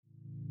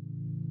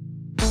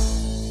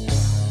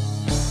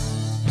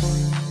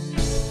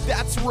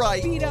That's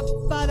right. Beat up,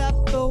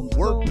 boom.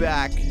 We're boom,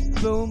 back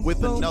boom, with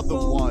boom, another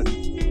boom. one.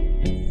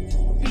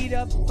 Beat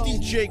up, boom.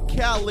 DJ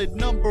Khaled,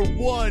 number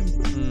one.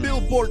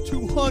 Billboard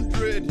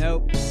 200.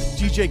 Nope.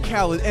 DJ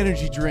Khaled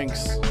energy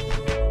drinks.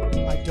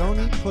 I don't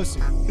eat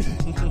pussy.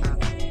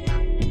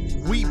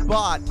 We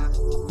bought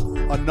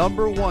a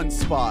number one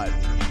spot.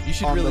 You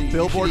should On really the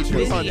Billboard you should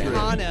eat 200.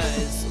 Benihana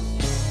is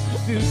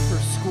food for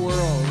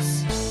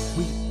squirrels.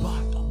 We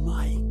bought a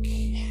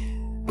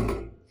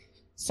mic.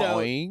 So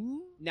Boing.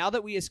 now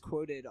that we has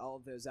quoted all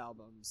of those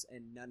albums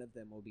and none of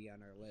them will be on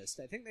our list,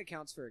 I think that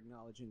counts for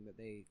acknowledging that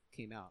they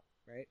came out,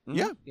 right?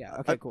 Yeah. Yeah.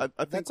 Okay. Cool. I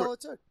think That's all it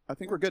took. I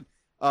think we're good.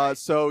 Alright.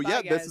 So Bye,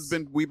 yeah, this guys. has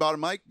been We Bought a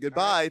Mic.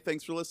 Goodbye.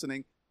 Thanks for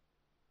listening.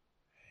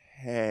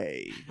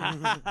 Hey.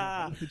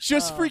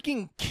 Just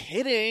freaking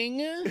kidding.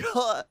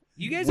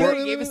 You guys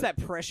already gave us that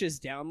precious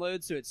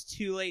download, so it's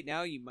too late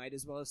now. You might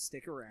as well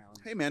stick around.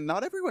 Hey man,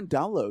 not everyone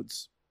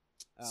downloads.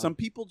 Oh. Some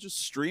people just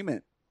stream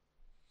it.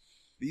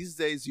 These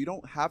days, you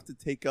don't have to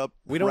take up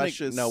We don't.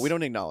 precious. No, we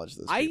don't acknowledge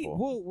those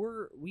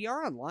people. We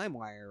are on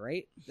LimeWire,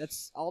 right?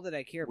 That's all that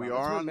I care about. We That's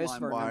are where on most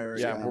of our LimeWire,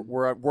 numbers yeah, are. yeah.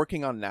 we're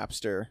working on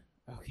Napster.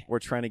 Okay. We're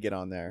trying to get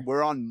on there.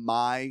 We're on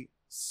my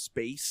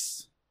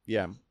space.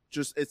 Yeah,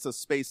 Just it's a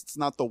space. It's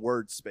not the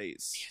word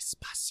space.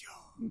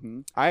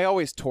 Mm-hmm. I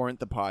always torrent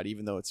the pod,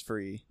 even though it's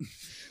free.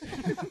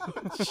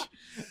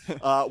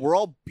 We're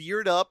all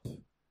beard up.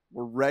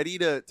 We're ready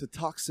to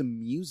talk some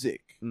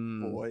music,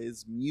 Mm.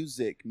 boys.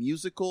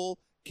 Musical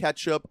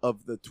catch up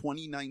of the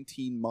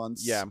 2019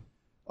 months. Yeah,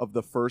 Of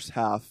the first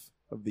half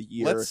of the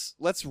year.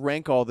 let's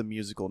rank all the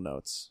musical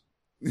notes.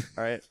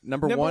 All right,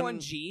 number one.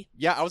 G.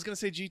 Yeah, I was gonna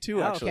say G2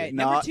 Oh, actually. okay.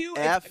 No, Number two,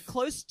 F. it's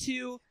close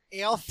to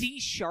D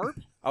sharp.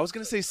 I was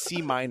gonna say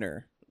C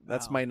minor.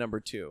 That's Wow. my number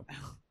two.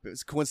 It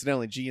was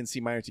coincidentally G and C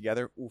minor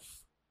together.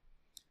 Oof.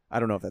 I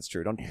don't know if that's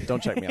true.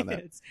 Don't check me on that.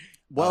 It's-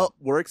 Well,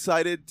 we're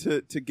excited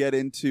to get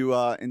into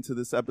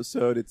this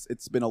episode.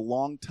 It's been a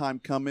long time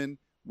coming.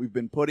 We've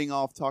been putting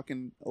off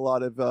talking a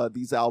lot of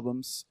these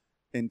albums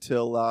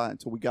until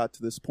we got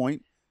to this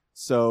point.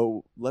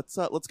 So let's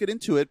get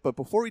into it. But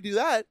before we do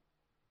that,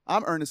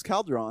 I'm Ernest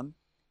Calderon.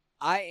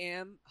 I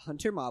am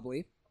Hunter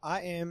Mobley.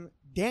 I am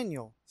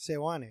Daniel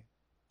Sewane.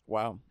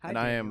 Wow. Hi, and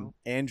I am Daniel.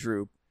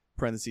 Andrew,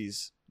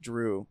 parentheses,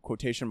 Drew,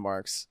 quotation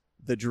marks,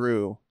 the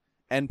Drew,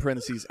 end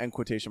parentheses, end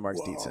quotation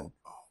marks, Dietzen.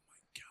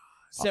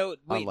 So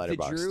on wait, the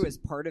Letterboxd. Drew is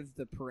part of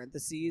the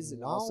parentheses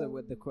and also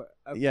with the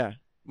okay. Yeah.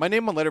 My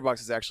name on Letterboxd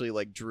is actually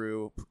like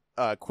Drew,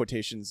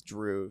 quotations,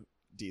 Drew,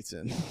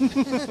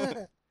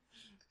 Dietzen.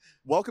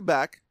 Welcome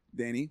back,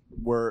 Danny.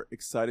 We're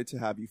excited to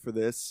have you for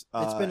this.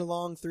 It's been a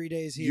long 3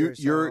 days here.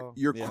 You're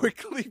Yeah.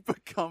 quickly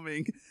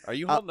becoming. Are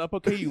you holding up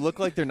okay? You look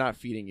like they're not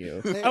feeding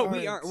you. They Oh,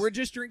 we aren't. are. We're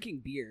just drinking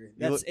beer.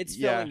 You look- It's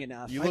yeah. filling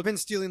enough. You I've look- been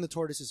stealing the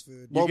tortoise's food.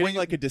 You're Well, getting when you-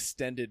 like a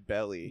distended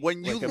belly.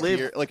 When you like a live-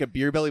 beer, like a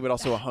beer belly, but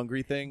also a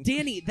hungry thing.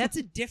 Danny, that's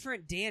a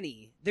different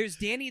Danny. There's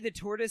Danny the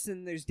tortoise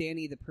and there's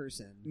Danny the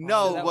person.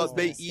 No, So that well was a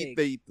they mistake.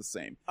 eat the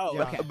same. Oh,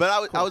 Yeah. okay.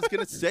 But I was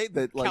gonna say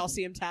that like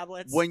Calcium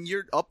tablets. when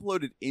you're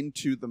uploaded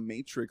into the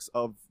matrix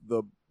of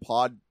the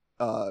pod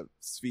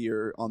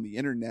sphere on the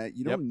internet,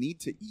 you don't need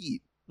to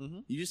eat.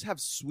 Mhm. You just have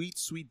sweet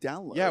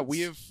downloads. Yeah,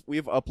 we have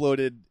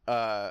uploaded.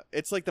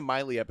 It's like the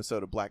Miley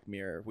episode of Black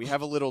Mirror. We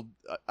have a little.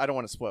 I don't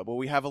want to spoil, but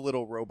we have a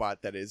little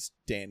robot that is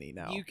Danny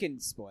now, You can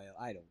spoil.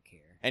 I don't care.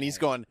 and he's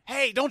going,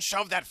 "Hey, don't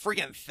shove that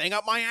freaking thing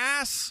up my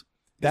ass."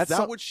 Is that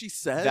so- what she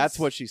says? That's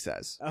what she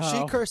says. Oh.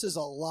 She curses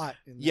a lot.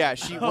 In that. Yeah,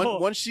 she Oh.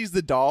 once she's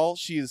the doll,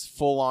 she is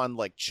full on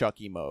like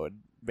Chucky mode,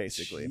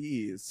 basically.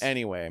 Jeez.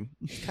 Anyway,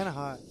 It's kind of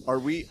hot.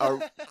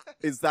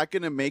 Is that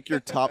gonna make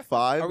your top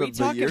 5 Are we of the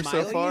talking year so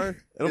Miley? far?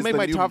 it'll Is make the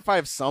my new- top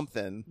 5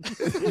 something.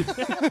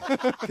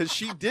 Because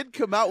she did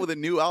come out with a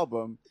new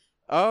album,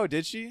 Oh,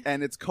 did she?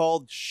 and it's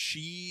called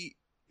 "She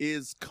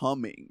Is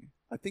Coming."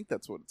 I think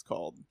that's what it's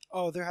called.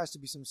 Oh, there has to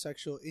be some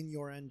sexual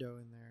innuendo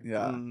in there.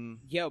 Yeah. Mm,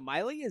 Yo,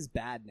 Miley is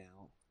bad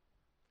now.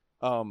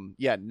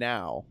 yeah.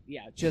 Now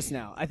Yeah, just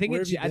now. I think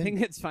Where it's. have you I been?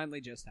 think it's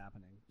finally just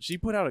happening. she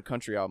put out a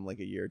country album like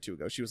a year or two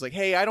ago. She was like,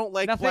 "Hey, I don't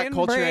like Nothing black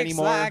culture breaks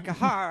anymore." like a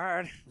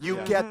heart. You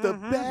Yeah. get the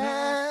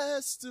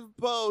best of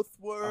both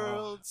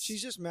worlds.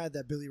 She's just mad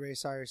that Billy Ray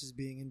Cyrus is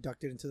being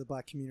inducted into the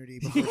black community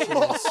before she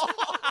is.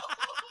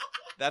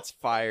 That's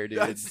fire, dude.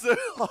 That's the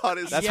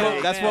hottest. That's Yeah,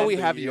 what that's man. what we of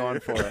the have you year. on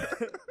for.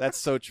 That's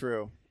so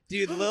true.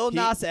 Dude, Lil He-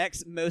 Nas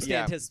X most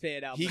yeah.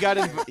 anticipated album. He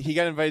got he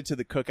got invited to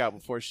the cookout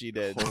before she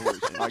did.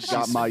 I got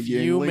She's my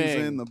younglings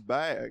fuming. in the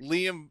bag.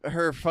 Liam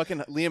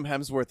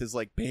Hemsworth is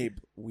like, "Babe,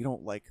 we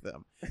don't like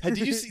them." Hey, did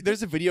you see?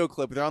 There's a video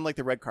clip. They're on like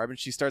the red carpet.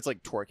 She starts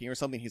like twerking or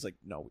something. He's like,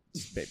 "No,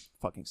 babe,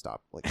 fucking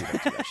stop! Like, we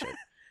don't do that shit."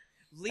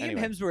 Liam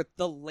Anyway. Hemsworth,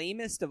 the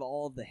lamest of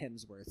all of the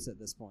Hemsworths at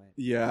this point.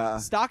 Yeah.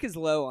 Stock is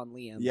low on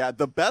Liam. Yeah,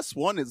 the best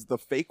one is the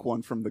fake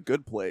one from The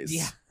Good Place.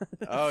 Yeah.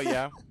 Oh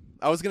yeah,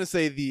 I was gonna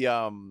say the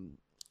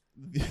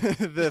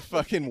the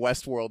fucking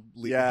Westworld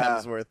Liam Yeah.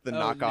 Hemsworth, the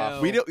Oh,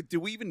 knockoff. no. Do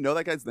we even know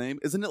that guy's name?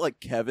 Isn't it like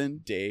Kevin?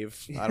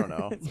 Dave. I don't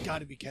know. It's got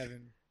to be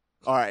Kevin.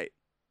 All right,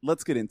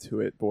 let's get into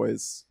it,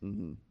 boys.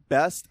 hmm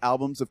Best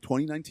albums of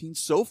 2019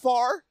 so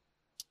far.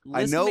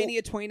 I know-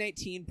 Listmania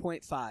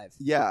 2019.5.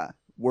 Yeah,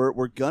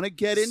 we're gonna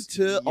get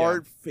into Yeah.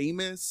 our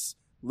famous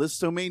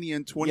Listomania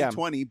in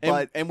 2020,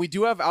 but and we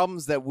do have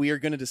albums that we are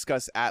going to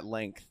discuss at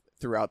length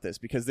throughout this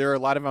because there are a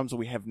lot of albums that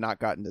we have not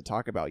gotten to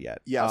talk about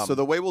yet. yeah. So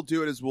the way we'll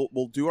do it is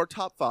we'll do our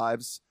top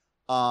fives,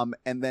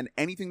 and then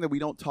anything that we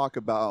don't talk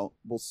about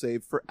we'll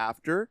save for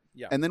after.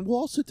 Yeah. And then we'll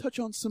also touch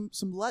on some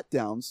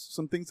letdowns,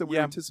 some things that we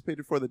Yeah.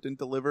 anticipated for that didn't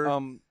deliver,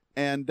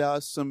 and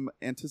some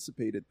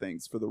anticipated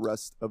things for the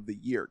rest of the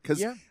year. Because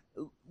yeah.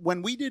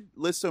 when we did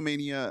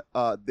Listomania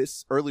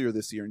earlier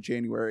this year in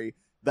January,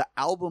 the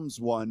albums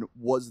one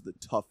was the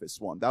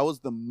toughest one. That was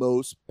the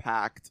most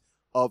packed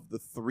of the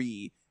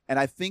three. And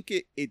I think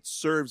it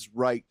serves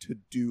right to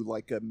do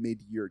like a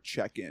mid-year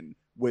check-in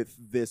with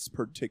this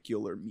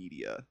particular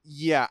media.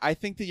 Yeah, I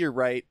think that you're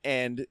right.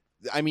 And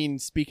I mean,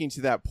 speaking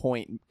to that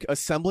point,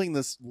 assembling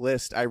this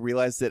list, I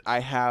realized that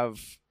I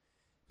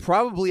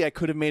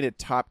could have made it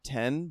top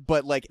 10,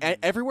 but like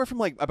everywhere from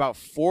like about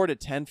 4 to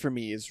 10 for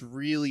me is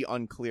really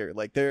unclear.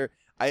 Like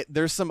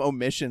there's some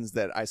omissions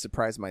that I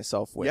surprised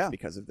myself with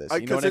because of this.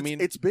 You know what I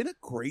mean? It's been a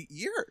great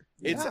year.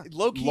 It's Yeah.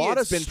 low-key, Lot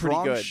it's of been pretty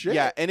strong good. shit.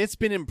 Yeah, and it's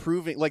been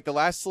improving. Like the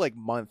last like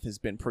month has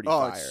been pretty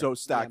fire. It's so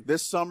stacked.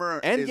 This summer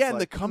and is yeah, and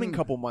like, the coming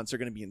couple months are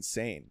going to be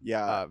insane.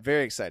 Yeah.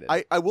 Very excited.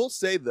 I will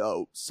say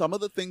though, some of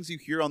the things you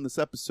hear on this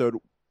episode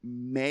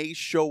may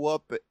show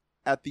up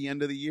at the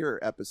end of the year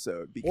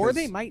episode, because Or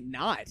they might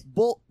not.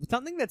 Well,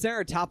 Something that's in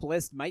our top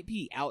list might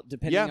be out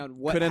depending Yeah, on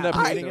what could end up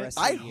happens hitting the it. rest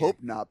of I the year. hope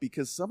not,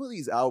 because some of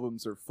these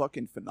albums are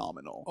fucking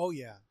phenomenal. Oh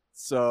yeah.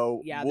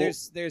 So Yeah, we'll,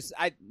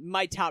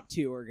 my top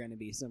 2 are going to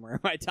be somewhere in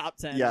my top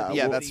 10. Yeah, at the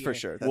yeah, end of that's the for year.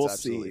 sure. That's we'll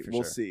absolutely see. for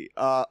We'll sure. see.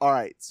 All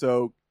right.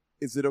 So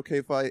is it okay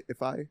if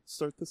I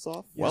start this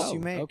off? Yes, Well, you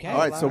may. okay. All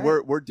right. So All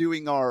right. we're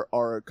doing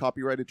our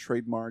copyrighted,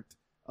 trademarked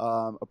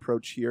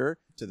approach here,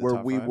 To the where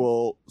top we five.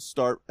 will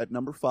start at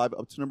number 5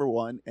 up to number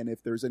 1, and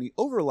if there's any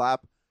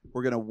overlap,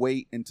 we're gonna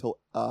wait until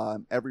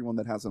everyone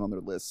that has it on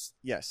their list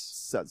Yes.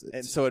 says it.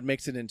 And so it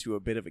makes it into a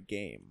bit of a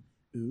game.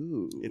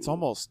 Ooh, It's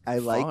almost I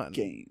like fun.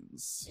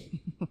 games.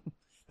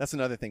 That's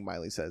another thing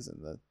Miley says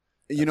in the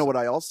You know what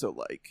I also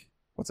like?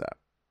 what's that?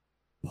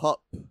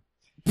 Pup.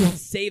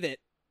 Save it.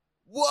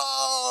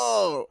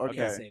 Whoa. Yeah,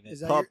 Okay. save it. Is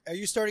that Pup. are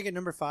you starting at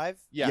number 5?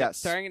 Yeah. Yes.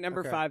 Starting at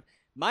number Okay. 5.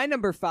 My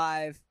number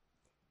 5,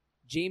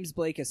 James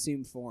Blake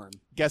Assume Form.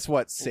 Guess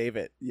what? Save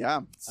it.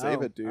 Yeah. Save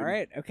Oh, it, dude. All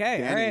right. Okay.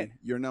 Danny, All right.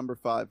 you're number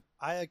 5.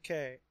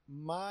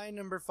 My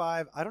number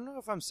 5. I don't know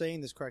if I'm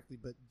saying this correctly,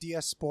 but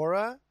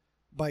Diaspora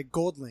by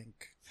Goldlink.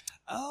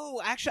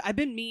 Oh, actually, I've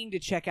been meaning to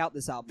check out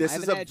this album. This I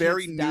is haven't a had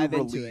very chance to new dive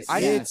into release. it. I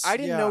Yes.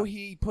 didn't Yeah. know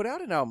he put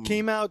out an album.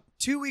 Came out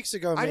 2 weeks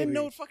ago. Maybe. I didn't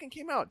know it fucking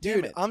came out. Damn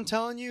Dude, it. I'm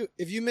telling you,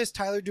 if you miss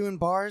Tyler doing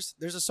bars,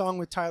 there's a song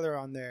with Tyler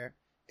on there.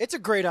 It's a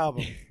great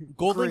album.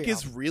 Goldlink Great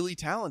is album. really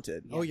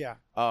talented. Oh yeah,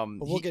 but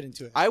we'll get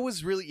into it. I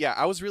was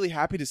really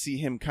happy to see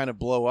him kind of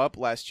blow up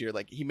last year.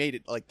 Like he made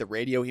it like the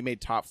radio, he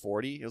made top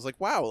 40. It was like,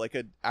 wow, like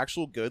an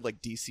actual good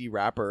like DC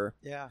rapper.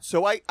 Yeah.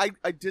 So I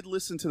did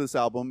listen to this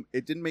album.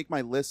 It didn't make my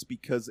list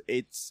because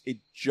it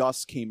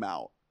just came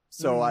out.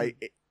 So I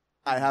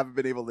haven't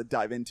been able to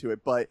dive into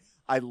it, but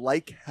I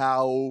like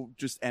how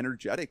just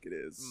energetic it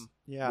is.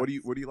 Yeah. What do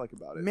you like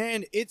about it?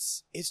 Man,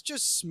 it's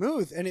just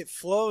smooth and it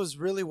flows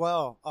really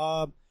well.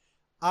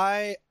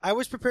 I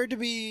was prepared to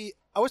be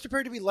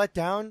let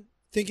down,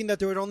 thinking that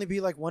there would only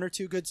be like 1 or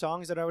 2 good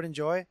songs that I would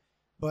enjoy,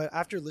 but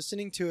after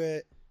listening to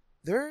it,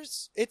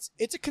 it's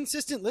a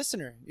consistent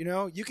listener. You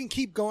know, you can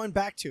keep going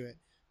back to it.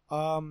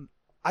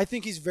 I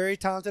think he's very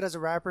talented as a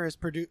rapper. His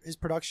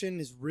production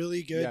is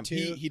really good Yeah,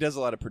 too. he does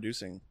a lot of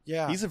producing.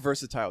 Yeah. He's a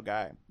versatile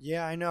guy.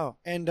 Yeah, I know.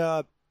 And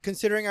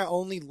considering I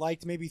only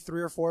liked maybe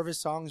 3 or 4 of his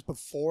songs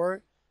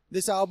before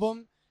this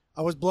album,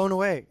 I was blown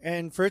away.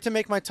 And for it to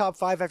make my top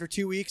 5 after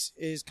 2 weeks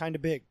is kind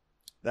of big.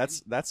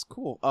 That's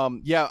cool.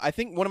 Yeah, I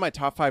think one of my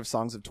top 5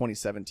 songs of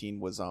 2017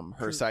 was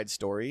Her Side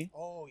Story.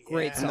 Oh, yeah.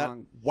 Great And that-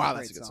 song. wow,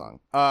 Great that's a good song.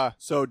 song.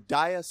 So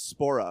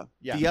Diaspora.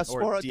 Yeah,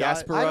 Diaspora. or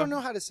Diaspora. I don't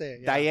know how to say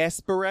it. Yeah.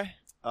 Diaspora.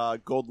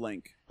 Gold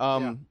Link.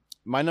 Yeah.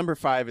 My number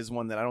 5 is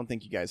one that I don't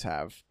think you guys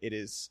have. It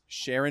is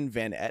Sharon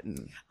Van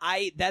Etten.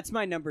 That's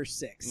my number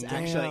 6. Damn.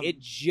 Actually, it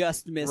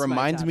just missed. my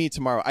Remind top. me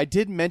tomorrow. I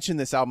did mention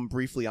this album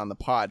briefly on the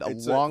pod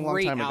It's a long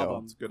Great time ago.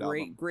 album. It's a good great,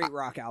 album. great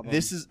rock album.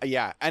 This is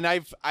and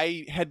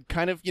I had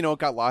kind of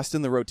got lost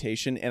in the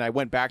rotation, and I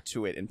went back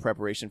to it in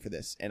preparation for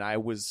this, and I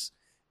was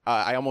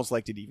I almost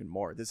liked it even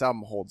more. This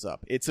album holds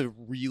up. It's a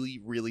really,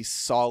 really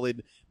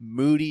solid,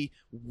 moody,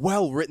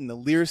 well written. The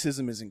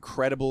lyricism is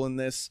incredible in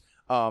this.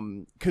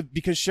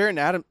 Because Sharon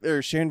Van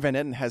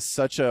Etten has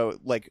such a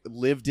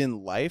lived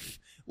in life.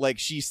 Like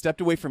she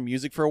stepped away from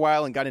music for a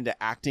while and got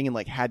into acting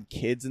and had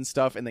kids and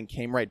stuff, and then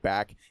came right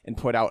back and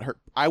put out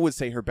I would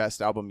say her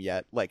best album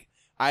yet. Like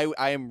I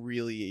am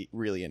really,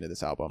 really into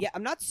this album. Yeah,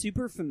 I'm not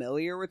super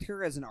familiar with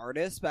her as an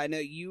artist, but I know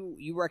you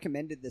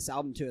recommended this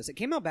album to us. It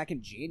came out back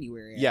in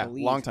January, I Yeah,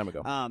 believe. long time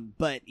ago.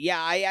 But yeah,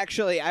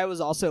 I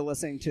was also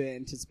listening to it in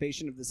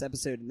anticipation of this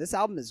episode, and this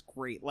album is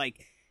great.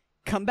 Like,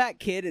 Comeback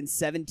Kid and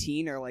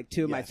 17 are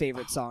 2 of my Yes.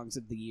 favorite songs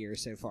of the year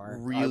so far.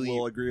 Really, I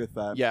will agree with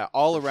that. yeah,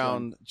 all For sure.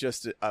 around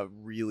just a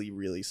really,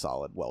 really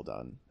solid, well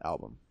done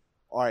album.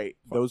 All right,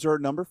 those are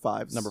number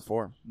 5s. Number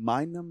 4.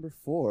 My number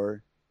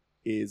 4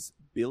 is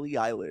Billie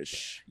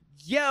Eilish.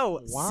 Yo,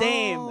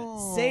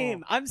 Wow.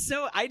 same.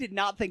 I did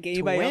not think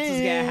anybody else was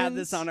gonna have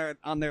this Twins.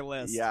 on their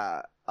list.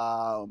 Yeah.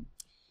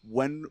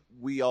 When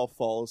we all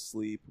fall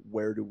asleep,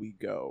 where do we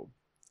go?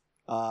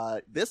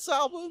 This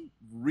album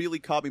really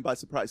caught me by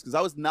surprise because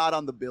I was not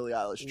on the Billie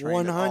Eilish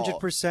train.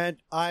 100%.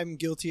 I'm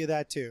guilty of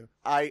that too.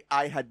 I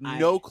had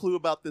no clue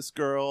about this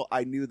girl.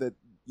 I knew that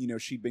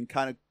she'd been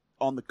kind of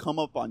on the come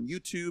up on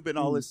YouTube and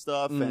all this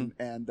stuff,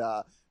 and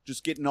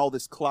just getting all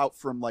this clout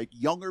from like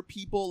younger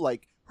people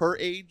like her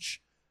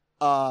age.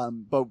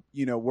 But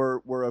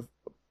we're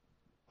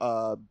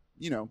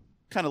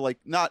kind of like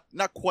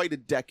not quite a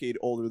decade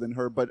older than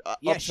her, but up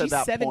to she's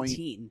that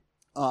 17.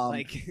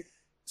 point.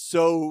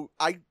 So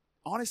I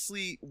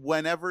honestly,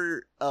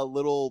 whenever a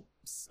little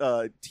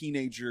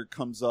teenager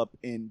comes up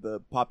in the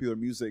popular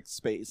music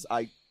space,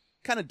 I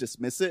kind of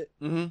dismiss it.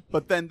 Mm-hmm.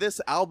 But then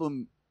this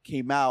album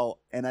came out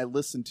and I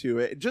listened to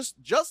it. Just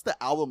the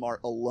album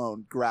art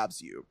alone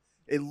grabs you.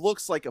 It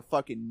looks like a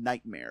fucking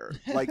nightmare,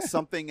 like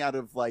something out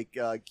of like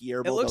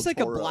Guillermo. It looks del like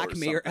a Toro black or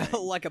mirror,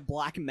 something. like a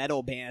black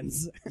metal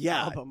band's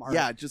album art.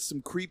 Yeah, just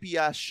some creepy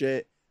ass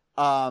shit.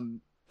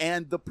 And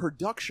the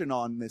production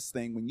on this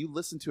thing, when you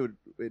listen to it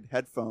with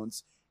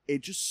headphones, it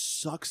just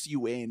sucks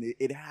you in.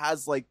 It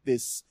has like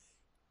this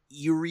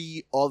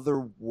eerie,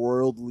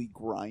 otherworldly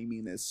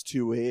griminess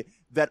to it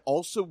that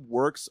also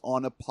works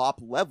on a pop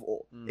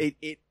level.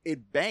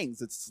 It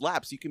bangs, it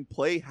slaps. You can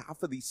play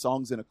half of these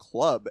songs in a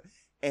club,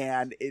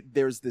 and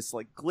there's this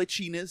like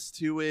glitchiness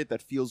to it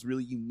that feels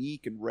really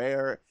unique and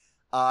rare.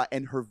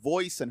 And her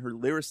voice and her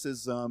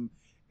lyricism,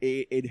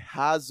 it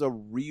has a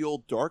real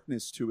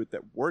darkness to it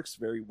that works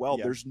very well.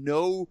 Yeah. There's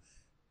no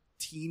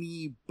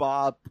teeny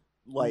bop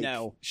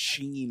No.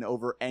 sheen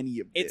over any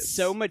of this. It's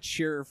so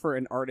mature for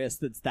an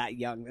artist that's that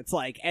young. It's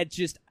like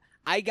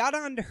I got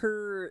on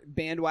her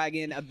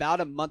bandwagon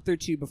about a month or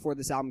two before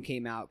this album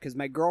came out because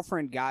my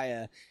girlfriend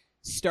Gaia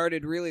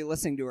started really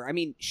listening to her. I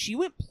mean, she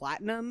went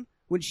platinum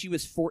when she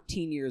was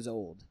 14 years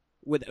old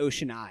with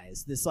Ocean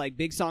Eyes, this like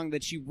big song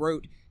that she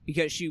wrote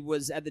because she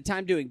was at the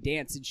time doing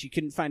dance and she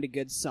couldn't find a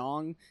good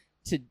song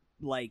to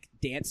like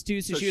dance to,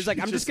 so she was like,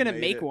 I'm just gonna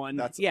made make it. one.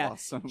 That's yeah.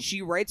 awesome.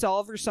 She writes all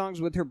of her songs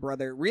with her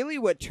brother. Really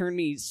what turned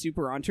me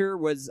super onto her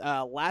was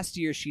last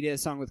year she did a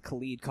song with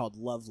Khalid called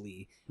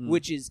Lovely,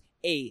 which is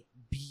a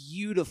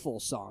beautiful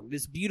song,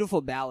 this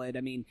beautiful ballad.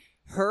 I mean,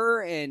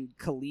 her and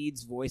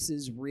Khalid's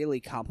voices really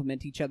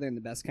complement each other in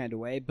the best kind of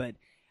way, but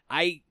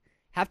I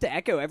have to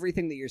echo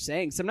everything that you're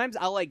saying. Sometimes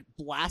I'll like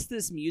blast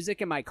this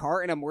music in my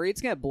car and I'm worried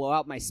it's gonna blow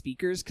out my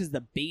speakers because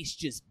the bass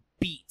just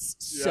beats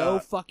so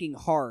fucking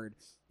hard.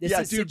 This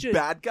is dude, such a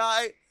Bad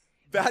Guy.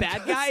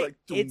 Bad Guy. Like,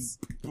 It's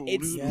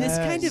this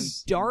kind of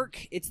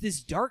dark. It's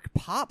this dark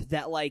pop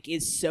that like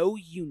is so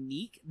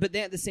unique, but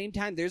then at the same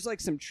time, there's like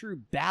some true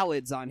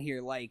ballads on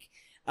here. Like,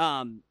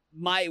 one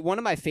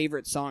of my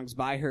favorite songs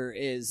by her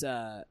is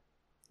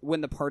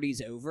 "When the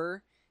Party's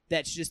Over."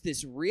 That's just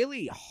this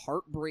really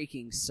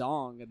heartbreaking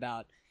song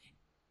about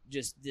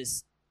just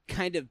this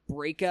kind of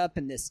breakup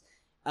and this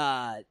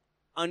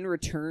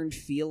unreturned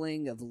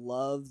feeling of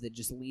love that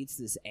just leads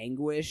to this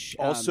anguish.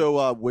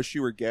 Also, Wish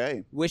You Were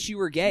Gay. Wish You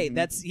Were Gay. Mhm.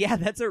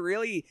 That's a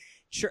really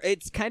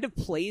it's kind of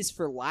plays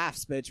for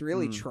laughs, but it's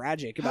really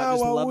tragic about How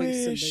just I loving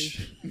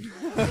wish.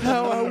 somebody.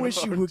 How I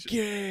wish you were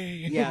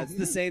gay. Yeah, it's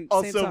the same.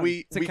 Also, same song. we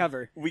it's a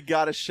cover. We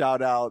gotta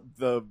shout out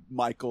the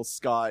Michael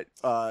Scott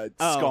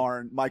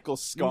Scarn. Michael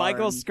Scarn.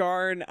 Michael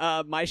Scarn,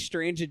 My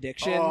Strange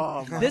Addiction.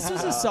 Oh, my This was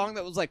a God. song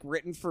that was like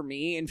written for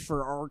me and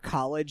for our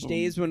college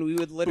days when we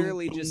would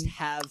literally just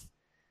have.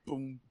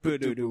 Boom,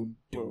 Boo-doo-doo.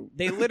 boom.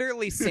 They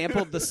literally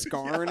sampled the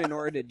Scarn in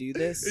order to do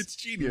this. It's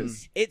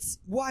genius. It's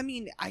well, I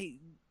mean,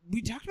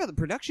 we talked about the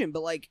production,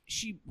 but like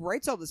she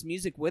writes all this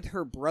music with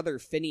her brother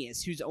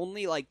Phineas, who's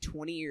only like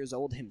 20 years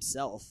old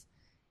himself,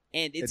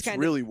 and it's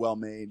kind really of well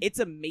made. it's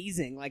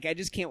amazing. Like I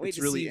just can't wait It's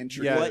to really see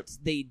intricate. what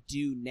they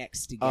do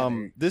next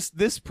together.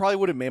 This probably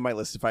would have made my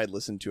list if I had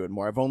listened to it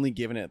more. I've only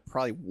given it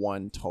probably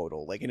one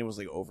total, like, and it was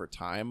like over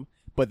time.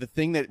 But the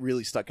thing that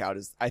really stuck out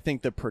is I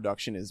think the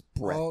production is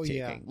breathtaking.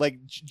 yeah.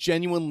 Like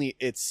genuinely,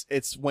 it's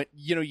when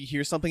you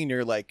hear something and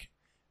you're like,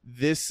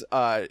 this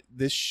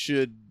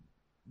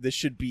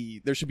should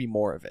be, there should be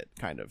more of it,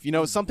 kind of.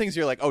 Some things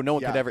you're like, oh, no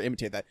one could Yeah. ever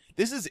imitate that.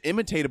 This is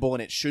imitatable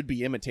and it should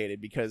be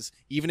imitated because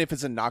even if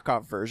it's a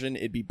knockoff version,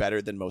 it'd be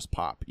better than most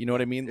pop. You know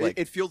what I mean? Like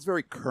it feels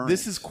very current.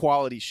 this is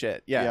quality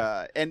shit.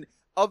 Yeah. And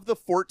of the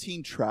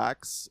 14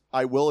 tracks,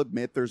 I will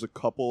admit there's a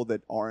couple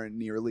that aren't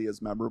nearly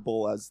as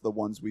memorable as the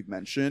ones we've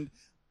mentioned.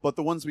 But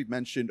the ones we've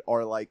mentioned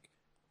are like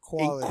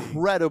Quality.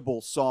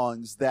 incredible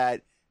songs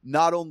that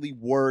not only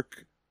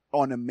work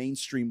on a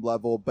mainstream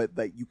level, but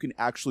that you can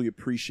actually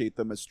appreciate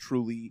them as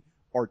truly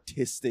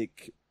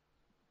artistic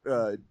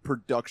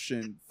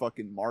production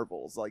fucking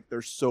marvels. Like,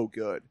 they're so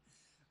good.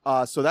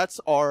 So that's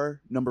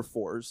our number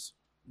 4s.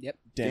 Yep.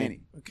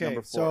 Danny. Okay,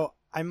 number 4. so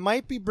I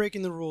might be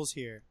breaking the rules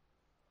here,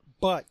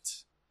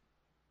 but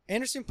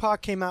Anderson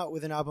 .Paak came out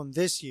with an album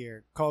this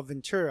year called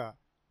Ventura,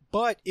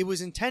 but it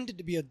was intended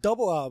to be a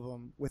double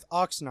album with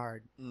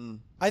Oxnard.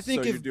 I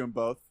think so if you're doing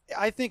both.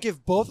 I think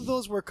if both of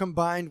those were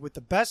combined with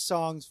the best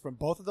songs from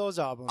both of those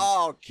albums.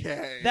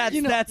 Okay.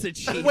 That's a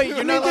cheat. Wait,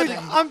 you're not Dude,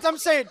 allowed to- I'm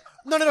saying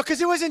no, because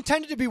it was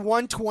intended to be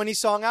one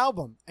 20-song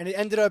album, and it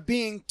ended up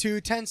being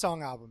two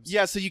 10-song albums.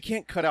 Yeah, so you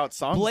can't cut out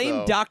songs. Blame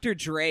though. Dr.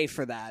 Dre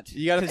for that.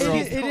 You gotta 'Cause throw-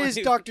 he's It the is one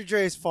who- Dr.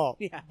 Dre's fault.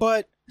 Yeah.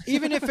 But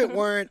even if it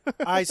weren't,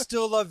 I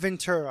still love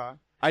Ventura.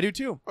 I do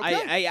too. I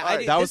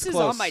Alright. That this was is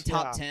close. on my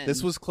top Yeah. 10.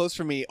 This was close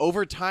for me.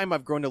 Over time,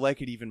 I've grown to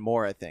like it even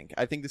more. I think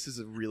this is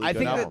a really I good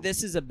think album. that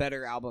this is a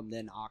better album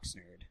than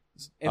Oxnard.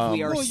 If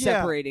we are Well, yeah,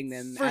 separating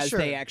them for as sure.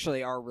 they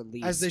actually are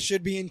released. As they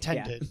should be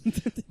intended.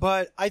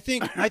 But I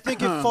think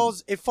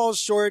it falls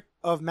short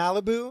of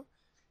Malibu.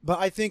 But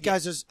I think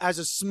as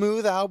a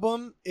smooth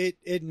album,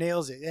 it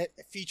nails it.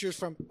 It features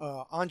from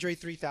Andre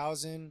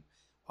 3000.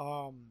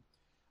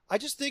 I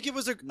just think it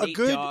was a Nate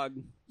good Dogg.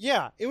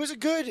 it was a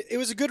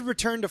good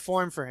return to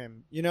form for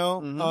him. You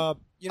know, Mhm.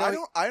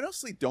 I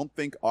honestly don't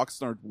think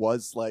Oxnard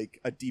was like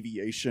a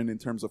deviation in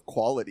terms of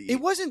quality. it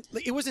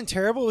wasn't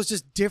terrible. It was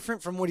just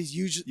different from what what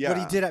he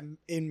Yeah. did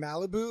in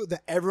Malibu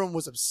that everyone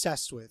was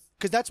obsessed with.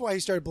 Because that's why he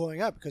started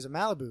blowing up, because of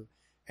Malibu.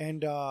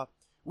 And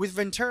with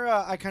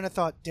Ventura, I kind of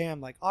thought,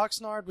 damn, like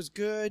Oxnard was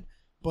good,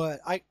 but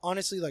I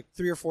honestly like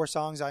 3 or 4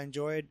 songs I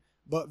enjoyed.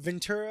 But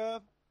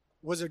Ventura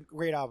was a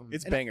great album.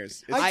 It's And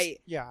bangers.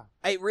 yeah.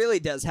 It really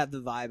does have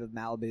the vibe of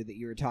Malibu that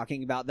you were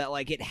talking about. That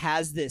like it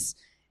has this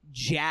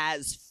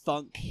jazz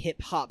funk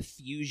hip hop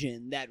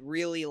fusion that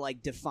really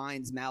like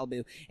defines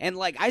Malibu. And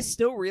like I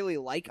still really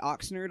like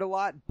Oxnard a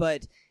lot,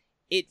 but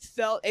it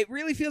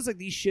really feels like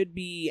these should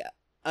be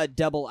a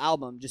double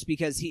album just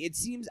because it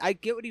seems I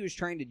get what he was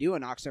trying to do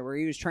in Oxnard, where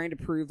he was trying to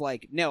prove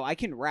like, no, I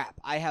can rap,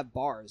 I have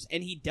bars,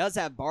 and he does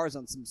have bars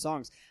on some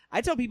songs.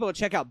 I tell people to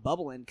check out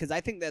Bubblin' because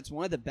I think that's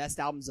one of the best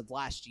albums of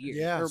last year.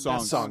 Yeah. or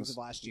Songs. best songs of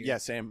last year. Yeah,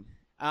 same.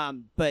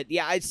 But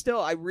yeah,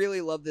 I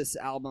really love this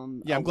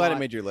album. Yeah, a I'm glad lot. it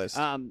made your list.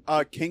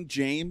 King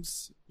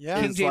James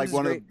Yeah. King is James like is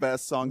one of great. the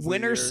best songs.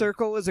 Winter of the year.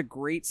 Circle is a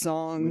great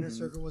song. Winter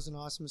Circle was an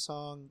awesome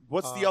song.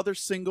 What's the other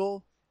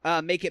single?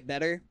 Make It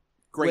Better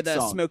Great with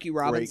song. Smokey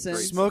Robinson.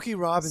 Great Smokey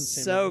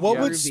Robinson? So what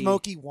would groovy.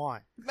 Smokey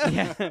want?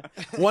 Yeah.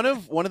 one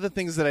of the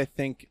things that I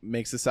think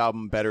makes this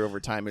album better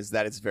over time is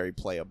that it's very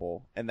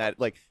playable, and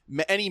that like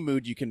any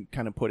mood you can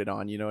kind of put it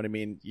on. You know what I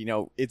mean? You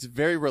know, it's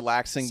very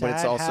relaxing, but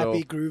it's Sad, also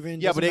happy, grooving.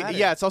 yeah, but doesn't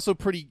matter. it's also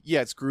pretty. Yeah,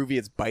 it's groovy.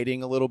 It's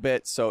biting a little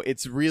bit, so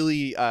it's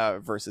really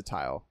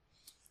versatile.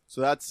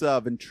 So that's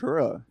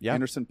Ventura. Yeah.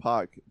 Anderson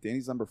 .Paak.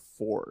 Danny's number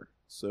 4.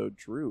 So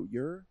Drew,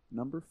 you're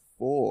number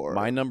 4.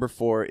 My number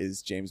 4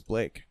 is James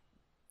Blake.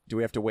 Do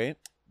we have to wait?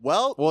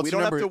 Well, Well, it's we your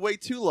don't have number- to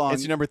wait too long.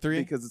 It's your number 3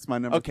 because it's my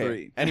number okay.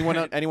 3. Anyone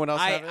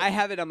else have it? I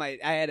have it on my.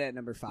 I had it at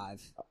number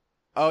 5.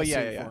 Oh I've yeah,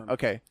 seen yeah, it yeah. for him.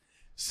 Okay,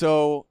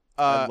 so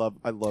I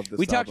love this.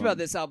 We talked album. about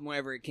this album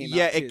whenever it came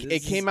yeah, out.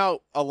 it came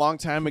out a long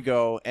time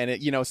ago, and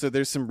it so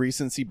there's some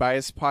recency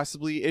bias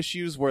possibly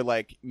issues where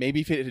like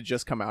maybe if it had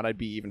just come out, I'd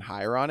be even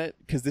higher on it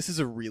because this is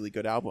a really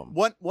good album.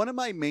 One of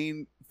my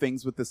main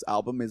things with this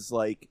album is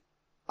like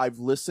I've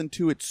listened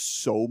to it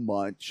so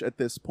much at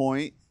this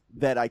point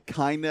that I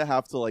kind of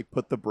have to like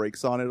put the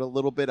brakes on it a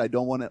little bit. I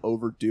don't want to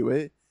overdo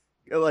it.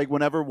 Like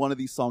whenever one of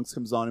these songs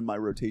comes on in my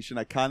rotation,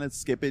 I kind of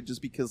skip it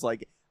just because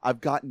like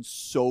I've gotten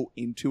so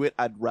into it.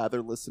 I'd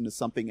rather listen to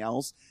something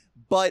else,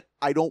 but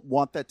I don't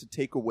want that to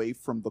take away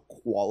from the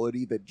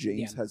quality that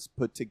James has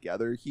put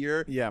together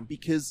here. Yeah.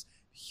 Because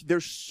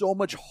there's so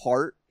much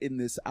heart in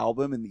this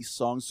album and these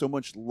songs, so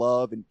much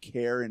love and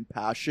care and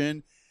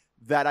passion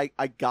that I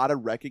gotta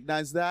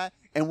recognize that.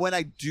 And when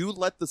I do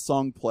let the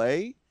song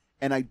play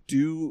and I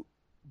do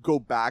go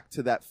back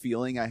to that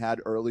feeling I had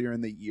earlier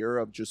in the year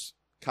of just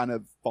kind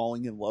of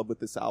falling in love with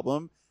this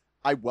album,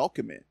 I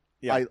welcome it.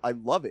 Yeah. I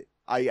love it.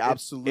 I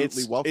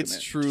absolutely welcome it.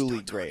 It's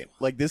truly great.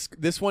 Like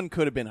this one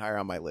could have been higher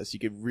on my list. You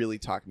could really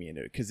talk me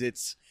into it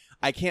because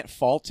I can't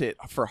fault it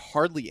for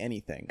hardly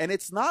anything. And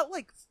it's not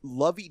like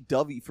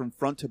lovey-dovey from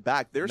front to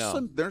back. There's No.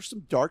 some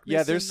darkness.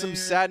 Yeah, there's in some there.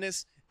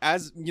 sadness.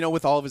 As you know,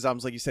 with all of his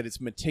albums, like you said, it's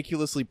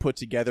meticulously put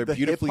together, The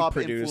beautifully hip-hop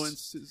produced.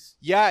 influences.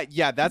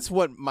 Yeah, that's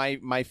what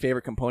my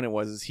favorite component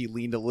was. Is he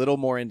leaned a little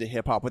more into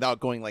hip hop without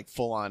going like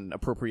full on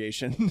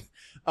appropriation.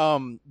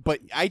 But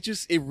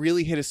it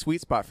really hit a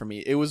sweet spot for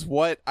me. It was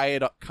what I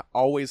had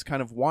always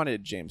kind of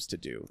wanted James to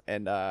do,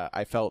 and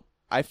I felt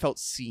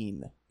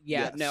seen.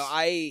 Yeah, Yes. no,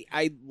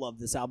 I love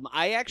this album.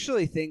 I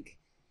actually think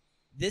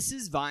this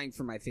is vying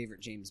for my favorite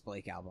James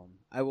Blake album.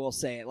 I will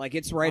say it. Like,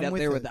 it's right I'm up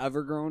with there it. with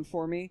Evergrown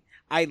for me.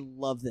 I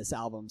love this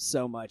album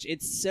so much.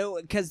 It's so,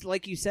 because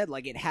like you said,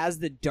 like, it has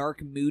the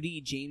dark,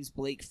 moody James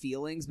Blake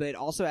feelings, but it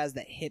also has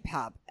that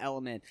hip-hop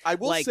element. I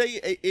will Like,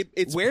 say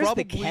it's Where's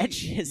probably, the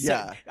catch? Is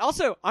yeah.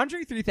 Also,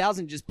 Andre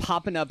 3000 just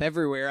popping up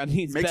everywhere on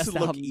these Makes best it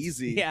look albums.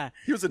 easy. Yeah.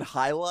 He was in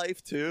High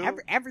Life too.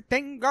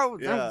 Everything goes.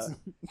 Yeah.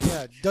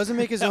 Yeah, doesn't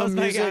make his That own was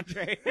like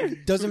music. Andre.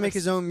 Doesn't make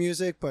his own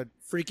music, but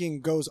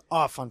freaking goes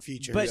off on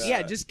features. But yeah,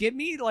 Yeah. just give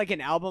me like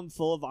an album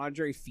full of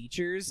Andre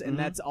features, and Mhm.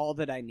 that's all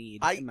that I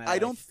need. in my I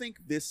don't life.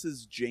 think this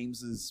is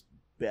James's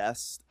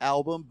best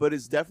album, but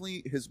it's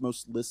definitely his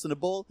most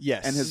listenable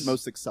Yes. and his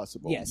most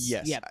accessible. Yes.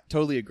 Yes, Yep. I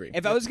totally agree.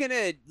 If I was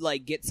gonna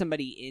like get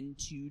somebody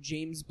into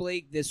James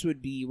Blake, this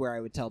would be where I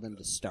would tell them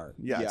to start.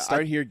 yeah, Yeah,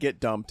 start here, get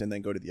dumped, and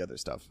then go to the other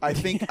stuff. I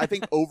think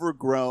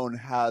Overgrown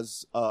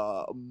has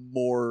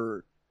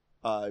more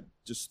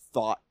just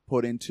thought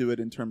put into it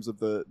in terms of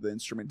the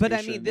instrumentation. But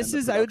I mean, this and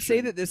is the I would say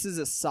production. that this is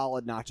a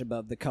solid notch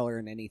above The Color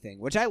in Anything,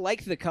 which I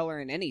like The Color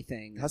in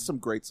Anything. It has some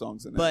great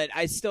songs in it. But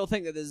I still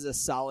think that this is a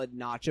solid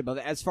notch above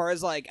it. As far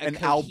as like a An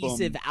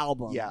cohesive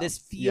album, Yeah. this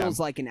feels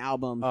like an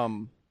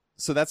album.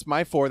 So that's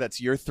my 4. That's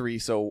your 3.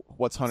 So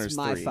what's It's Hunter's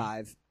my 3?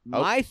 5.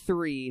 Oh. My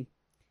 3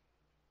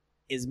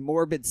 is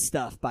Morbid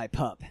Stuff by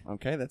Pup.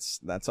 Okay, that's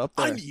up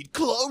there. I need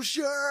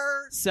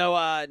closure.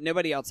 So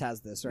nobody else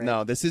has this, right?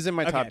 No, this isn't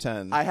my top Okay.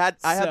 10. I had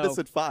So- this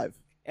at 5.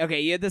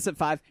 Okay, you had this at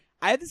 5.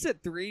 I had this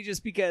at 3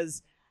 just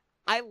because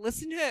I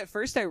listened to it at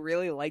first. I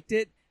really liked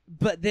it.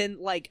 But then,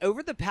 like,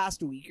 over the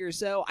past week or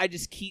so, I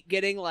just keep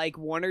getting, like,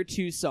 1 or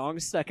 2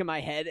 songs stuck in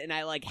my head, and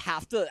I, like,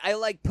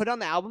 put on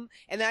the album,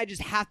 and then I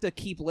just have to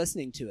keep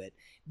listening to it.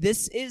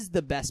 This is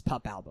the best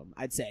Pup album,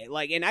 I'd say.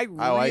 Like, and I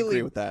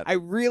agree with that. I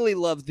really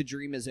love The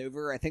Dream Is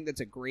Over. I think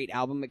that's a great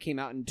album. It came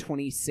out in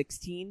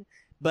 2016.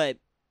 But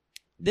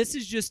this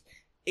is just,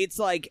 it's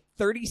like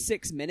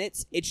 36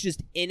 minutes. It's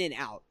just in and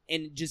out,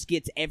 and it just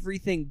gets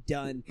everything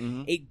done.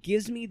 Mhm. It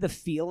gives me the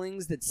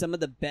feelings that some of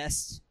the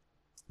best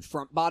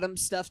front bottom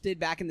stuff did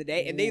back in the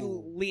day, and they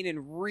lean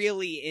in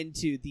really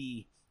into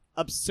the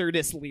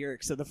absurdist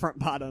lyrics of the front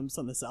bottoms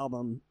on this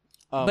album.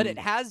 But it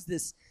has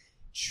this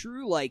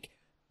true like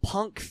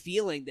punk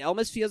feeling that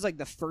almost feels like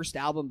the first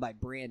album by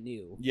Brand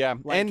New. Yeah,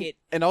 Like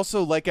and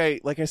also like I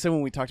said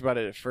when we talked about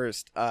it at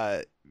first,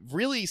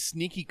 really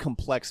sneaky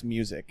complex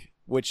music,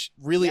 which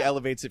really Yeah.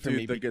 elevates it for Dude,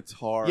 me. the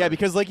guitar. Yeah,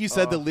 because like you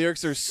said, the Oh,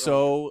 lyrics are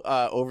so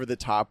over the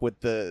top with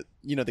the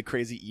the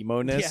crazy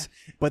emo-ness,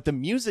 Yeah. but the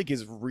music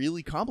is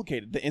really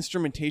complicated. The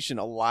instrumentation,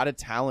 a lot of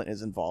talent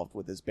is involved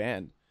with this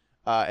band,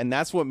 and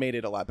that's what made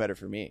it a lot better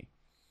for me.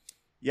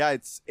 Yeah,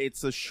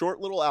 it's a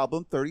short little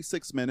album,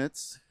 36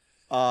 minutes.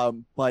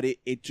 But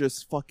it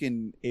just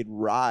fucking it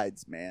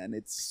rides, man.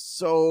 It's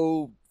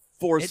so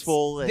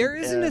forceful. There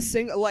isn't a and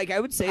single, like, I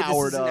would say this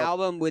powered is an up.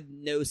 album with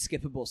no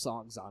skippable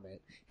songs on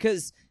it.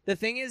 Because the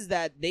thing is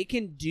that they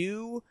can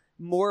do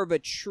more of a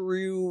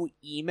true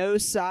emo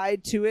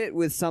side to it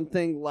with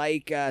something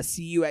like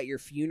See You at Your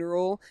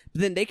Funeral.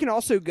 But then they can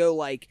also go,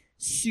 like,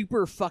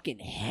 super fucking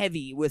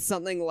heavy with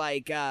something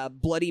like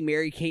Bloody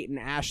Mary, Kate and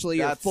Ashley,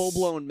 or That's- Full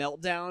Blown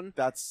Meltdown.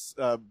 That's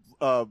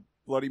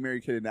Bloody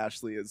Mary, Kid and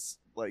Ashley is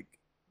like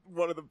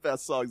one of the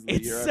best songs of the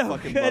It's year. I so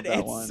fucking good. love that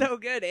It's one. so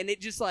good. And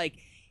it just, like,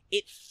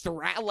 it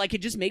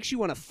just makes you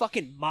want to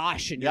fucking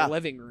mosh in your Yeah.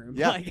 living room.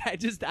 Yeah. Like,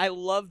 I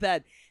love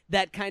that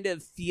kind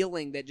of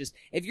feeling that just,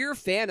 if you're a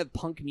fan of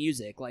punk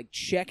music, like,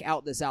 check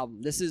out this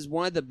album. This is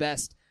one of the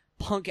best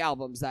punk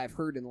albums that I've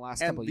heard in the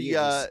last And couple the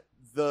years.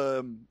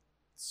 the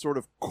sort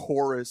of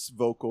chorus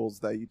vocals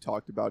that you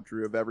talked about,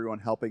 Drew, of everyone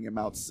helping him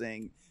out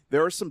sing.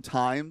 There are some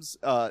times,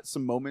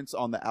 some moments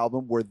on the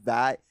album where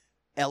that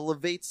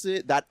elevates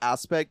it. That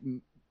aspect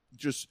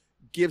just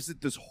gives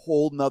it this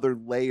whole nother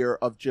layer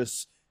of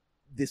just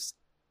this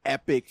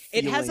epic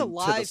It feeling has a to the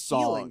live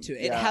song. feeling to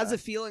it. It Yeah. has a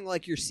feeling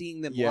like you're seeing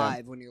them Yeah.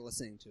 live when you're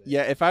listening to it.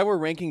 Yeah, if I were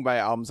ranking by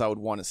albums I would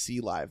want to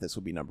see live, this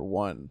would be number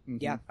 1.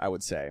 Mhm. Yeah. I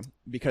would say,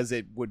 because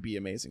it would be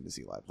amazing to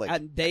see live. Like,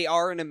 And they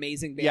are an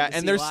amazing band. yeah, to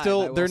and see they're live, I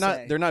still will they're not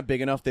say. they're not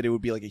big enough that it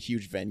would be like a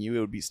huge venue. It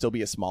would be still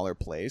be a smaller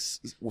place.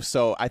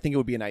 So I think it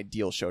would be an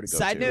ideal show to go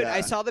Side to. note, Yeah.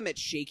 I saw them at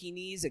Shaky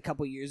Knees a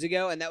couple years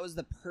ago, and that was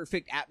the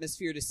perfect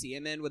atmosphere to see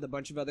them in with a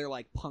bunch of other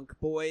like punk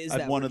boys. At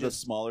that one were of the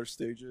just- smaller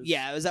stages.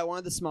 Yeah, it was at one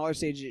of the smaller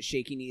stages at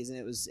Shaky Knees, and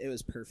it was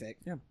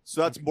perfect. Yeah. So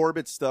that's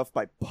Morbid Stuff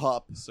by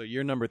Pup. So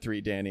you're number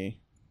 3, Danny.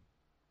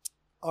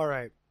 All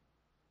right.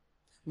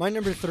 My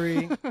number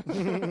 3.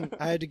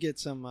 I had to get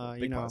some,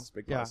 Big pause,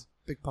 big yeah, pause.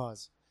 big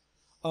pause.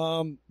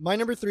 My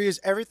number 3 is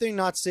 "Everything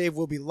Not Saved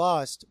Will Be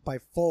Lost" by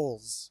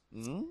Foals.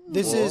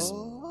 This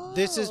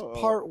is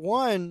part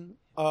 1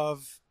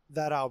 of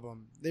that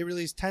album. They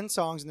released 10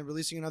 songs, and they're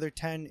releasing another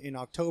 10 in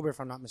October, if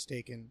I'm not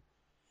mistaken.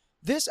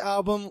 This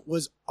album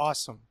was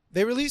awesome.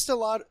 They released a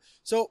lot.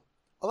 So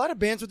a lot of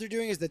bands, what they're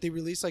doing is that they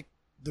release like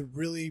the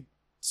really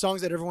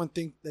songs that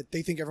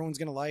they think everyone's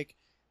gonna like,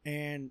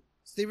 and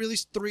they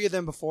released 3 of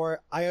them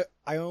before. I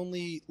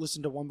only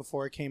listened to 1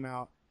 before it came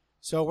out.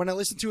 So when I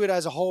listened to it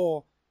as a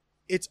whole,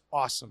 it's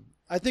awesome.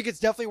 I think it's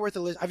definitely worth a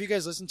listen. Have you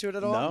guys listened to it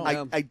at all?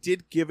 No. I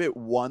did give it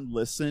one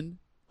listen,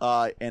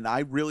 and I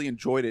really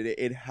enjoyed it.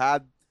 It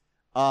had,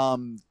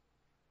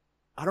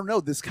 I don't know,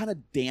 this kind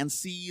of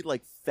dancey,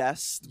 like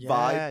fest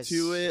vibe Yes.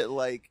 to it.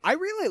 Like, I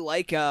really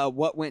like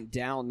What Went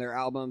Down, their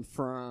album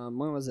from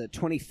when was it,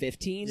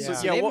 2015? Yeah. So Yeah,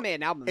 they well, haven't made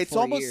an album. In it's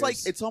 4 almost years.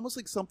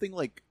 like something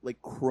like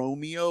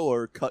Chromeo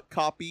or Cut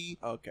Copy,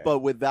 Okay. but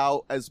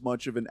without as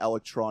much of an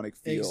electronic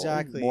feel.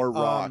 Exactly. More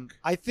rock.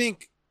 I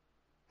think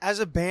as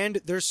a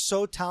band, they're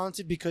so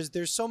talented because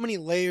there's so many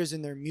layers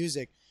in their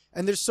music,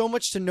 and there's so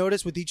much to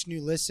notice with each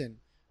new listen.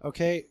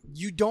 Okay,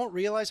 you don't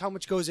realize how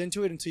much goes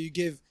into it until you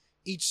give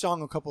each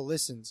song a couple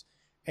listens.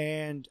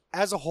 And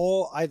as a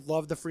whole, I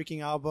love the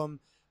freaking album.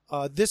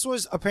 This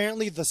was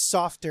apparently the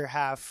softer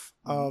half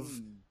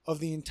of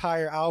the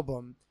entire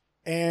album,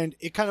 and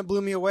it kind of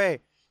blew me away.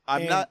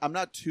 I'm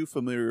not too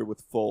familiar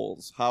with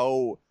Foals.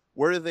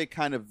 Where do they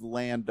kind of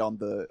land on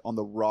the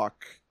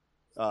rock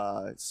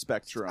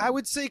spectrum? I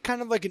would say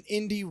kind of like an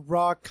indie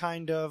rock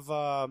kind of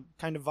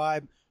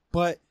vibe,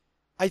 but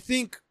I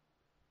think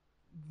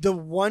the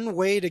one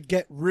way to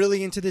get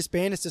really into this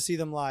band is to see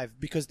them live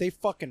because they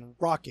fucking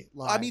rock it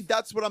live. I mean,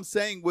 that's what I'm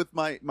saying with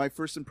my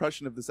first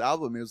impression of this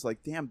album. It was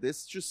like, damn,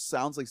 this just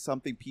sounds like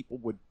something people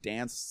would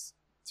dance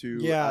to.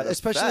 Yeah, at a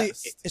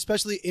fest.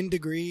 especially In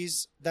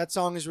Degrees. That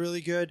song is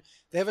really good.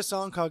 They have a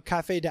song called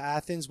Cafe de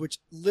Athens, which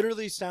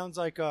literally sounds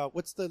like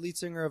what's the lead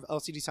singer of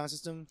LCD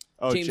Soundsystem?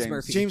 Oh, James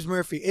Murphy. James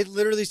Murphy. It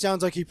literally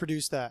sounds like he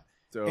produced that.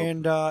 Dope.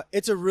 And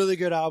it's a really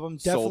good album.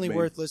 Definitely Sold me.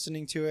 worth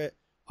listening to it.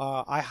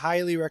 I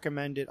highly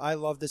recommend it. I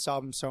love this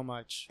album so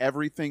much.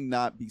 Everything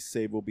Not Be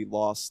Saved Will Be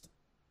Lost,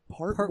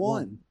 Part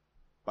 1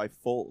 by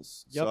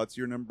Foals. Yep. So that's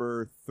your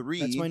number 3.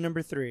 That's my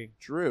number 3.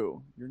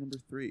 Drew, your number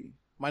 3.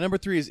 My number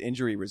 3 is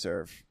Injury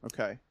Reserve.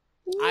 Okay.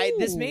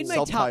 This made my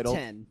top Self-titled.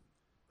 10.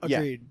 Yeah.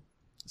 Agreed.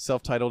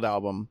 Self-titled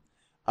album.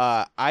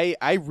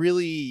 I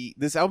really,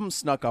 this album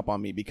snuck up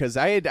on me because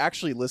I had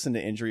actually listened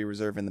to Injury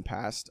Reserve in the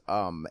past,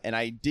 and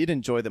I did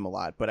enjoy them a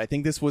lot, but I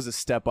think this was a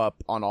step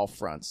up on all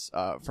fronts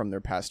from their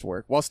past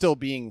work while still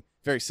being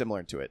very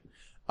similar to it.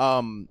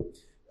 I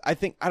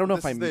don't know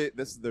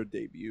This is their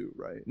debut,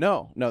 right?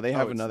 No, they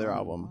have it's another not.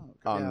 album.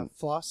 Oh, okay. Yeah,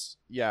 Floss.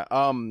 Yeah.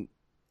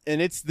 And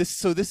it's this.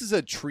 So this is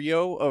a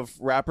trio of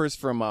rappers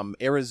from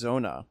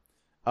Arizona.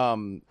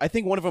 I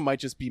think one of them might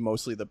just be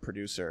mostly the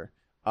producer.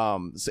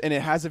 And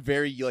it has a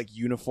very like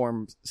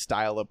uniform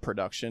style of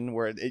production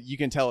where you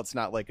can tell it's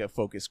not like a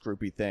focus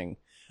groupy thing.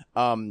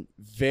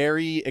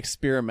 Very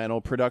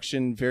experimental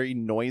production, very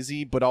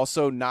noisy, but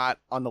also not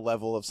on the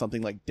level of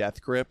something like Death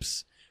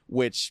Grips,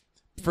 which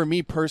for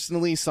me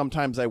personally,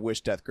 sometimes I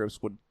wish Death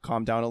Grips would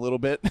calm down a little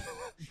bit.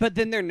 But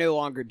then they're no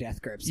longer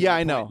Death Grips. Yeah,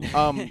 I know.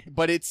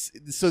 But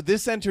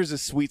this enters a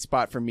sweet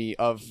spot for me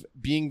of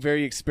being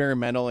very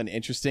experimental and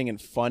interesting and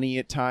funny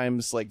at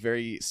times, like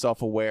very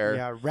self-aware.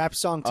 Yeah, rap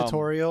song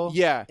tutorial.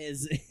 Yeah,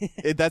 Is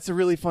that's a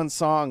really fun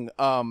song.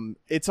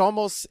 It's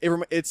almost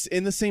it's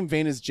in the same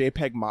vein as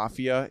JPEG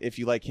Mafia, if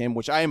you like him,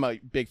 which I am a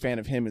big fan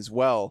of him as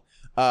well.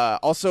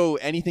 Also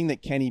anything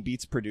that Kenny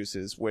Beats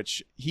produces,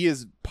 which he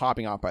is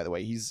popping off, by the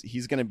way. He's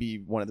going to be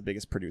one of the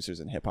biggest producers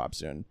in hip hop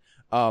soon.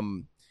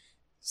 I'm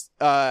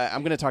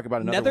going to talk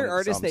about another one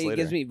of his artist that albums he later.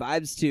 gives me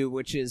vibes to,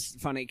 which is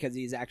funny because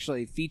he's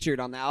actually featured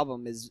on the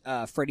album, is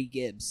Freddie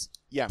Gibbs.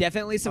 Yeah.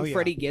 Definitely some Oh, yeah.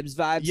 Freddie Gibbs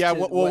vibes. Yeah, to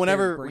well, what they're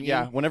whenever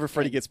bringing.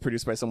 Freddie gets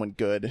produced by someone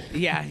good.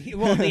 Yeah,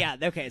 well, yeah,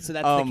 okay, so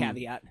that's the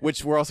caveat.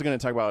 Which we're also going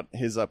to talk about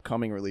his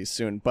upcoming release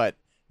soon. But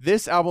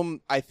this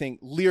album, I think,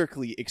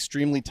 lyrically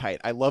extremely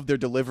tight. I love their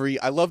delivery.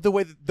 I love the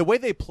way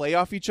they play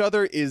off each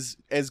other is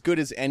as good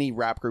as any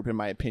rap group, in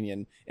my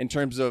opinion, in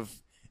terms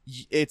of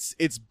it's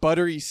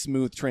buttery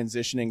smooth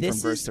transitioning from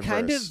This verse is to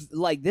kind verse. of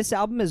like this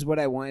album is what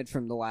I wanted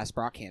from the last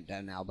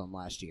Brockhampton album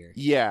last year.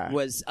 Yeah.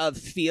 Was a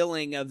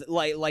feeling of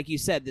like you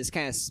said, this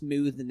kind of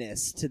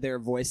smoothness to their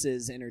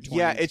voices intertwined.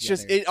 Yeah, it's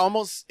just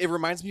together. it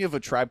reminds me of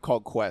A Tribe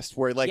Called Quest,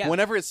 where like Yeah.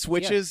 whenever it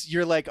switches,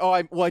 you're like, oh,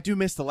 I do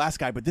miss the last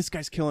guy, but this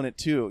guy's killing it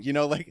too. You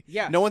know, like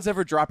Yeah. no one's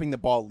ever dropping the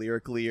ball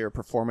lyrically or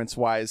performance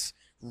wise.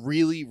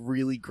 Really,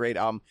 really great.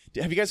 Have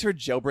you guys heard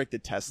Jailbreak the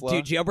Tesla?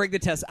 Dude, Jailbreak the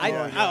Tesla.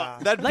 yeah.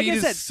 That like beat I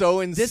is said, so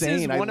insane. This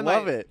is one I of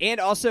love my, it. and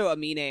also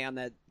Amine on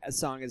that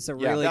song is a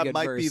Yeah, really that good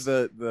might verse. be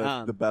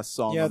the best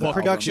song. Yeah, on the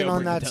album. production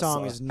on Jailbreak that the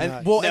song Tesla. is nuts.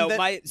 And well, No,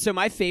 and that,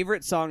 my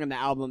favorite song on the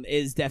album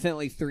is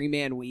definitely Three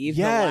Man Weave.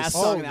 Yes. The last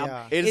song on the Oh,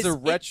 album. yeah. it is a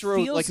It's- retro,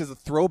 it feels- like as a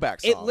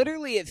throwback song.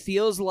 It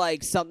feels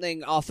like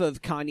something off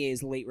of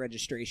Kanye's Late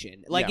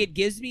Registration. Like Yeah. it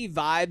gives me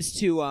vibes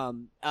to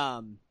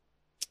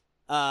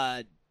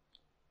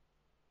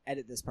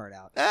edit this part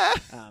out.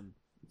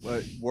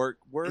 But work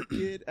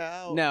it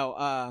out.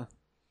 No,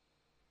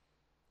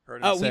 Heard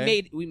it oh,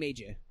 say? we made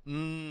you.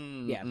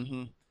 Mm, Yeah.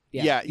 mhm.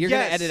 Yeah, Yeah, you're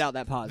yes. gonna edit out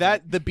that pause.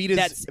 That the beat is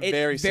That's it, very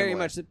very similar.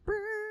 much the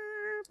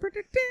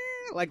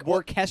like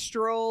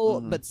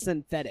orchestral Mhm. but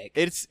synthetic.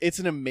 It's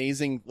an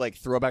amazing like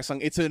throwback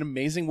song. It's an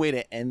amazing way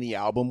to end the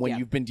album when Yeah.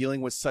 you've been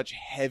dealing with such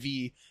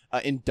heavy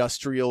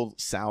industrial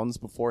sounds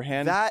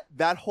beforehand.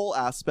 That whole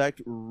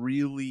aspect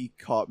really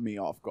caught me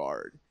off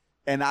guard,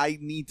 and I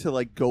need to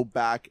like go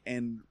back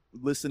and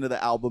listen to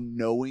the album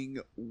knowing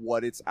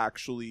what it's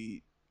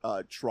actually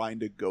trying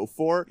to go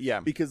for.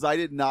 Yeah. because I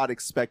did not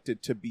expect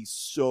it to be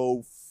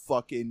so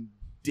fucking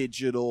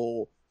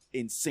digital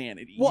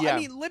insanity. Well, Yeah. I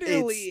mean,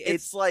 literally,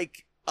 it's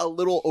like a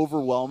little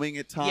overwhelming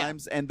at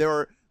times, and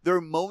there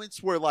are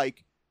moments where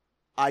like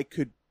I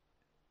could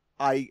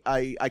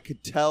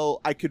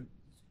tell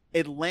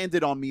it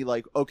landed on me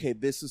like, okay,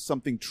 this is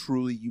something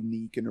truly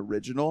unique and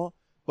original,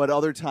 but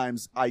other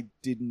times I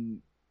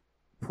didn't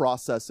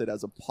process it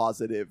as a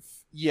positive.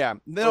 Yeah,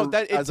 no, or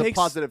that it as takes, a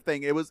positive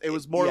thing. It was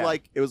more yeah.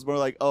 like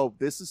oh,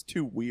 this is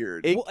too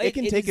weird. It, Well, it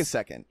can take a is-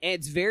 second. And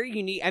it's very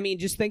unique. I mean,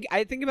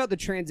 I think about the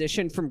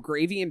transition from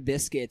Gravy and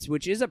Biscuits,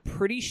 which is a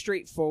pretty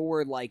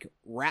straightforward like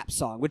rap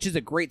song, which is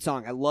a great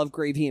song. I love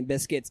Gravy and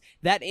Biscuits.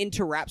 That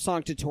into Rap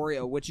Song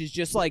Tutorial, which is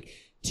just like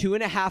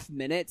 2.5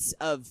 minutes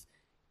of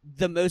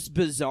the most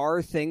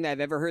bizarre thing that I've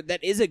ever heard.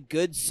 That is a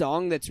good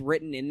song that's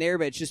written in there,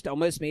 but it's just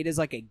almost made as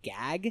like a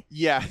gag.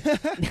 Yeah,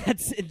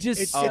 That's just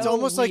It's so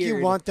almost like you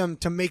weird. want them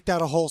to make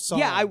that a whole song.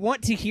 Yeah, I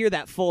want to hear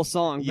that full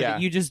song, but Yeah.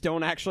 you just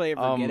don't actually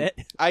ever get it.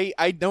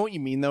 I know what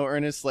you mean though,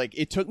 Ernest. Like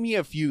it took me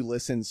a few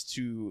listens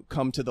to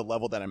come to the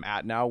level that I'm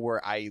at now,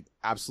 where I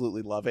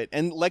absolutely love it.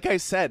 And like I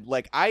said,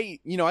 like I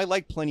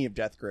like plenty of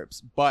Death Grips,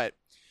 but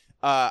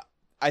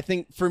I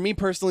think for me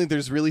personally,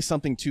 there's really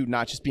something to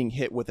not just being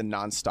hit with a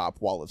nonstop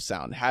wall of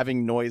sound,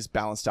 having noise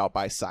balanced out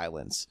by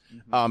silence.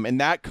 And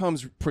that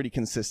comes pretty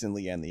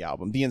consistently in the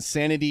album. The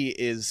insanity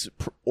is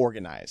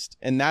organized.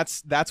 And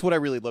that's what I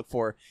really look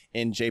for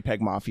in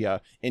JPEG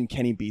Mafia, in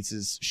Kenny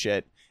Beats'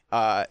 shit.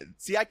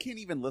 See, I can't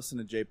even listen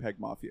to JPEG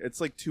Mafia. It's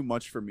like too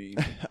much for me.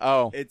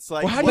 Oh, It's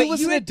like Well, how do you Wait,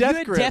 listen to had, Death you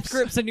had Grips? Death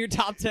Grips in your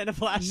top 10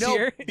 of last no,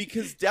 year?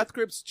 because Death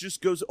Grips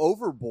just goes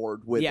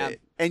overboard with Yeah.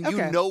 it, and you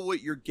Okay. know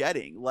what you're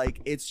getting.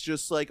 Like it's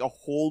just like a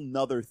whole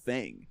nother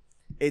thing.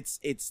 It's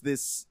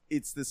this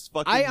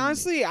fucking. I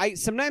honestly,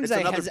 sometimes It's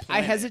another I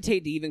planet.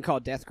 hesitate to even call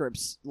Death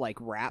Grips like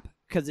rap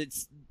because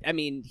it's. I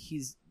mean,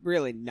 he's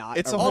really not.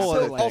 It's a a whole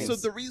rapper other like- thing. Also,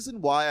 the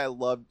reason why I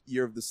love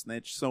Year of the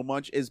Snitch so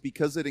much is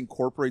because it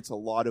incorporates a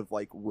lot of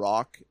like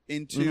rock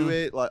into Mhm.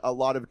 it, like a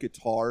lot of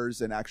guitars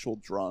and actual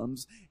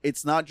drums.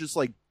 It's not just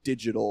like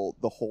digital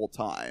the whole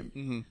time.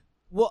 Mm-hmm.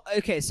 Well,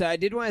 okay, so I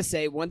did want to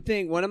say one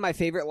thing. One of my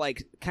favorite,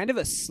 like, kind of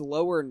a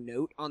slower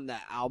note on the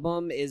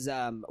album is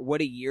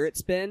 "What a Year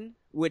It's Been,"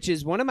 which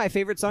is one of my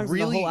favorite songs in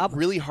the Really, whole album.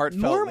 really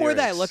heartfelt. More and more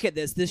that I lyrics. look at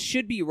this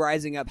should be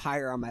rising up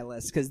higher on my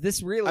list because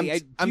this really,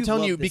 I'm do telling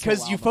love you, this because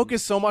whole you album.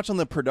 focus so much on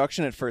the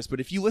production at first, but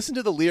if you listen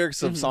to the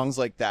lyrics of Mhm. songs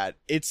like that,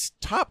 it's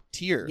top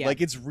tier. Yeah.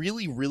 Like it's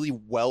really, really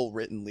well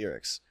written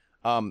lyrics.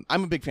 I'm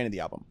a big fan of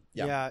the album.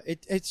 Yeah.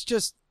 It's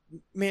just,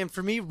 man,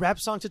 for me, Rap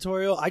Song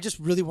Tutorial, I just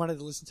really wanted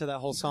to listen to that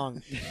whole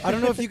song. I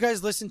don't know if you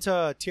guys listen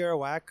to Tierra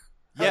Whack.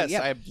 Yes,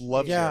 yeah. I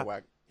love Yeah. Tierra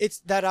Whack. It's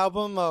that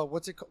album,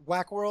 what's it called?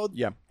 Whack World.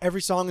 Yeah.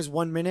 Every song is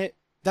 1 minute.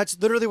 That's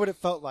literally what it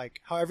felt like.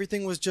 How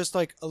everything was just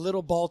like a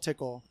little ball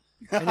tickle.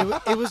 And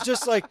it was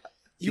just like,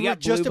 You you were got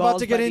just blue about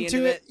balls to by get the end into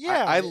of it. it?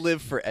 Yeah. I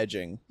live for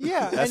edging.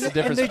 yeah. That's and, the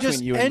difference and they between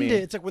just you and end me.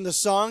 it. It's like when the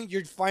song,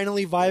 you're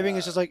finally vibing,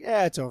 it's just like,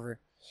 yeah, it's over.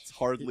 It's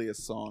hardly a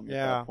song at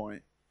Yeah. that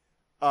point.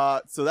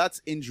 So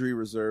that's Injury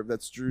Reserve.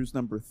 That's Drew's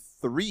number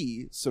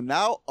 3. So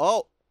now,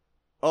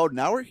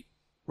 now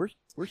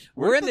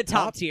We're in the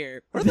top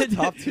tier. We're in the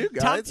top 2,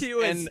 guys. Top 2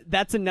 is And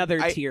that's another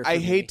tier. I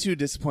for hate me. to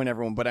disappoint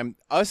everyone, but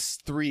us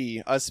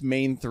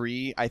main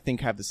three, I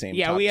think have the same.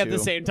 Yeah, top we have two. the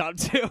same top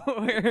 2.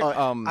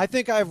 I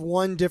think I have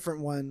one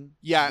different one.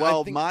 yeah. I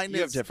Well, think mine you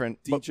have is different.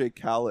 but- DJ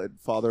Khaled,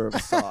 Father of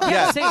Assad.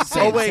 Yeah, same,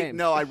 same, Oh wait, same.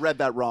 no, I read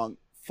that wrong.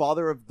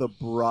 Father of the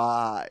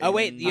Bride. Oh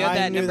wait, you have I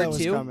that knew number that was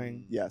 2.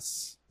 coming.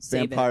 Yes.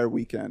 Save it. Vampire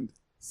Weekend.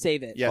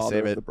 Save it. Yeah, Father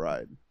save of it. the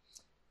Bride.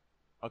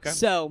 Okay.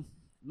 So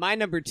my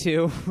number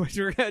 2, which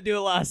we're gonna do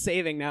a lot of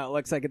saving now. It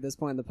looks like at this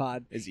point in the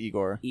pod. Is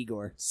Igor?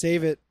 Igor.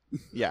 Save it.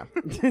 Yeah.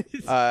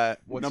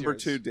 What's Number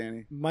yours? 2,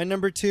 Danny. My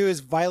number 2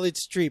 is Violet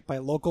Street by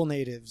Local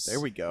Natives. There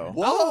we go.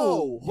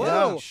 Whoa!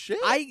 Whoa! Shit!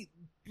 I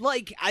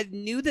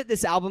knew that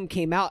this album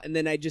came out, and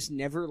then I just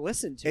never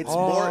listened to It's it.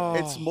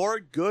 Oh. more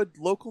good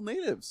local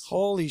natives.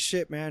 Holy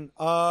shit, man.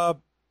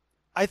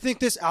 I think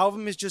this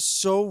album is just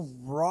so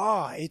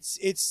raw. It's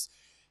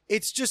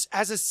just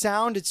as a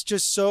sound, it's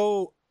just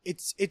so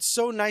it's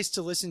so nice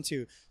to listen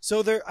to.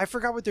 So I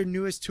forgot what their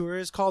newest tour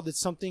is called. It's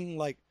something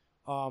like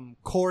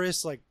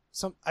chorus, like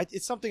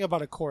it's something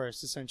about a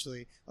chorus,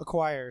 essentially, a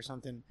choir or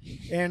something.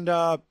 And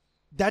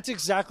that's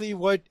exactly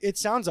what it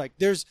sounds like.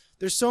 There's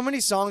so many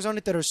songs on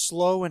it that are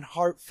slow and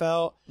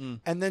heartfelt,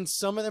 and then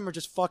some of them are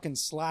just fucking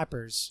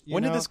slappers.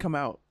 When did this come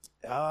out?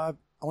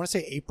 I want to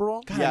say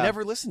April. God, Yeah. I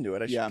never listened to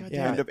it. Yeah, God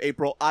Yeah. end of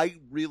April. I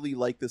really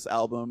like this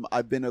album.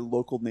 I've been a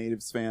local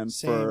natives fan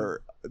Same.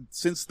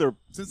 since their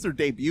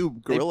debut,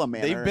 Gorilla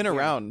Manor. They've been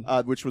around.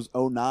 which was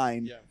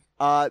 09.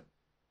 Yeah.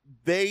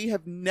 They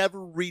have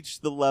never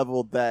reached the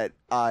level that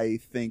I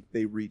think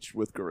they reached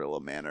with Gorilla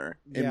Manor,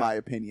 in Yeah. my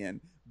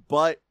opinion.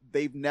 But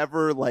they've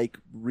never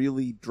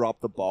really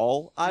dropped the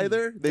ball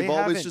either. They've They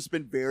always haven't. just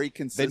been very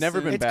consistent.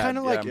 never been It's bad, kind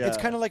of like yeah. it's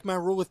kind of like my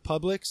rule with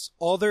Publix.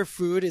 All their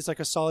food is like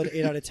a solid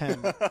 8 out of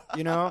 10.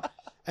 You know,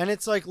 and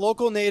it's like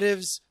Local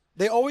Natives.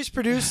 They always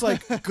produce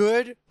like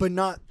good, but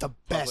not the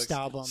best Publix.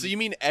 album. So you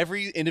mean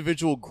every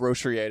individual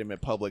grocery item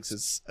at Publix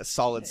is a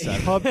solid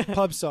 7?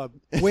 pub sub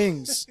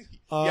wings.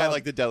 Yeah,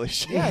 like the deli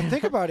shit. yeah.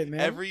 Think about it,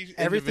 man. Every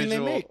Everything they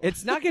individual- make.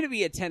 It's not going to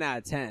be a 10 out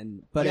of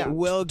 10, but Yeah. it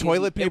will.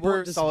 Toilet it paper,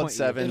 won't solid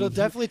disappoint you. 7. It'll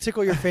definitely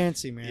tickle your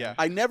fancy, man. Yeah.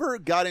 I never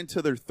got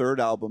into their third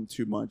album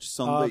too much.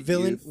 Sunlit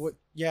Villain. Youth. What,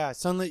 Yeah,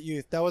 Sunlit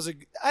Youth.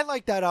 I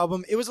like that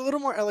album. It was a little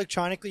more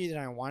electronically than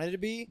I wanted it to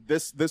be.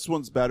 This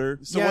one's better.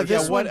 So Yeah,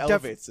 this what one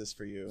elevates this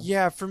for you?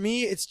 Yeah, for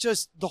me, it's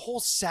just the whole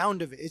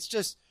sound of it. It's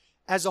just,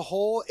 as a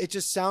whole, it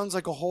just sounds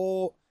like a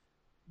whole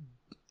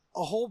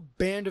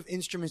band of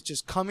instruments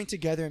just coming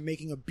together and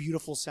making a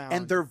beautiful sound.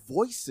 And their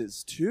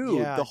voices too.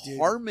 Yeah, the dude.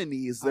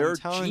 harmonies, I'm they're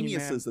telling you,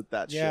 geniuses man. at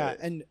that yeah, shit.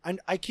 and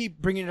I keep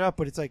bringing it up,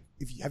 but it's like,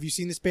 have you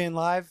seen this band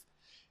live?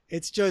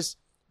 It's just,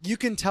 you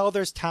can tell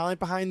there's talent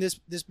behind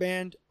this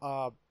band.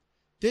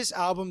 This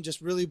album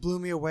just really blew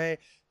me away.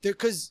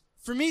 Because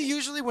for me,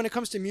 usually when it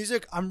comes to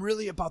music, I'm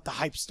really about the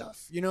hype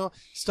stuff.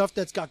 Stuff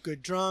that's got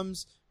good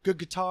drums, good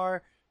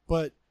guitar.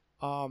 But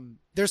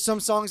there's some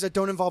songs that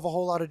don't involve a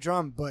whole lot of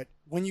drum. But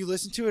when you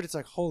listen to it, it's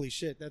like, holy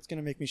shit, that's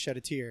gonna make me shed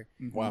a tear.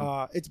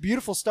 Wow. It's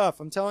beautiful stuff.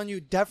 I'm telling you,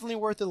 definitely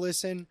worth a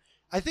listen.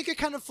 I think it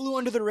kind of flew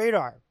under the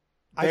radar.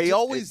 They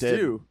always it did.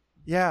 do.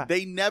 Yeah.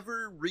 They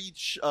never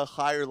reach a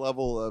higher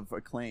level of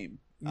acclaim.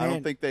 I don't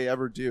Man. think they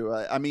ever do.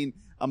 I mean,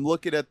 I'm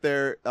looking at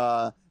their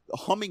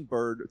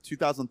Hummingbird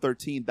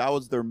 2013. That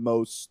was their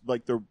most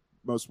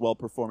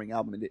well-performing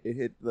album. It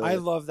hit the. I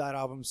love that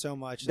album so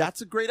much.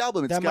 That's a great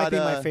album. It's that got might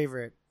be my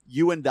favorite.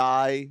 You and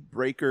I,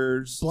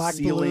 Breakers, Black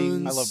Ceilings.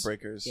 Balloons. I love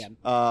Breakers.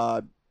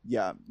 Yeah.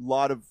 Yeah,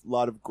 lot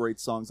of great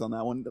songs on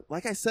that one.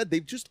 Like I said,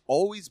 they've just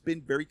always been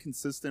very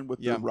consistent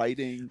with their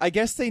writing. I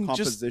guess they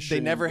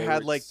Composition, never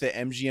had lyrics. like the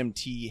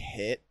MGMT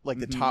hit, like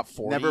the Mhm. top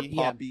 40. Never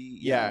poppy.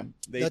 Yeah,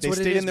 they That's what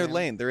it stayed is, in their man.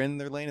 lane. They're in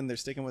their lane and they're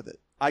sticking with it.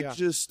 Yeah.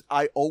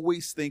 I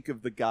always think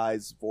of the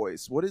guy's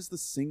voice. What is the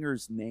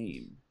singer's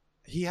name?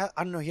 I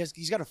don't know.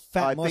 He's got a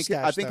fat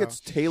mustache. I think though. it's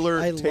Taylor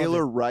I love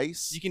Taylor it.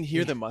 Rice. You can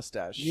hear the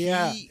mustache.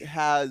 Yeah. He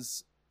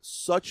has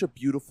such a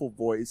beautiful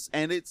voice,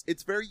 and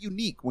it's very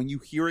unique. When you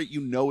hear it, you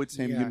know it's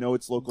him. Yeah. You know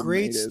it's local.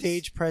 great natives.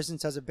 stage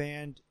presence as a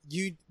band.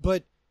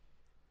 But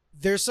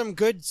there's some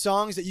good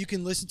songs that you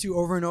can listen to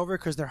over and over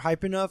because they're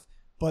hype enough.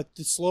 But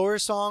the slower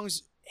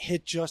songs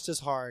hit just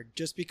as hard,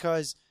 just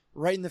because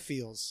right in the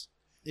feels.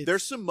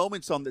 There's some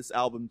moments on this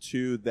album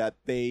too that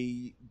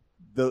the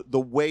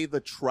way the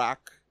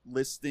track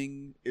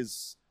listing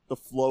is, the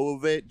flow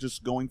of it,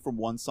 just going from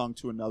one song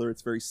to another,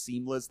 it's very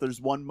seamless.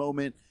 There's one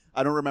moment,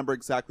 I don't remember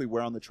exactly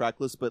where on the track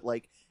list, but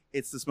like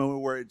it's this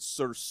moment where it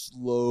sort of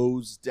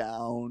slows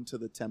down to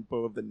the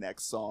tempo of the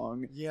next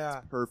song. Yeah.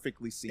 It's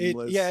perfectly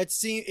seamless.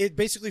 It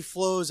basically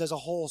flows as a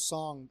whole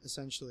song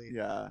essentially.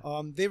 Yeah.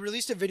 They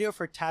released a video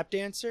for Tap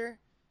Dancer,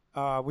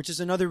 which is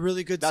another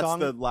really good That's song.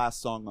 the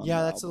last song on the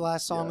that's the album.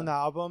 last song Yeah. on the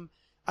album.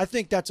 I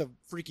think that's a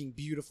freaking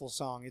beautiful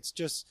song. It's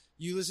just,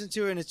 you listen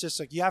to it and it's just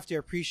like, you have to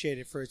appreciate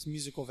it for its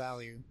musical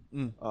value.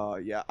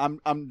 Yeah, I'm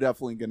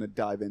definitely gonna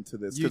dive into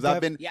this You because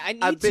I've been Yeah, I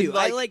need I've been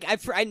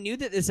to. I knew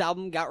that this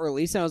album got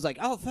released, and I was like,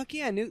 "Oh fuck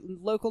yeah, new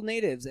local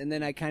natives," and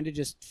then I kind of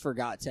just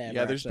forgot to. Ever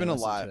Yeah, there's actually been a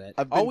listen lot. to it.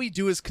 I've All been- we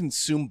do is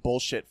consume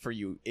bullshit for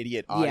you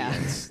idiot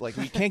audience. Like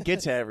we can't get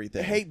to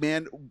everything. Hey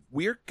man,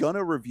 we're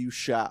gonna review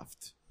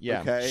Shaft.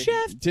 Yeah. Okay.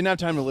 Shaft. Didn't have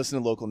time to listen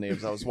to local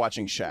names. I was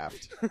watching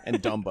Shaft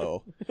and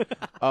Dumbo.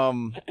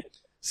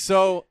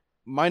 So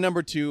my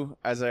number 2,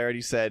 as I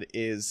already said,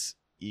 is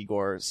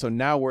Igor. So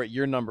now we're at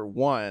your number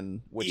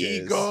 1, which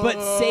Igor!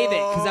 But save it,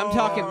 because I'm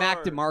talking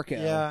Mac DeMarco.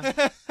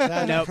 Yeah.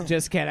 Nope,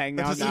 just kidding.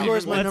 No, Because no.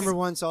 Igor's my Let's- number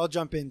 1, so I'll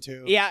jump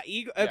into. Yeah,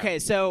 Igor, okay,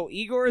 so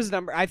Igor's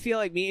number, I feel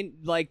like me and,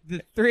 like,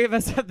 the three of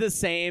us have the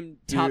same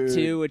top Dude.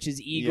 2, which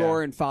is Igor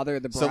Yeah. and Father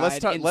of the Bride. So let's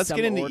talk- in let's some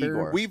get into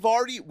order.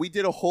 Igor. We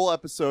did a whole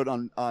episode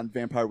on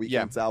Vampire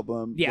Weekend's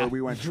album Yeah. where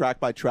we went track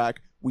by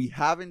track. We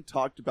haven't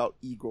talked about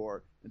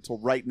Igor until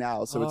right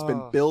now, so it's been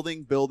Oh. building.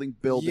 You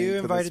for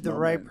this invited the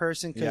right moment.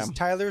 person because Yeah.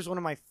 Tyler's one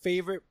of my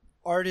favorite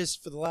artists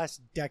for the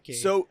last decade.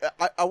 So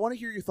I want to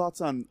hear your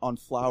thoughts on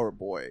Flower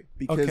Boy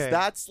because Okay.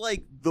 that's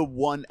like the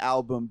one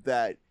album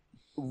that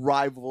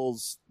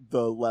rivals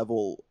the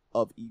level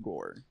of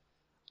Igor.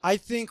 I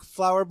think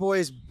Flower Boy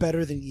is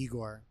better than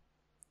Igor.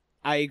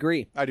 I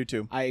agree. I do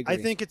too. I agree. I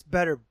think it's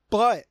better.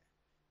 But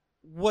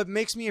what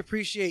makes me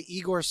appreciate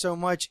Igor so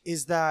much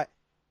is that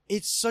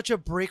it's such a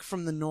break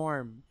from the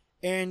norm.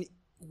 And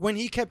when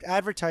he kept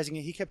advertising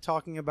it, he kept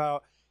talking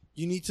about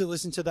you need to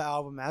listen to the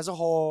album as a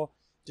whole.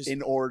 Just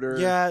In order.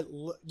 Yeah,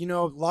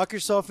 lock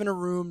yourself in a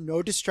room,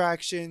 no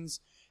distractions.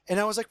 And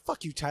I was like,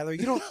 "Fuck you, Tyler.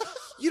 You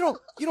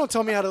don't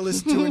tell me how to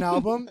listen to an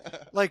album."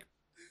 Like,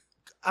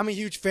 I'm a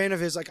huge fan of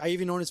his. Like, I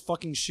even own his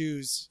fucking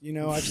shoes.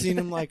 I've seen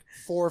him like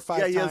 4 or 5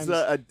 Yeah, he times.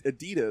 has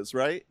Adidas,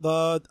 right?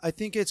 I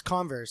think it's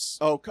Converse.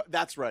 Oh,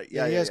 that's right.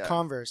 Yeah, he has yeah.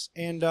 Converse.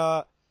 And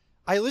I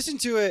listened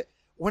to it.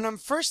 When I'm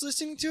first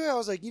listening to it, I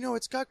was like,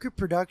 it's got good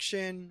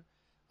production.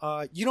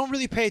 You don't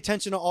really pay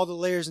attention to all the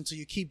layers until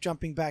you keep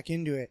jumping back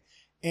into it.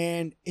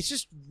 And it's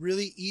just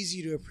really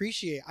easy to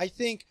appreciate. I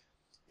think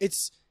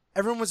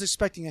everyone was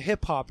expecting a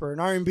hip hop or an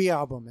R&B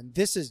album, and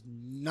this is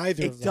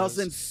neither of It those.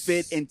 doesn't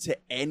fit into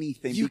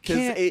anything You because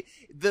can't-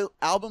 the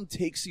album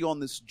takes you on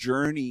this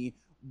journey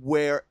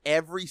where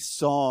every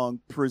song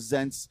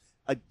presents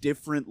a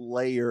different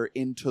layer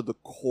into the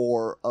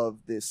core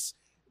of this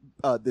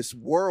this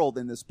world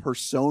and this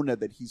persona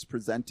that he's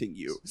presenting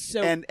you.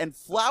 So And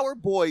Flower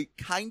Boy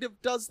kind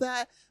of does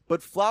that,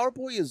 but Flower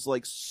Boy is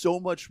like so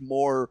much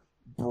more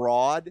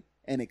broad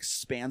and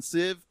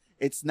expansive.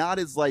 It's not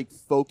as like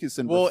focused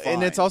and Well, refined.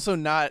 and it's also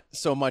not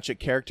so much a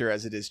character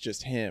as it is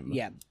just him.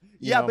 yeah.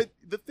 yeah, know? but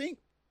the thing,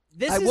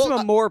 This I is will-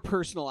 a more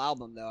personal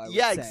album, though. I would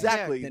yeah, say,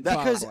 exactly. than That-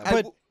 Flower Because Boy.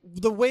 but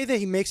the way that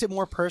he makes it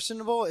more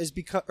personable is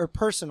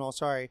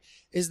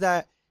is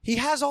that he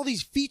has all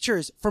these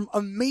features from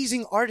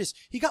amazing artists.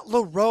 He got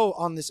Laro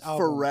on this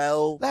album.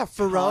 Pharrell, Yeah,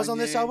 Pharrell's on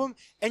this Kanye. album,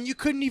 and you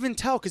couldn't even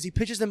tell because he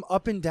pitches them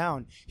up and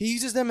down. He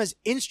uses them as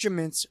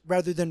instruments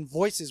rather than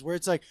voices, where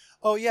it's like,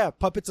 oh yeah,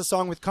 Puppet's a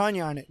song with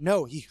Kanye on it.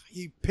 No, he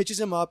pitches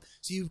him up,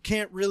 so you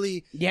can't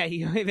really yeah,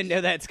 you don't even know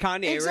that's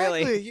Kanye,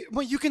 exactly. really.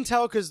 Well, you can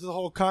tell because the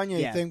whole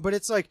Kanye Yeah. thing, but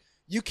it's like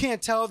you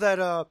can't tell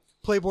that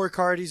Playboy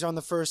Cardi's on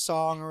the first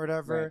song or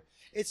whatever. Right.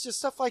 It's just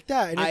stuff like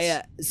that. And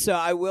it's, So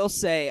I will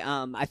say,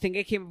 I think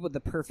I came up with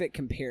the perfect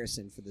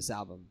comparison for this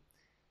album.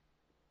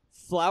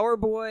 Flower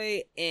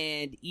Boy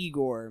and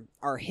Igor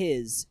are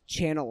his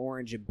Channel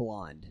Orange and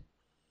Blonde.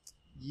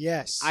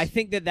 yes, I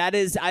think that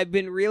is. I've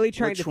been really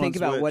trying Which to think one's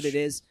about what which? it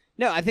is.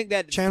 No, I think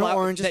that Channel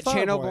Orange is that Flower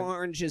Channel Boy.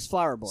 Orange is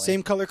Flower Boy.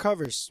 same color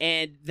covers.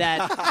 And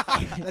that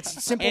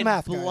That's simple and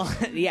math, guys.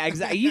 Blonde, yeah,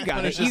 exactly. You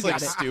got It's it. You just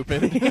got like it.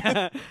 stupid.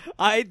 Yeah.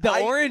 The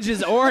orange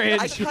is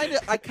orange.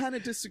 I kind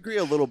of disagree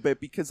a little bit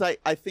because I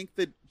think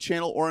that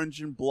Channel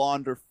Orange and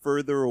Blonde are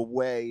further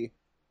away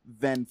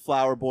than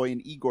Flower Boy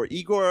and Igor.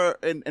 Igor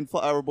and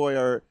Flower Boy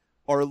are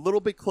a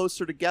little bit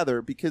closer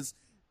together because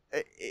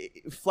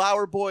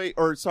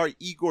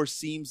Igor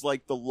seems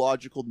like the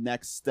logical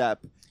next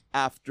step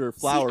after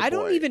Flower Boy. I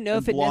don't even know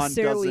and if it Blonde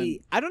necessarily.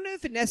 doesn't. I don't know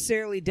if it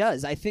necessarily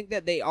does. I think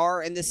that they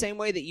are in the same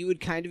way that you would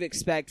kind of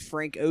expect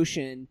Frank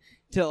Ocean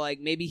to like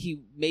maybe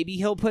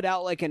he'll put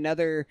out like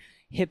another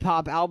hip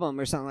hop album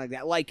or something like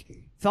that. Like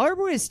Flower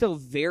Boy is still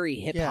very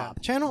hip Yeah,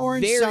 hop. Channel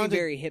Orange very sounded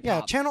very hip Yeah,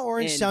 hop. Channel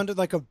Orange And sounded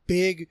like a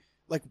big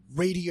like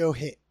radio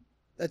hit.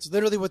 That's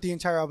literally what the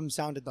entire album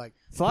sounded like.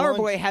 Flower Blonde-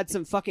 Boy had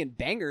some fucking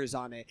bangers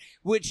on it,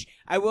 which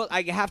I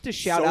have to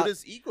shout So out.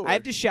 does Igor. I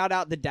have to shout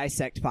out the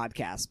Dissect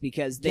podcast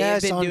because they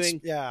Yes, have been on-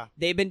 doing. yeah.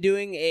 They've been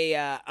doing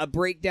a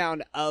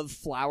breakdown of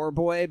Flower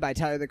Boy by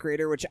Tyler the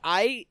Creator, which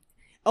I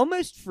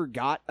almost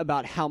forgot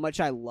about how much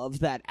I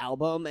love that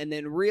album, and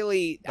then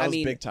really, That was I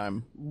mean, big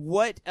time.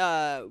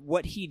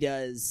 what he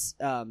does.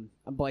 I'm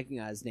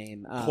blanking on his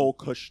name. Cole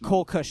Kushner.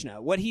 Cole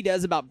Kushner. What he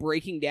does about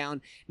breaking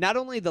down not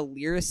only the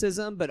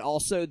lyricism but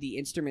also the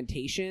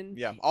instrumentation.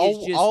 Yeah, is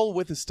all just- all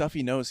with the stuff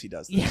he knows he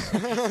does. This.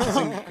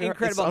 Yeah,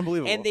 incredible, It's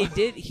unbelievable. And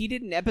he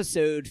did an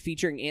episode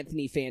featuring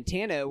Anthony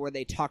Fantano where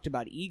they talked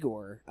about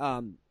Igor.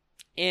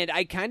 And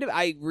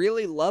I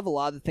really love a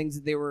lot of the things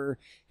that they were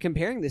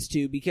comparing this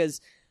to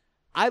because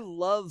I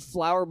love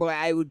Flower Boy.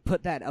 I would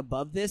put that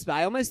above this, but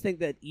I almost think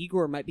that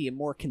Igor might be a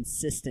more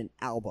consistent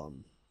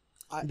album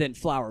than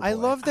Flower Boy. I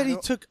love that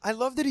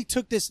he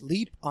took this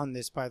leap on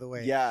this, by the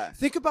way. Yeah.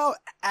 Think about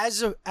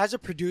as a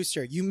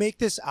producer, you make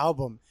this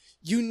album,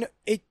 you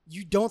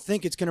don't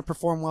think it's going to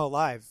perform well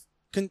live.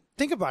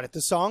 Think about it.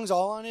 The songs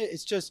all on it,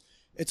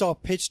 it's all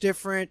pitch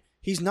different.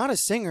 He's not a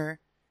singer,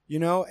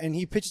 and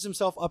he pitches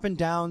himself up and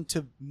down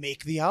to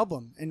make the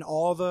album and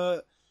all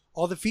the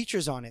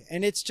features on it.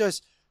 And it's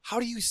just, how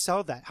do you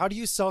sell that? How do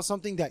you sell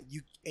something that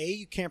you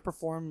can't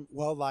perform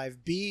well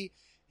live? B,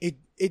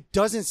 it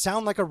doesn't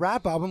sound like a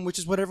rap album, which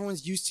is what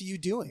everyone's used to you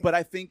doing. But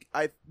I think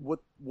what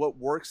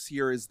works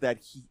here is that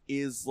he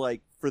is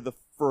like for the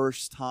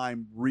first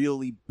time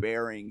really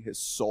bearing his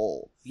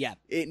soul. Yeah.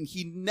 And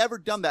he never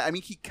done that. I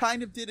mean, he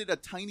kind of did it a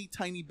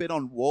tiny bit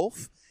on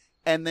Wolf,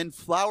 and then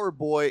Flower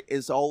Boy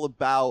is all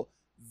about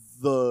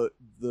the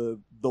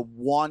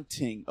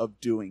wanting of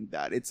doing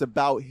that. It's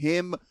about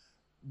him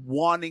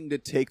wanting to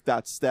take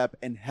that step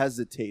and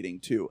hesitating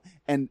to,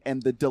 and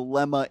the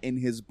dilemma in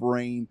his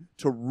brain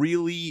to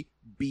really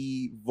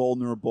be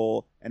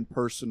vulnerable and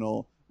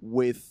personal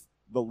with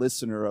the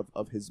listener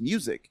of his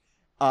music.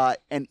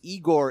 And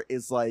Igor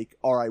is like,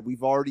 all right,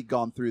 we've already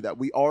gone through that.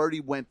 We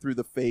already went through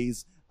the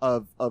phase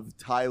of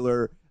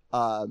Tyler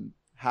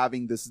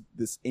having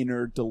this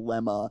inner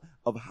dilemma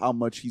of how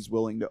much he's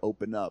willing to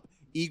open up.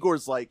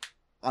 Igor's like,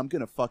 I'm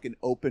going to fucking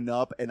open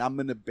up and I'm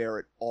going to bear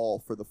it all.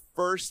 For the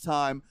first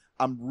time,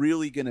 I'm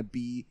really going to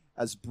be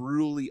as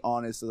brutally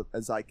honest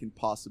as I can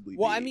possibly be.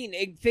 Well, I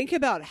mean, think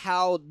about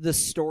how the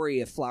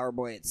story of Flower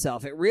Boy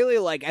itself. It really,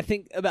 I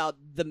think about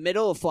the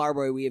middle of Flower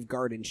Boy, we have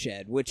Garden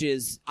Shed, which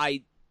is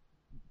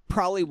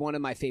probably one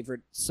of my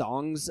favorite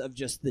songs of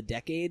just the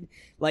decade.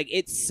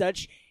 It's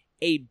such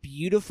a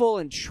beautiful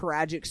and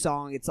tragic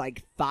song. It's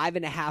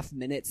 5.5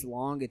 minutes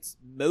long. It's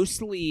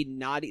mostly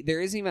not.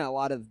 There isn't even a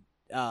lot of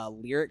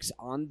lyrics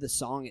on the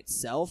song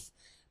itself,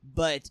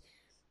 but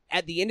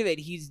at the end of it,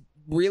 he's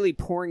really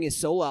pouring his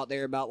soul out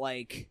there about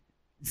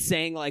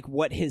saying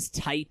what his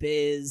type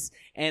is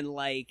and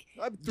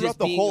throughout just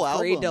the being whole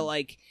afraid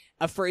album. to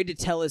afraid to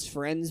tell his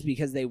friends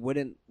because they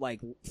wouldn't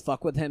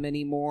fuck with him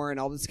anymore and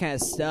all this kind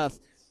of stuff.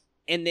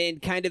 And then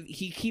kind of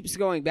he keeps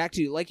going back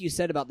to, like you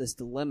said, about this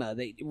dilemma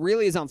that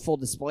really is on full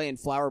display in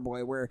Flower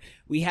Boy, where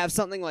we have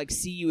something like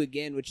See You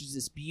Again, which is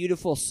this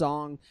beautiful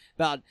song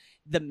about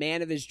the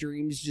man of his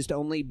dreams just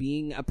only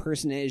being a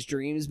person in his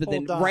dreams. But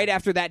then right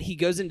after that, he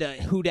goes into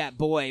Who Dat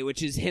Boy,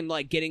 which is him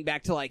like getting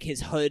back to like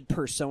his hood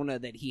persona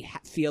that he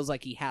feels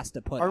like he has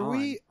to put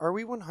on. Are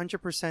we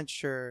 100%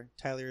 sure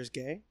Tyler is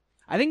gay?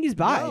 I think he's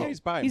bi. No, he's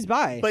bi. He's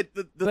bi. But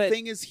the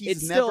thing is,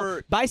 he's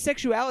never.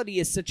 Bisexuality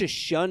is such a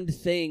shunned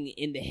thing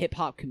in the hip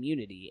hop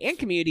community and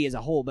community as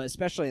a whole, but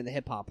especially in the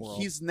hip hop world.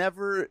 He's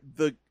never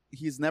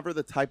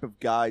the type of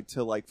guy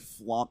to like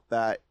flaunt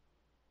that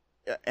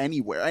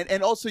anywhere.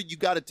 And also, you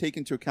got to take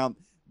into account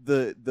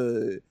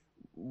the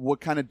what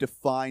kind of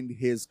defined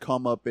his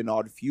come up in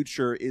Odd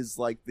Future is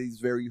like these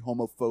very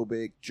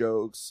homophobic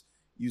jokes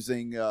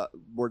using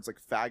words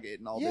like faggot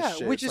and all this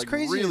shit. Which is like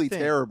crazy. Really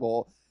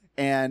terrible.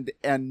 And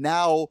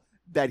now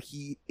that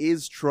he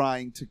is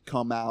trying to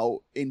come out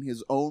in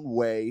his own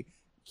way,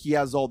 he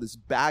has all this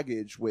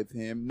baggage with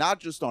him, not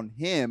just on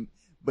him,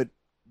 but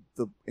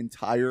the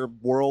entire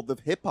world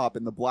of hip hop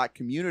and the black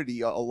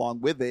community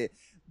along with it.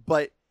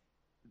 But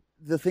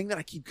the thing that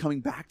I keep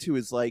coming back to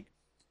is like,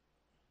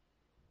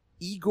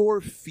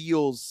 Igor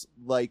feels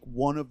like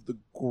one of the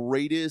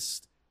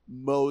greatest,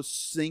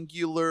 most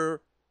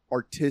singular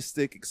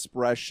artistic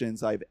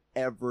expressions I've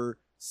ever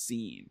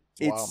seen.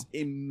 Wow. It's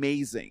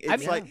amazing. It's I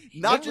mean, like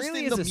not it just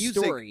really in the is a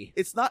music. story.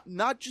 It's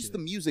not just the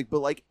music, but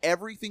like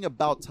everything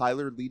about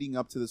Tyler leading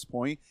up to this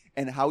point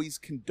and how he's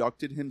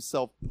conducted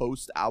himself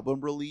post album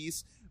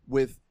release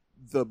with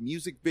the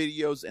music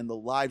videos and the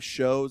live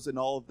shows and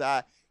all of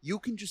that. You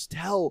can just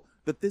tell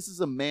that this is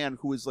a man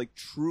who is like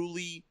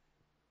truly.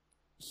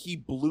 He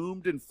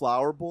bloomed in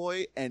Flower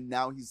Boy, and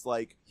now he's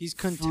like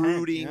content,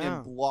 fruiting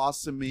and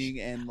blossoming,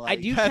 and like I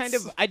do kind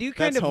of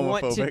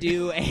want to homophobic.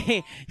 do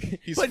a.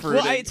 He's But,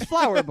 fruiting. well, it's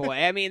Flower Boy.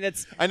 I mean,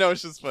 that's I know,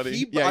 it's just funny.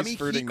 He He's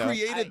fruiting now.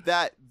 created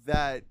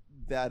that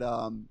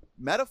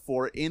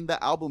metaphor in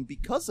the album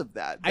because of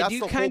that. I That's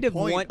do the kind whole of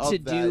point want of to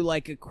that. do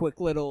like a quick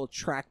little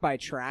track by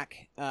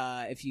track,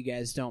 if you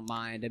guys don't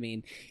mind. I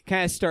mean,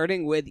 kind of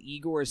starting with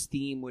Igor's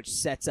theme, which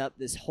sets up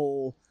this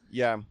whole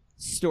Yeah.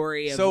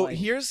 story of So like,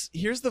 here's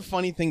the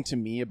funny thing to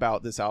me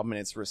about this album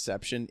and its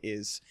reception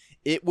is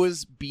it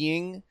was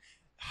being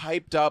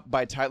hyped up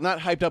by Tyler. Not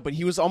hyped up, but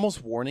he was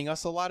almost warning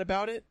us a lot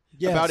about it.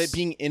 Yes. About it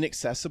being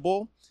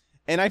inaccessible.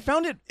 And I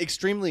found it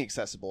extremely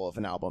accessible of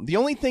an album. The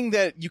only thing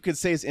that you could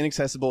say is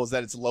inaccessible is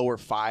that it's lower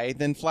fi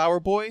than Flower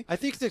Boy. I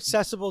think it's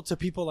accessible to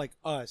people like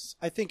us.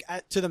 I think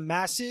to the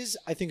masses,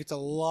 I think it's a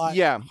lot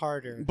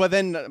harder. But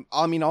then,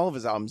 I mean, all of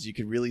his albums, you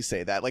could really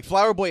say that. Like,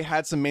 Flower Boy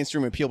had some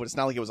mainstream appeal, but it's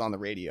not like it was on the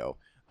radio.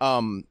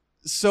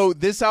 So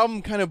this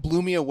album kind of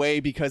blew me away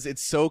because it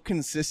so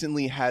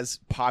consistently has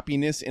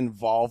poppiness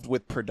involved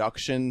with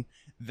production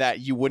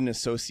that you wouldn't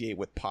associate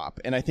with pop.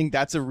 And I think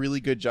that's a really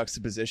good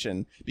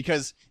juxtaposition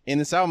because in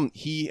this album,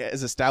 he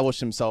has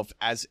established himself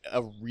as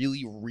a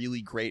really,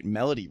 really great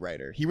melody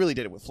writer. He really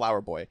did it with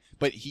Flower Boy,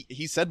 but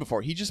he said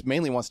before, he just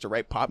mainly wants to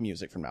write pop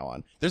music from now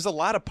on. There's a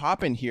lot of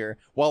pop in here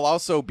while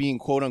also being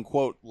quote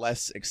unquote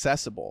less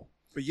accessible.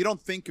 But you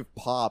don't think of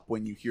pop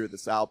when you hear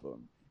this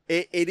album.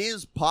 It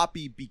is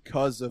poppy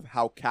because of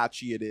how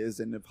catchy it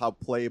is and of how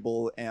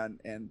playable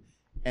and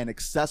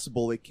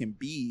accessible it can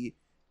be.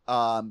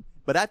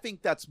 But I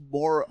think that's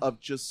more of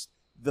just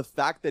the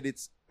fact that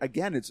it's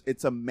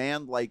a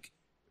man like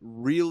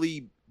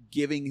really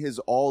giving his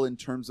all in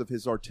terms of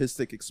his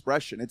artistic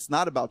expression. It's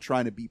not about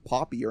trying to be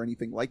poppy or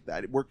anything like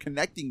that. We're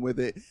connecting with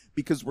it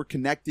because we're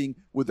connecting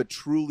with a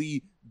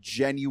truly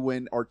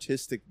genuine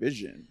artistic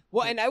vision.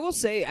 Well, and I will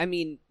say, I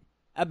mean,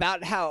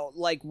 about how,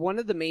 like, one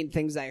of the main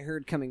things I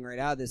heard coming right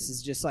out of this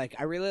is just, like,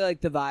 I really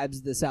like the vibes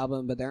of this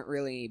album, but there aren't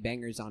really any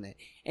bangers on it.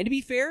 And to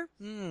be fair,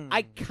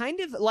 I kind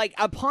of, like,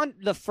 upon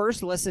the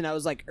first listen, I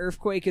was like,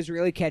 Earthquake is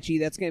really catchy.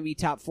 That's going to be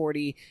top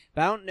 40.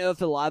 But I don't know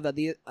if a lot of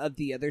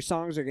the other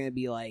songs are going to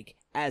be, like,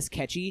 as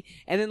catchy.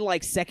 And then,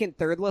 like, second,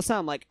 third listen,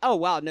 I'm like, oh,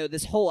 wow, no,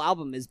 this whole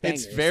album is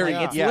bangers. It's very,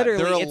 like, it's yeah,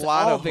 literally, there are a it's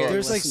lot all of very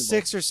There's like listenable.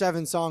 6 or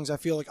 7 songs I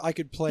feel like I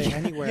could play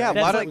anywhere. Yeah, a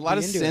That's lot like of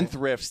be into synth it.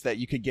 riffs that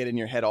you could get in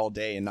your head all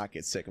day and not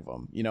get sick of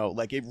them. You know,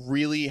 like it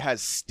really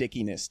has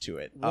stickiness to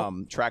it,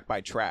 track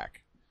by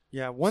track.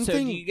 Yeah, one So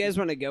thing. do you guys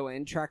want to go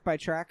in track by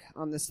track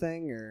on this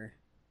thing, or?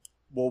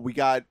 Well, we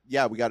got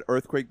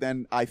Earthquake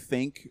then, I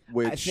think,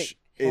 which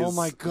is oh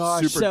my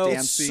gosh, super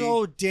dancey.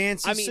 so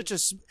dancey. I mean-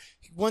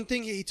 One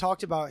thing he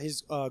talked about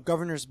his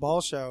Governor's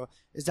Ball show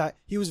is that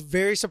he was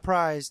very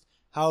surprised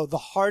how the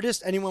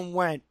hardest anyone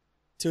went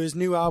to his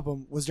new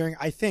album was during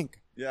I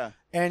Think. Yeah.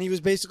 And he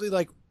was basically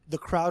like, the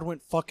crowd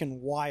went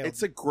fucking wild.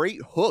 It's a great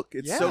hook.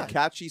 It's so Yeah.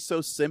 catchy,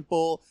 so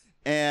simple,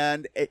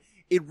 and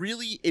it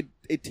really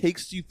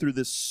takes you through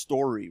this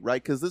story,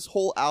 right? Because this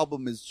whole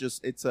album is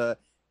just it's a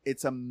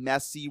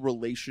messy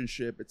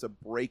relationship. It's a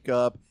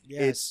breakup.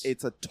 Yes.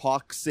 It's a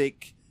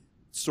toxic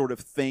sort of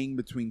thing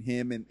between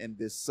him and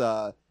this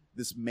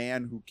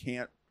man who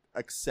can't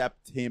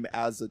accept him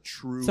as a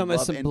true It's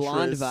almost love some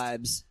blonde interest.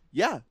 vibes.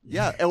 Yeah,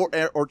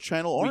 or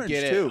Channel Orange we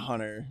get too. it,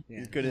 Hunter. Yeah.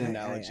 You're good at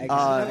analogy. I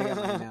got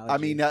my analogy. I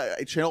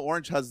mean, Channel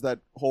Orange has that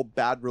whole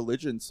Bad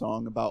Religion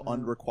song about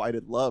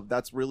unrequited love.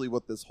 That's really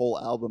what this whole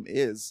album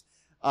is.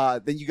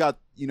 Then you got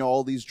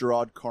all these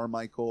Gerard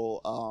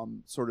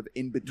Carmichael sort of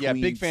in between. Yeah,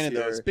 big fan of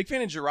those. Big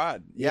fan of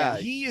Gerard. Yeah.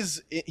 he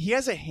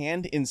has a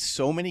hand in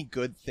so many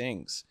good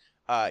things.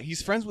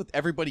 He's friends with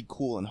everybody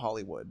cool in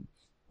Hollywood,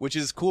 which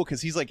is cool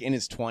because he's like in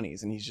his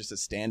 20s and he's just a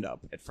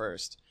stand-up at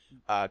first.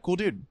 Cool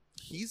dude.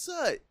 He's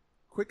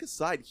quick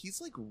aside. He's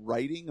like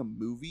writing a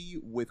movie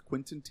with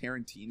Quentin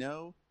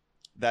Tarantino.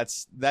 That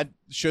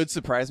should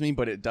surprise me,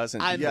 but it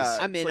doesn't. I'm it's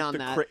in like on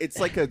that. It's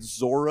like a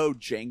Zorro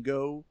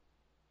Django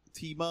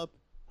team up.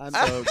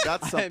 So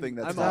that's something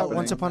that's Is that happening.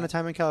 Once Upon a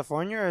Time in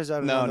California, or is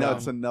that No, another No, one?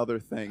 it's another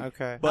thing.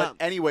 Okay. But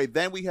anyway,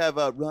 then we have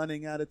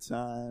Running Out of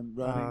Time.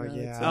 Running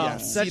yeah. Out of Oh, Time.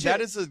 such See,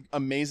 that is an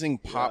amazing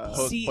pop Yeah.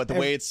 hook, See, but the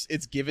way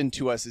it's given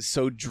to us is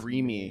so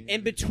dreamy.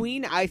 In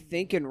between, I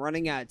think, and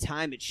Running Out of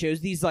Time, it shows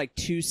these like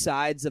two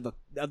sides of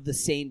the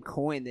same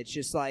coin. That's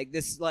just like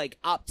this like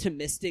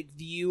optimistic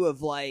view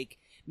of like,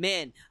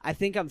 man, I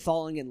think I'm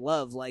falling in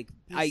love. Like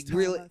I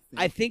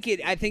think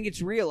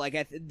it's real.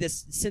 Like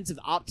this sense of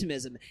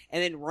optimism,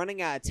 and then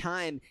Running Out of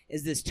Time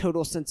is this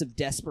total sense of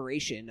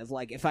desperation of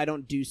like, if I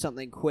don't do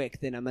something quick,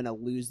 then I'm gonna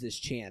lose this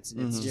chance,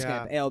 and it's just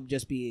it'll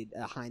just be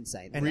a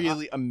hindsight. And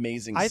Really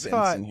amazing I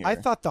synths in here.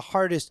 thought the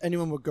hardest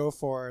anyone would go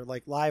for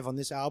like live on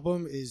this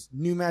album is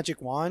New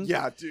Magic Wand.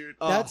 Yeah, dude.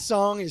 That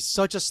song is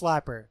such a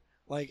slapper.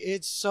 Like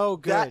it's so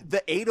good.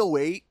 The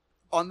 808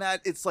 on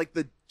that, it's like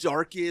the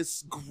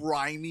darkest,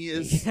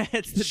 grimiest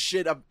It's the-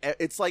 shit.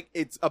 It's like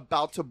it's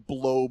about to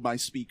blow my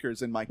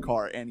speakers in my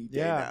car any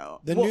day now.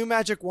 The New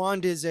Magic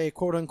Wand is a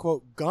quote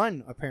unquote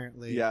gun,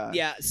 apparently. Yeah.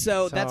 Yeah,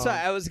 so that's So- what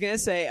I was gonna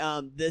say.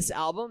 This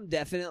album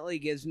definitely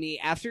gives me,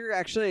 after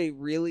actually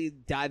really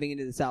diving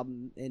into this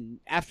album, and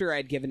after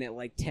I'd given it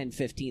like 10,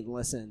 15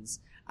 listens,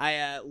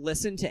 I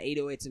listened to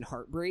 808s and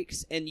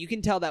Heartbreaks, and you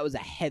can tell that was a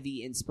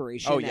heavy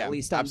inspiration, Oh, yeah, at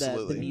least on the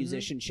absolutely.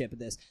 musicianship of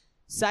this.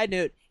 Side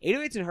note,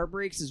 808s and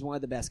Heartbreaks is one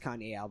of the best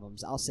Kanye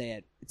albums. I'll say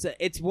it.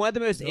 It's one of the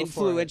most Go for it.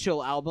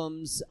 influential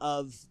albums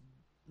of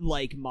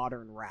like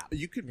modern rap.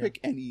 You could pick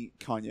any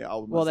Kanye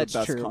album Well, as that's the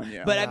best true.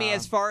 Kanye But album. I mean,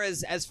 as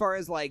far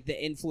as like the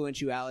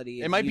influentiality,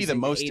 of It might be the using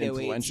most 808s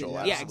influential,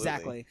 and- yeah, absolutely.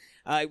 exactly.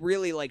 It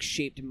really like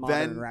shaped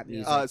modern Then, rap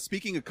music.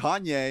 speaking of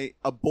Kanye,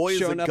 A Boy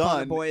Showing is Up a on A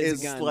Gun Boy Is a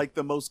is Gun. like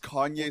the most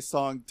Kanye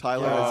song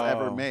Tyler Oh. has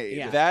ever made.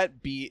 Yeah.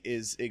 That beat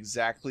is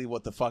exactly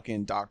what the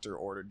fucking doctor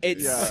ordered.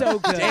 It's Yeah. so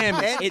good. Damn,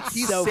 And it's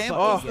he so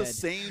samples fucking the good.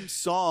 same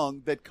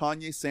song that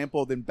Kanye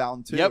sampled in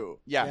Bound 2. Yep.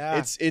 Yeah.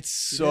 Yeah. It's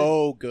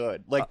so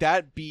good. Like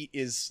that beat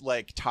is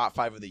like top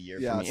 5 of the year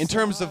Yeah. for me in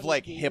terms of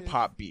like hip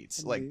hop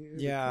beats. Like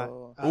Yeah.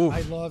 Oof.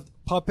 I loved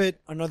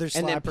Puppet, another slapper.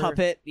 And then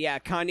Puppet, yeah,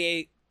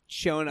 Kanye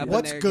showing up.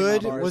 What's in there,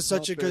 Good giving all was bars.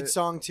 such a good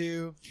song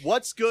too.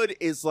 What's Good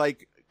is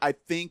like, I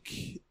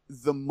think,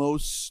 the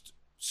most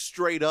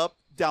straight up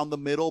down the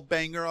middle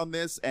banger on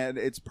this, and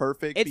it's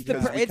perfect It's the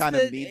because per- we it's kind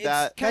the- of need it's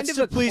that. kind That's of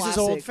to a please his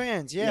old classic-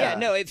 fans. Yeah. Yeah.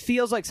 No, it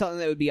feels like something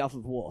that would be off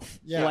of Wolf.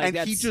 Yeah. Like, And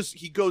that's-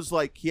 he goes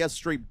like, he has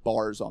straight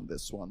bars on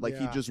this one. Like,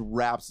 he Yeah. just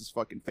raps his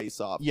fucking face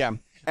off. yeah.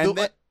 And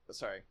then,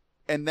 Sorry.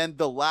 and then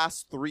the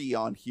last 3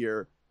 on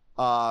here,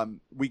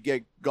 we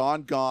get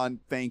Gone Gone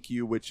Thank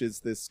You, which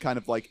is this kind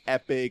of like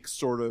epic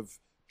sort of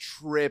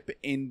trip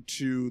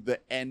into the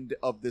end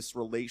of this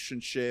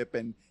relationship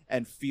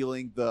and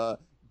feeling the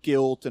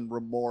guilt and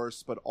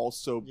remorse, but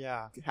also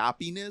Yeah.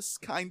 happiness,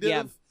 kind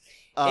Yeah.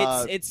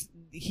 of. It's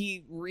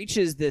he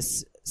reaches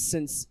this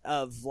sense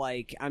of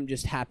like, I'm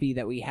just happy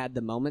that we had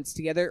the moments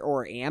together,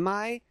 or am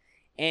I?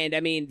 And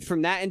I mean,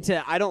 from that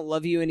into I Don't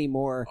Love You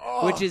Anymore,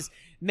 which is,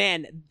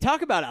 man,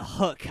 talk about a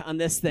hook on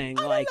this thing.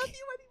 Like,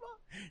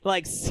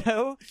 like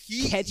so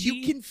catchy.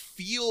 You can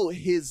feel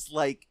his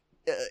like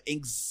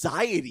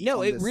anxiety.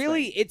 No, on it this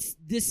really thing.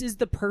 this is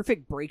the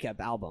perfect breakup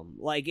album.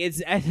 Like,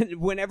 it's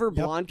whenever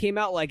Blonde came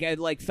out, like I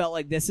like felt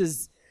like this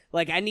is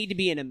like, I need to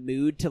be in a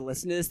mood to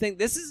listen to this thing.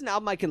 This is an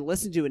album I can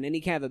listen to in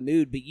any kind of a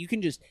mood, but you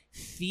can just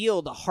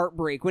feel the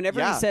heartbreak whenever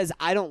Yeah. he says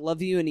I don't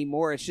love you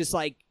anymore. It's just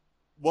like,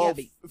 Well, yeah,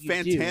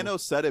 but you Fantano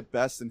said it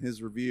best in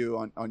his review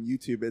on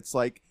YouTube. It's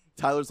like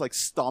Tyler's like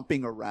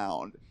stomping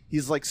around.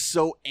 He's like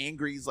so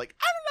angry. He's like,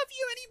 I don't love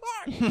you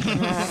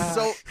anymore. He's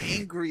so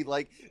angry.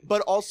 Like,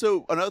 but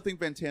also another thing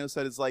Fantano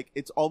said is like,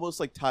 it's almost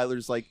like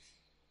Tyler's like,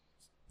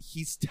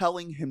 he's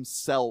telling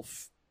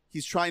himself,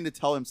 he's trying to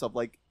tell himself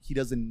like he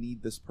doesn't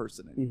need this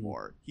person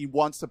anymore. He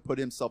wants to put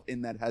himself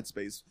in that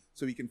headspace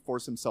so he can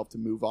force himself to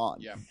move on.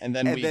 Yeah. And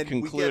then we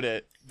conclude get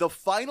it. The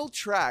final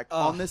track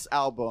on this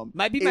album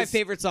might be my is-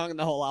 favorite song in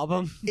the whole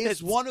album.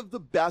 is one of the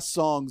best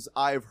songs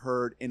I've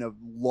heard in a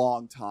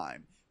long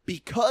time,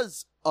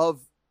 because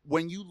of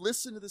when you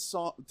listen to this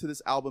song, to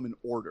this album in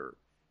order,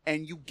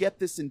 and you get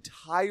this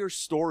entire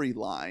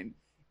storyline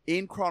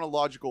in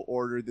chronological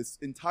order, this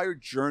entire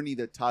journey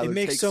that Tyler It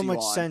makes takes so you much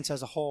on, sense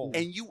as a whole.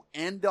 and you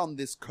end on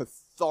this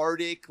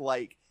cathartic,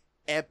 like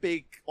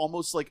epic,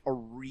 almost like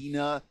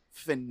arena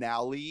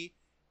finale.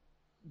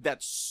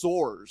 that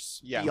soars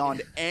Yeah.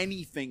 beyond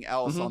anything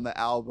else Mhm. on the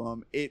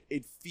album.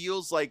 It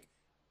feels like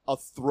a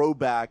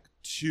throwback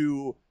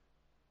to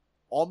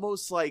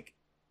almost like,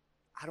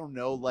 I don't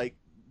know, like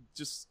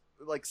just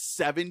like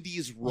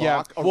 70s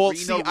rock. Well, arena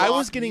see, I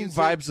was rock getting music.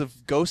 vibes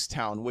of Ghost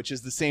Town, which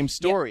is the same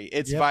story.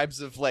 It's Yep.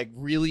 vibes of like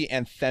really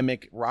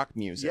anthemic rock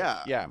music.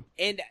 Yeah. Yeah.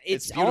 And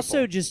It's it's beautiful.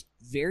 also just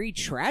very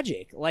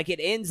tragic. Like it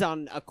ends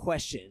on a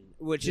question,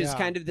 which is Yeah.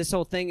 kind of this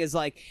whole thing is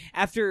like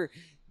after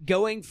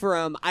going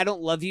from I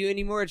don't love you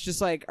anymore, it's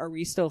just like, are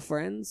we still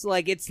friends?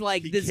 Like it's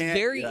like He this can't-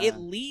 very yeah. it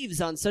leaves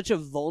on such a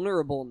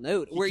vulnerable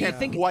note You where you can't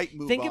think quite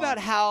move think on. about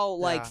how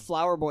like Yeah.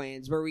 Flower Boy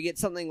ends, where we get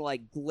something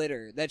like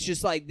Glitter that's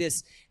just like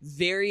this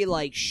very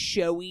like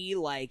showy,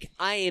 like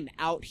I am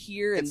out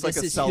here and It's like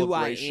this a is who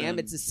I celebration. am.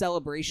 It's a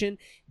celebration.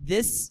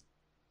 This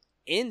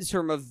ends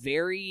from a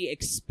very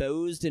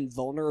exposed and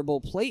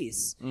vulnerable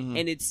place. Mhm.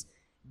 And it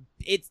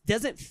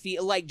doesn't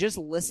feel like, just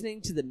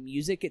listening to the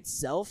music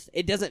itself,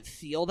 it doesn't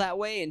feel that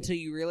way until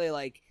you really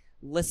like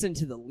listen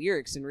to the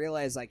lyrics and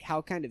realize like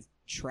how kind of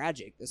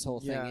tragic this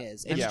whole thing Yeah.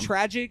 is. It's Yeah.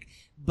 tragic,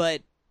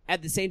 but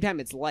at the same time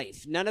it's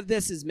life. None of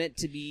this is meant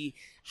to be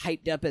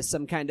hyped up as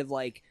some kind of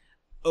like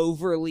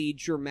overly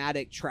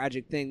dramatic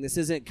tragic thing. This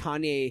isn't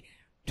Kanye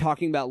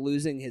talking about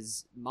losing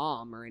his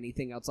mom or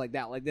anything else like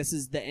that. Like this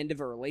is the end of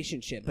a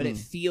relationship, but it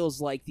feels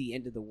like the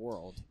end of the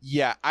world.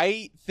 Yeah,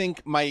 I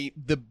think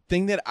the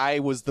thing that I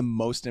was the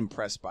most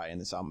impressed by in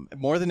this album,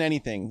 more than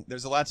anything,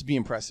 there's a lot to be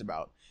impressed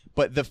about,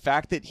 but the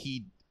fact that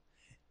he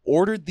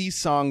ordered these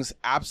songs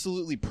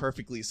absolutely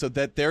perfectly so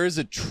that there is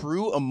a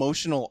true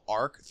emotional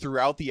arc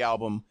throughout the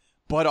album,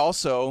 but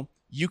also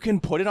you can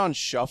put it on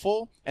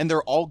shuffle and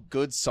they're all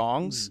good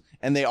songs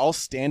and they all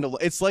stand alone.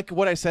 It's like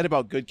what I said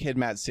about Good Kid,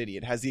 Mad City.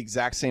 It has the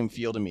exact same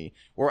feel to me,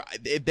 where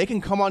they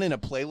can come on in a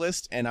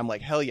playlist and I'm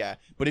like, hell yeah.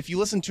 But if you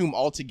listen to them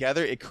all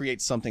together, it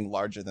creates something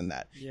larger than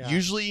that. Yeah.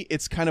 Usually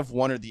it's kind of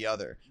one or the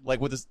other. Like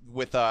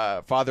with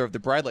Father of the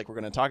Bride, like we're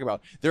going to talk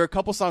about, there are a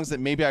couple songs that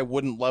maybe I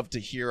wouldn't love to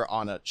hear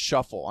on a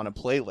shuffle, on a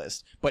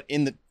playlist, but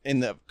in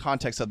the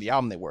context of the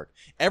album, they work.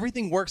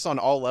 Everything works on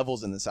all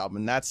levels in this album,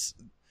 and that's,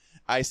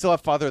 I still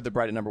have Father of the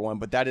Bride at number 1,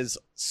 but that is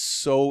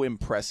so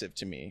impressive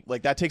to me.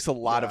 Like that takes a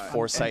lot of Yeah,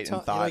 foresight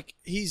and thought. Like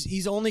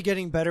he's only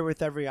getting better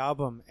with every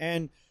album.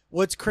 And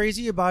what's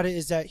crazy about it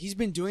is that he's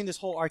been doing this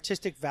whole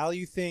artistic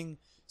value thing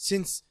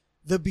since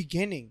the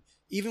beginning,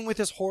 even with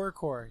his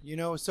horrorcore, you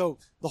know. So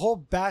the whole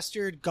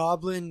Bastard,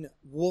 Goblin,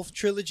 Wolf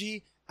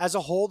trilogy as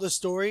a whole, the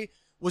story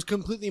was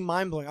completely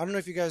mind blowing. I don't know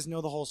if you guys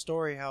know the whole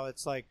story, how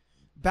it's like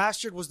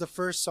Bastard was the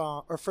first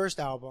song or first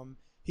album.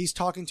 He's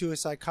talking to a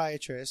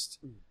psychiatrist.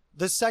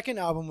 The second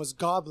album was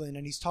Goblin,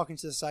 and he's talking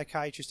to the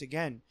psychiatrist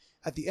again.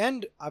 At the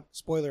end,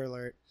 spoiler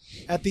alert,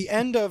 at the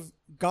end of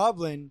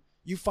Goblin,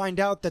 you find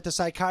out that the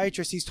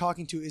psychiatrist he's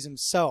talking to is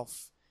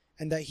himself,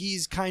 and that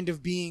he's kind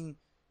of being,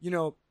 you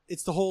know,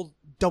 it's the whole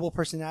double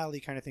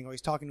personality kind of thing, where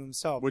he's talking to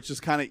himself. which is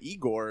kind of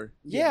Igor.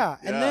 Yeah,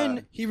 and Yeah.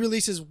 then he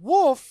releases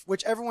Wolf,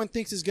 which everyone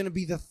thinks is going to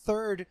be the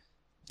third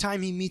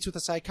time he meets with a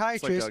It's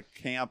psychiatrist. like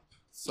a camp.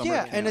 Summer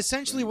Yeah, camp and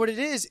essentially thing. what it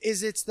is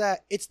it's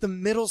the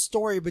middle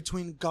story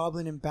between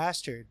Goblin and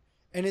Bastard,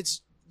 and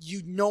it's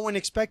no one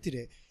expected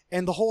it,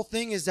 and the whole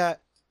thing is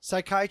that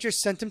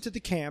psychiatrist sent him to the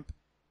camp,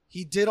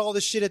 he did all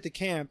this shit at the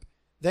camp,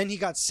 then he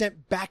got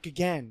sent back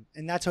again,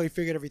 and that's how he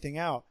figured everything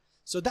out.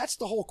 So that's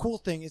the whole cool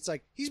thing. It's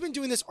like he's been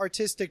doing this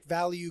artistic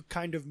value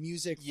kind of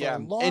music for a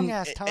long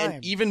ass time.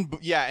 And even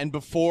and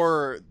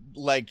before,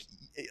 like,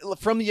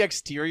 from the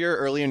exterior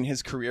earlier in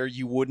his career,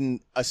 you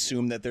wouldn't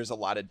assume that there's a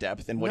lot of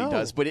depth in what he No.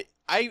 does. But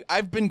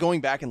I've been going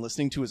back and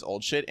listening to his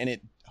old shit, and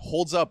it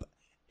holds up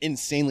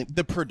insanely.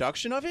 The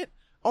production of it,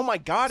 oh my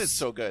god, it's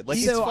so good. Like,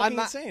 it's fucking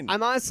insane.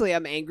 I'm honestly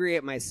angry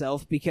at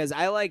myself because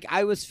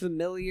I was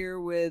familiar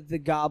with the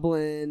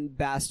Goblin,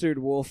 Bastard,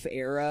 Wolf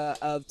era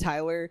of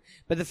Tyler,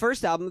 but the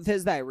first album of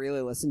his that I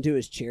really listened to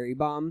is Cherry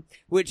Bomb,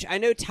 which I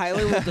know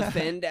Tyler will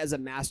defend as a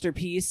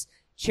masterpiece.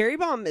 Cherry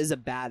Bomb is a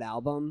bad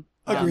album.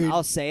 Agreed.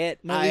 I'll say it.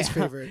 Not his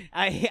favorite.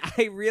 I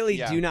really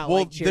Yeah. do not Well,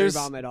 like Cherry there's-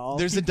 Bomb at all.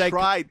 There's a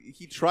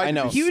He tried. I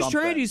know. To do He was something.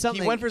 trying to do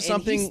something. He went for and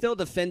something- he still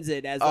defends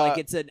it as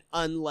it's an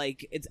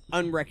it's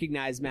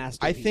unrecognized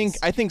masterpiece.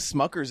 I think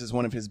Smuckers is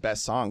one of his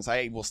best songs.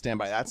 I will stand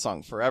by that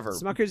song forever.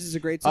 Smuckers is a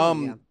great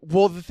song. Yeah.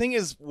 Well, the thing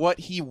is, what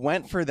he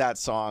went for that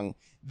song,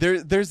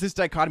 there's this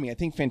dichotomy. I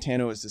think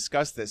Fantano has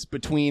discussed this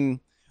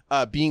between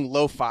being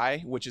lo-fi,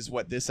 which is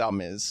what this album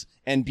is,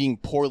 and being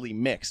poorly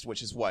mixed,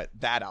 which is what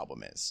that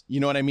album is. You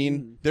know what I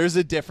mean? There's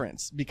a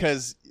difference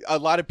because a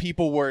lot of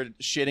people were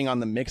shitting on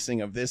the mixing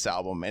of this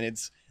album, and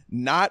it's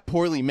not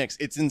poorly mixed.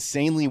 It's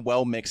insanely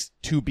well mixed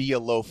to be a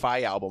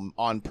lo-fi album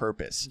on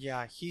purpose.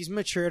 Yeah, he's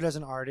matured as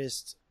an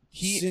artist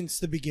since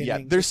the beginning. Yeah,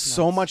 there's It's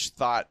so nuts. much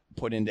thought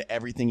put into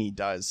everything he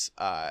does.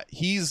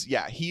 He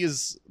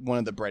is one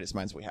of the brightest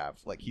minds we have.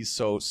 Like, he's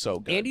so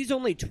good. And he's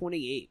only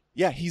 28.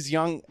 Yeah, he's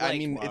young. I Like,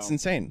 mean, wow. it's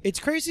insane. It's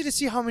crazy to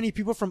see how many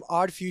people from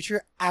Odd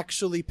Future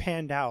actually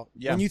panned out.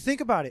 Yeah. When you think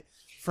about it,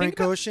 Frank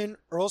about- Ocean,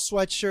 Earl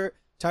Sweatshirt,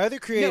 Tyler the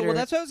Creator. No, well,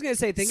 that's what I was gonna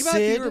say. Think about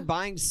if Sid. you were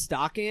buying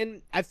stock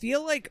in. I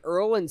feel like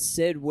Earl and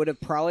Sid would have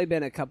probably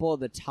been a couple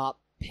of the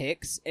top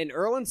picks, and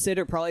Earl and Sid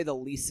are probably the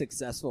least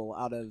successful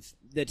out of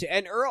the two.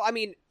 And Earl, I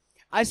mean,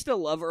 I still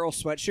love Earl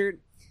Sweatshirt,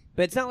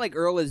 but it's not like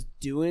Earl is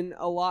doing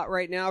a lot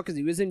right now because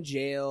he was in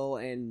jail,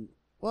 and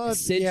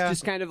Sid's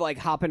just kind of like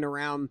hopping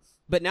around.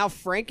 But now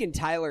Frank and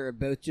Tyler have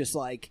both just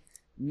like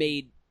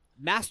made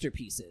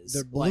masterpieces.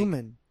 They're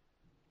blooming.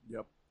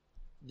 Yep.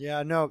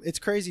 Yeah, no, it's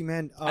crazy,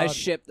 man. I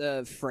ship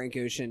the Frank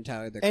Ocean,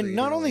 Tyler the And Creator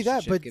not only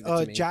that, but relationship. Give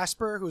it to me.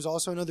 Jasper, who's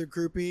also another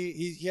groupie,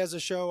 he has a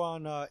show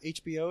on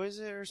HBO, is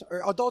it?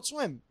 Or Adult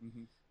Swim.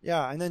 Mhm.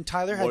 Yeah, and then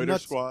Tyler had Loiter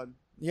nuts. Squad.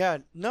 Yeah,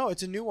 no,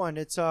 it's a new one.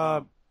 It's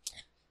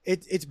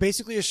it's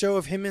basically a show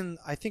of him and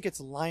I think it's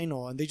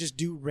Lionel, and they just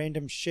do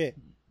random shit,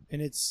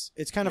 and it's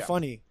kind of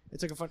funny.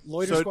 It's like a fun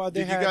Loiter So Squad.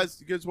 They did had.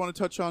 you guys want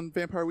to touch on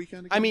Vampire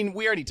Weekend again? I mean,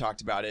 we already talked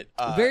about it.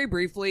 Very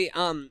briefly,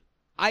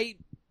 I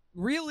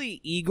really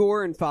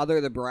Igor and Father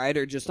of the Bride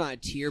are just on a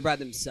tier by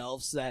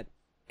themselves that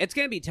it's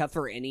going to be tough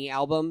for any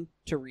album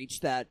to reach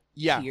that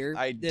tier.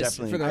 I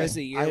definitely for the agree. rest of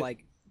the year.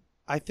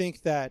 I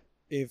think that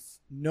if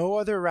no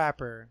other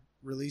rapper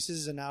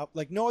releases an album,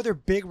 like no other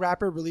big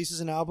rapper releases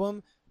an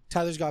album,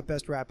 Tyler's got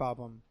best rap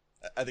album.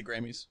 At the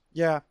Grammys.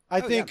 Yeah,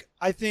 I think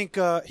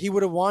he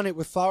would have won it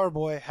with Flower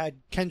Boy had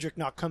Kendrick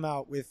not come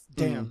out with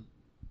Damn.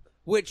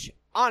 Which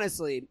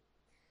honestly,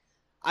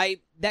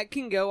 that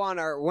can go on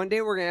our one day.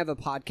 We're gonna have a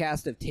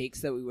podcast of takes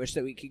that we wish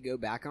that we could go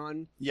back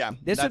on. Yeah,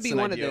 This would that's be an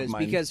one of idea those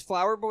mine. because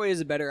Flower Boy is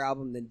a better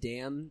album than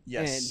Damn.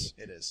 Yes,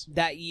 and it is.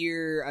 that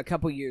year, a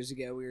couple years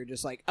ago, we were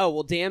just like, "Oh,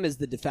 well, Damn is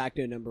the de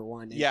facto number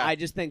one." And Yeah. I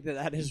just think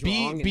that is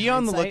wrong. Be in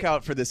on the hindsight.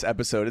 lookout for this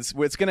episode. It's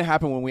going to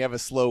happen when we have a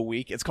slow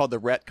week. It's called the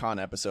Retcon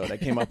episode. I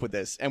came up with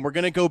this, and we're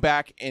going to go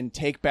back and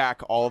take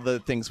back all the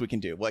things we can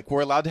do. Like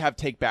we're allowed to have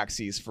take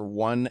backsies for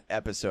one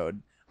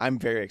episode. I'm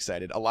very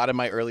excited. A lot of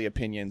my early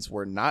opinions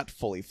were not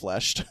fully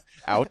fleshed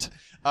out.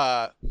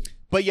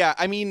 But yeah,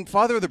 I mean,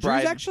 Father of the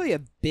Bride. Drew's actually a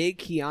big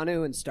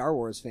Keanu and Star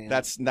Wars fan.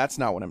 That's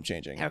not what I'm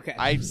changing. Okay.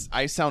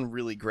 I sound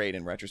really great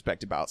in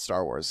retrospect about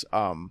Star Wars.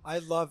 I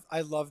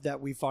love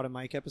that We Fought a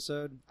Mike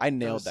episode. I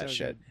nailed That that was so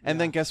shit. good. And Yeah.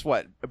 then guess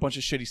what? A bunch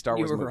of shitty Star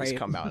You Wars were movies right.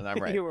 come out, and I'm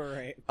right. You were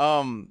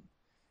right.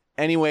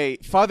 Anyway,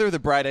 Father of the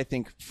Bride, I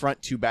think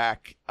front to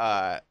back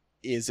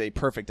is a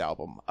perfect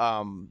album.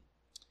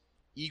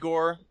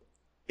 Igor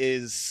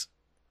is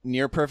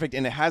near perfect,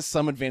 and it has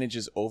some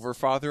advantages over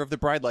Father of the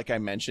Bride. Like I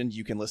mentioned,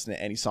 you can listen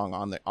to any song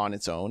on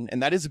its own,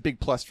 and that is a big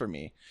plus for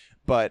me.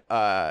 But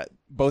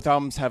both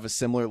albums have a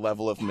similar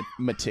level of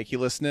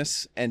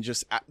meticulousness and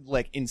just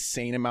like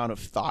insane amount of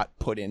thought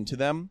put into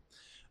them.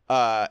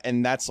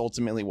 And that's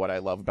ultimately what I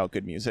love about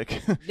good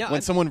music.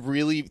 When someone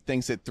really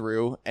thinks it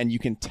through and you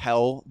can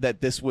tell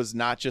that this was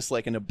not just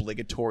like an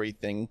obligatory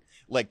thing,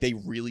 like they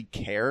really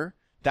care.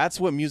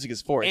 That's what music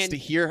is for. It's And to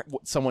hear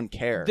someone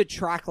care. The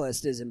track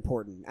list is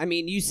important. I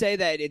mean, you say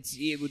that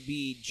it would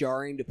be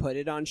jarring to put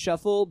it on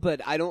shuffle,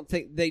 but I don't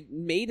think they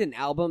made an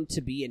album to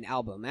be an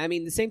album. I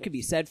mean, the same could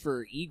be said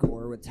for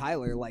Igor with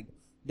Tyler, like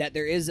that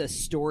there is a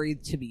story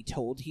to be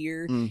told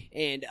here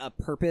and a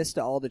purpose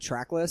to all the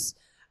track lists.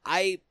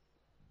 I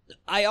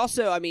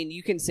also, I mean,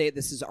 you can say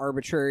this is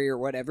arbitrary or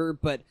whatever,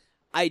 but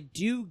I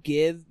do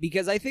give,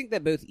 because I think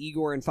that both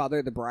Igor and Father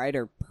of the Bride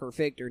are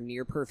perfect or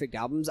near perfect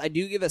albums, I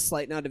do give a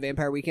slight nod to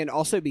Vampire Weekend,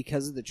 also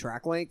because of the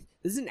track length.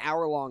 This is an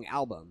hour-long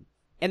album.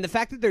 And the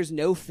fact that there's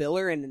no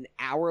filler in an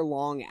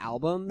hour-long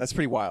album, That's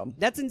pretty wild.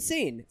 that's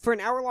insane. For an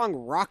hour-long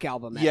rock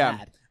album at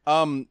Yeah.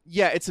 that.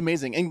 Yeah, it's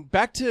amazing. And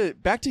back to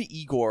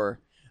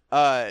Igor,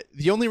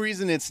 the only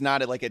reason it's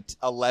not at like a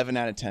 11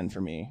 out of 10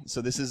 for me.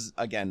 So this is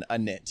again a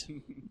nit.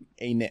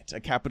 A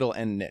capital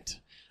N nit.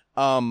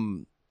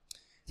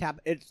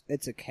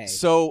 It's a K.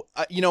 So,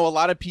 a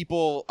lot of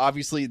people,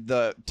 obviously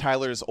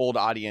Tyler's old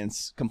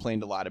audience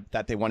complained a lot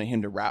that they wanted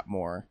him to rap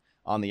more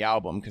on the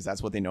album because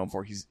that's what they know him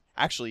for. He's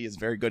actually is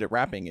very good at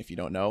rapping, if you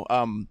don't know.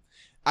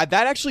 That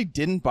actually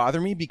didn't bother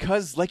me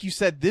because, like you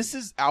said,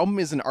 album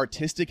is an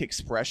artistic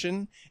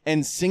expression,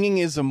 and singing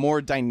is a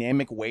more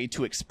dynamic way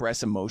to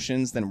express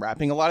emotions than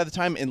rapping a lot of the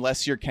time,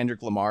 unless you're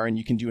Kendrick Lamar and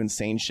you can do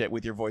insane shit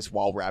with your voice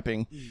while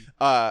rapping.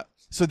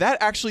 So that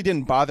actually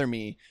didn't bother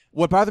me.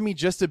 What bothered me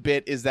just a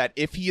bit is that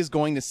if he is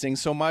going to sing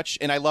so much,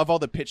 and I love all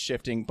the pitch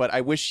shifting, but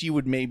I wish he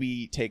would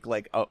maybe take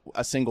like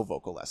a single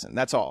vocal lesson.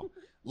 That's all.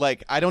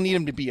 Like, I don't need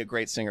him to be a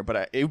great singer,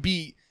 but it would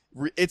be...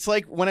 It's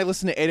like when I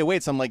listen to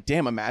 808s, I'm like,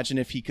 damn, imagine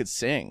if he could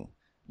sing.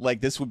 Like,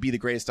 this would be the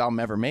greatest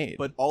album ever made.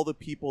 But all the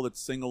people that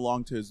sing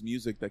along to his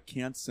music that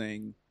can't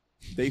sing,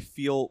 they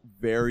feel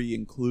very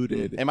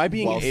included. Am I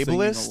being while singing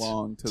ableist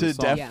along to the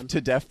song. to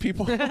deaf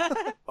people?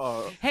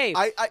 Hey,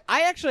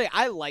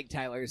 I like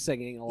Tyler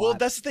singing a lot. Well,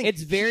 that's the thing.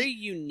 It's very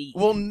unique.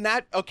 Well,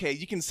 okay,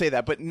 you can say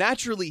that, but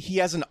naturally he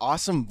has an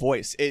awesome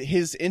voice.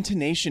 His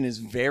intonation is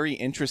very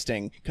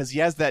interesting because he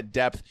has that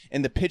depth,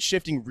 and the pitch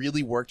shifting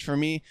really worked for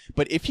me.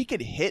 But if he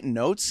could hit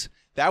notes,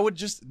 that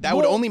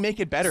would only make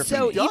it better for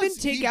me. So even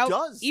take out,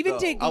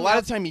 A lot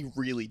of time he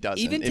really doesn't.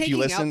 even if taking you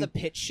listen, out the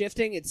pitch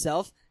shifting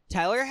itself,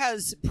 Tyler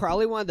has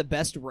probably one of the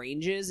best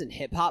ranges in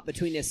hip hop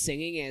between his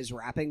singing and his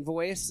rapping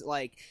voice.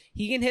 Like,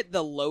 he can hit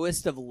the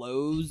lowest of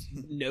lows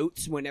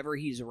notes whenever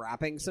he's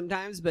rapping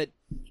sometimes, but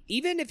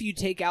even if you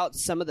take out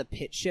some of the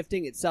pitch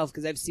shifting itself,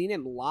 because I've seen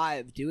him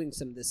live doing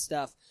some of this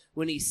stuff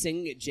when he's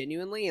singing it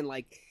genuinely, and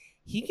like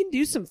he can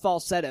do some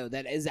falsetto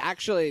that is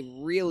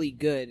actually really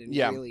good and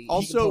really he can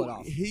pull it Also,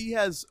 off. he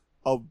has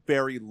a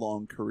very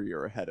long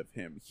career ahead of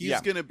him.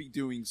 He's going to be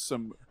doing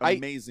some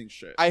amazing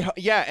shit.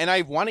 And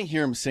I want to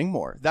hear him sing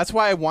more. That's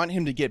why I want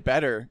him to get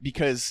better,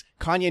 because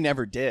Kanye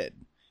never did.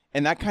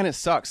 And that kind of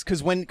sucks,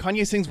 because when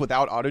Kanye sings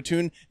without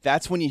autotune,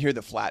 that's when you hear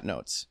the flat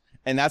notes.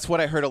 And that's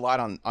what I heard a lot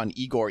on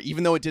Igor,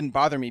 even though it didn't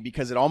bother me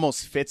because it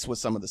almost fits with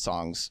some of the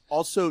songs.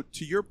 Also,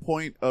 to your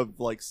point of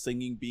like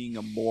singing being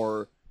a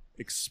more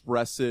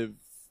expressive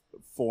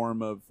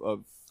form of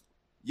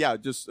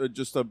just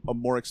a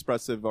more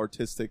expressive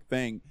artistic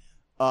thing.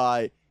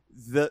 Because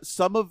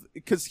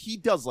he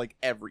does like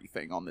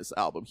everything on this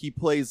album. He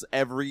plays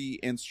every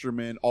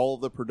instrument, all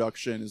of the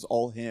production is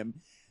all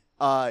him.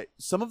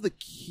 Some of the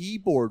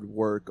keyboard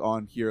work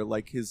on here,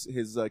 like his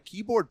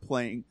keyboard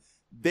playing,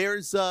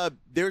 there's a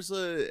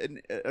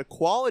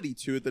quality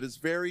to it that is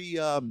very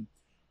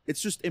it's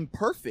just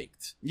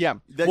imperfect. Yeah.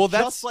 That's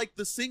just like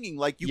the singing,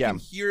 like you can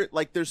hear it,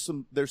 like there's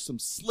some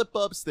slip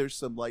ups, there's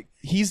some like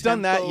he's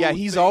done that. Yeah,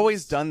 he's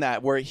always done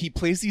that where he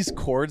plays these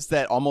chords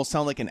that almost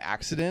sound like an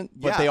accident,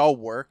 but they all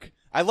work.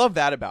 I love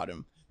that about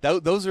him.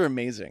 Those are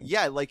amazing.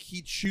 Yeah, like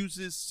he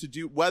chooses to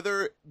do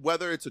whether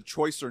it's a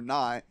choice or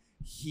not,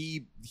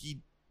 he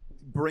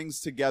brings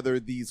together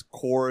these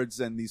chords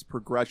and these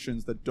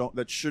progressions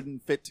that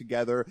shouldn't fit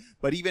together,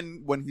 but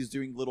even when he's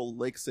doing little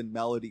licks and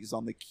melodies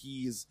on the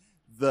keys,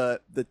 the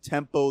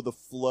tempo, the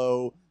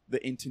flow,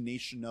 the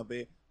intonation of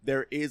it,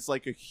 there is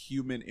like a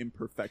human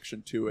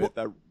imperfection to it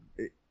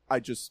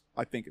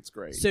I think it's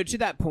great. So to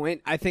that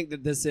point, I think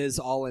that this is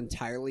all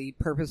entirely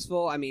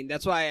purposeful. I mean,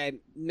 that's why I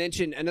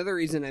mentioned another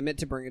reason I meant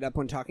to bring it up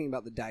when talking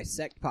about the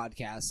Dissect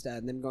podcast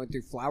and them going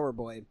through Flower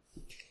Boy.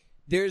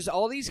 There's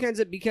all these kinds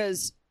of,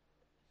 because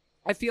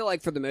I feel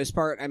like for the most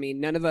part, I mean,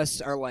 none of us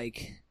are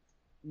like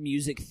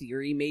music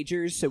theory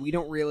majors, so we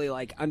don't really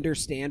like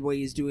understand what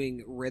he's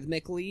doing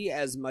rhythmically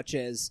as much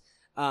as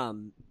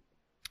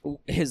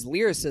his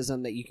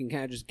lyricism that you can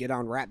kind of just get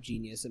on Rap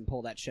Genius and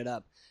pull that shit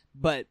up.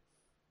 But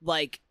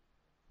like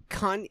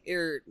I'm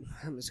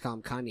just call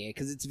him Kanye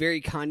because it's very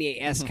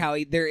Kanye-esque how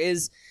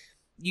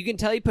you can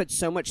tell he put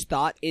so much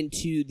thought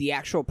into the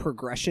actual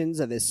progressions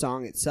of his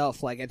song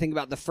itself. Like I think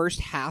about the first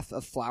half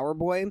of Flower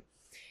Boy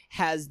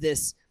has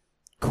this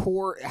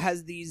core,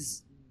 has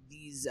these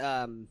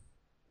I'm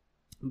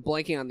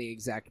blanking on the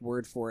exact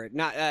word for it.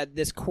 Not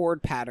this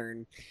chord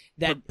pattern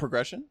that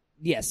progression.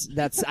 Yes,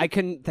 I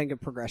couldn't think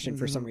of progression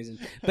for some reason,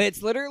 but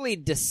it's literally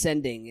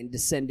descending and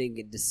descending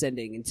and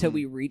descending until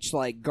we reach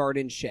like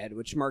Garden Shed,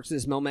 which marks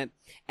this moment,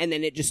 and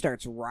then it just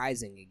starts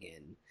rising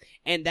again.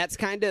 And that's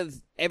kind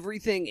of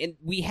everything. And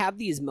we have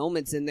these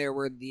moments in there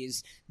where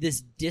this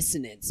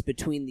dissonance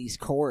between these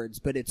chords,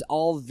 but it's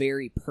all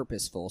very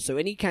purposeful. So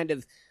any kind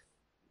of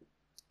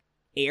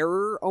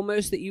error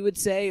almost that you would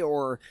say,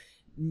 or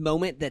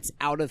moment that's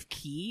out of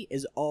key,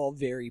 is all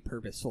very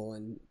purposeful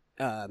in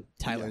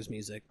Tyler's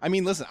music. I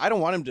mean, listen, I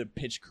don't want him to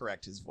pitch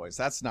correct his voice.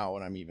 That's not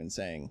what I'm even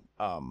saying.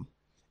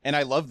 And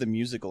I love the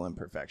musical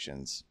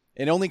imperfections.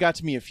 It only got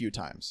to me a few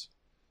times.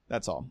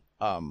 That's all.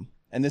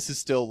 And this is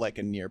still like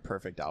a near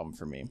perfect album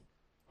for me.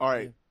 All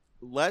right,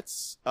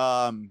 let's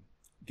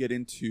get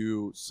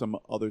into some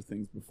other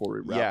things before we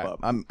wrap up.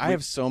 I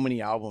have so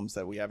many albums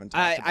that we haven't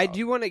talked about. I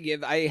do want to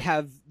give, I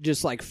have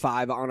just like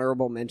 5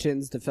 honorable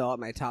mentions to fill out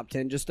my top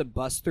 10, just to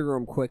bust through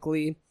them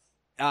quickly.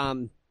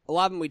 A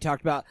lot of them we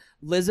talked about.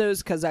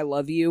 Lizzo's "Cause I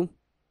Love You"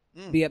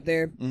 be up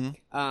there.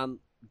 Mm-hmm.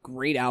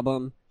 Great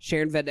album.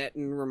 Sharon Van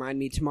Etten, "Remind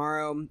Me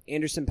Tomorrow."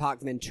 Anderson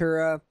 .Paak,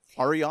 "Ventura."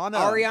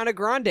 Ariana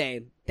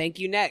Grande, "Thank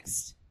You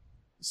Next."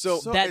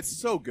 So it's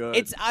so good.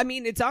 It's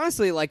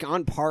honestly like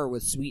on par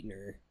with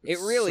Sweetener. It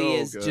really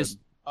so is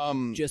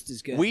good. just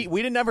as good.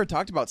 We never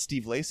talked about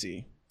Steve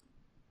Lacy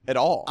at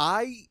all.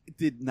 I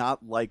did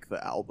not like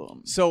the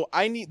album. So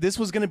this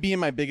was going to be in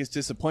my biggest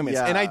disappointments.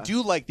 Yeah. And I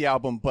do like the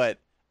album, but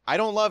I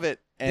don't love it.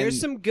 And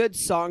there's some good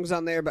songs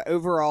on there, but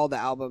overall the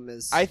album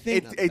is. I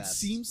think not the It best.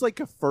 seems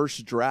like a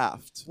first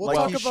draft. We'll like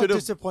talk he about should've-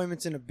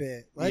 disappointments in a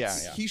bit.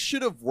 Let's, He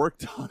should have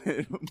worked on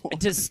it more.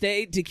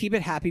 to keep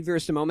it happy for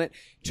just a moment.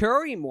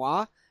 Toro y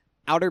Moi,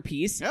 Outer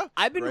Peace. Yeah,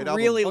 I've been great album.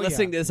 really Oh,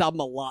 listening yeah. to this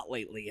album a lot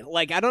lately.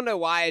 Like, I don't know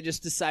why. I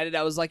just decided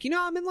I was like,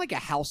 I'm in like a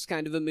house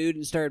kind of a mood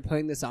and started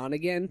putting this on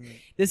again.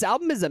 This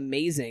album is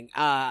amazing.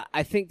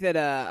 I think that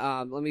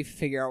let me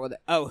figure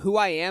out Who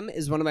I Am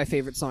is one of my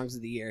favorite songs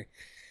of the year.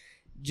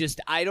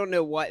 Just, I don't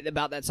know what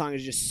about that song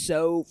is just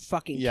so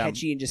fucking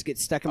catchy and just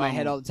gets stuck in my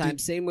head all the time.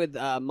 Same with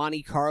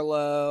Monte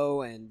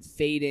Carlo and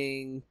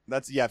Fading.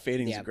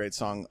 Fading is a great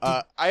song.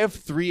 I have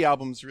 3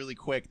 albums really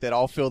quick that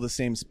all fill the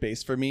same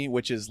space for me,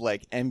 which is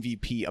like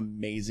MVP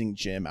amazing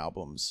gym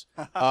albums.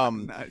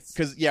 Nice.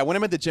 Because when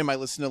I'm at the gym, I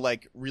listen to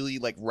like really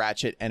like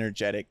ratchet,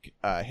 energetic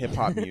hip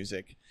hop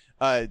music.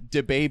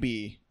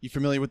 DaBaby, you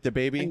familiar with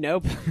DaBaby?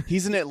 Nope.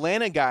 He's an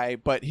Atlanta guy,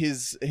 but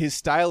his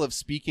style of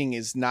speaking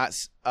is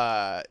not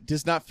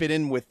does not fit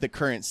in with the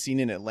current scene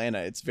in Atlanta.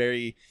 It's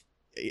very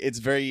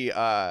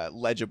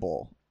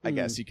legible. I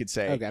guess you could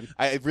say. Okay.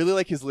 I really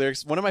like his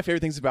lyrics. One of my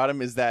favorite things about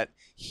him is that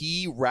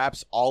he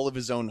raps all of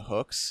his own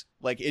hooks.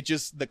 Like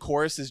the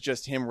chorus is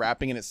just him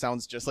rapping and it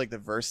sounds just like the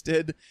verse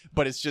did,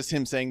 but it's just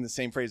him saying the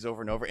same phrase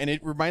over and over. And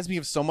it reminds me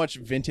of so much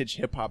vintage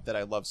hip hop that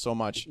I love so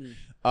much.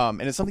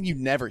 And it's something you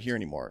never hear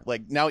anymore.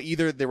 Like now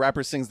either the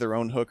rapper sings their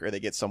own hook or they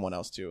get someone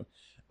else to.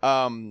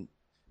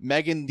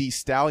 Megan Thee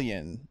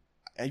Stallion,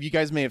 you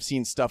guys may have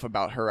seen stuff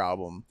about her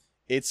album.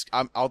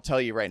 I'll tell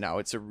you right now,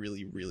 it's a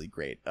really, really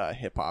great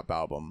hip hop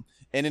album.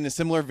 And in a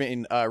similar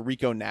vein,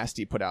 Rico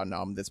Nasty put out an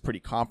album that's pretty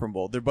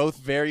comparable. They're both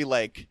very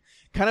like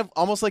kind of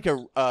almost like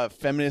a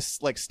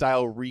feminist like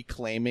style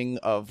reclaiming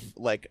of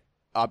like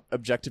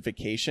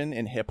objectification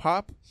in hip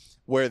hop,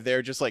 where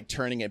they're just like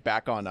turning it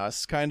back on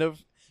us, kind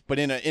of, but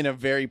in a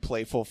very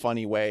playful,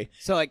 funny way.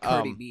 So like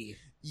Cardi B.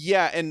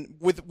 Yeah, and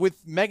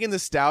with Megan Thee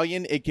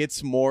Stallion, it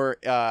gets more.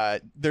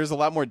 There's a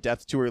lot more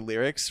depth to her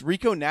lyrics.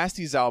 Rico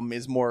Nasty's album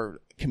is more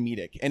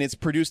comedic, and it's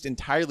produced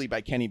entirely by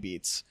Kenny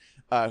Beats,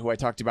 who I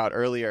talked about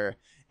earlier.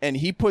 And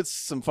he puts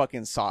some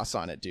fucking sauce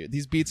on it, dude.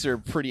 These beats are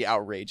pretty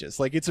outrageous.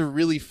 Like, it's a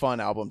really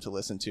fun album to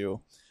listen to.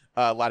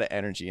 A lot of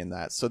energy in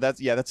that. So that's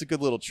a good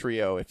little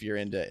trio if you're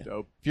into it.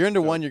 Dope. If you're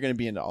into one, you're going to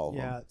be into all of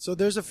them. Yeah. So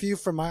there's a few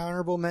from my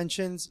honorable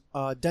mentions.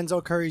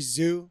 Denzel Curry's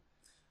Zoo.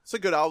 It's a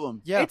good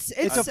album. Yeah, It's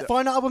a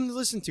fun album to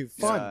listen to.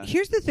 Fun. Yeah.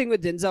 Here's the thing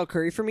with Denzel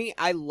Curry for me.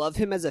 I love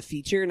him as a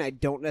feature, and I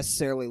don't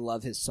necessarily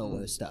love his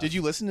solo stuff. Did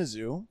you listen to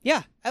Zoo?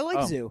 Yeah, I like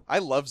Oh, Zoo. I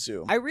love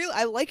Zoo. I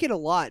like it a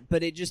lot,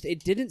 but it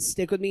didn't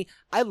stick with me.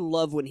 I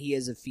love when he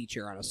is a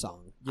feature on a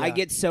song. Yeah. I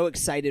get so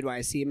excited when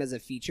I see him as a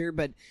feature,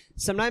 but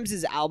sometimes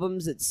his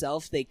albums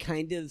itself,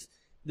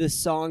 the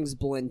songs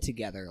blend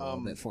together a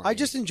little bit for me. I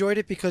just enjoyed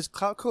it because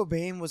Kurt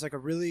Cobain was like a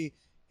really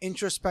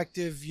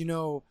introspective,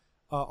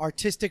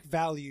 artistic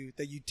value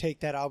that you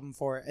take that album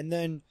for. And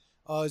then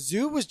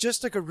Zoo was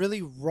just like a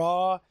really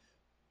raw,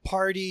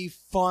 party,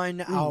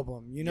 fun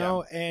album,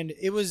 and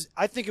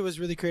I think it was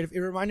really creative. It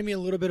reminded me a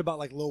little bit about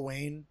like Lil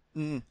Wayne.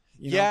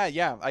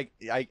 Yeah.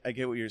 I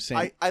get what you're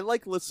saying. I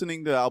like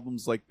listening to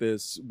albums like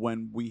this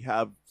when we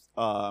have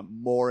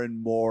more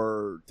and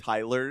more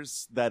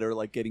Tylers that are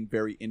like getting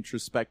very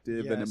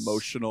introspective and Yes.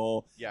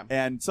 emotional. Yeah.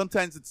 And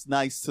sometimes it's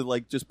nice to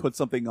like just put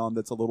something on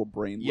that's a little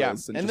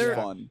brainless and just there,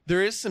 fun.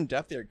 There is some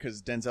depth there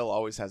because Denzel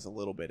always has a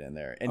little bit in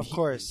there. And Of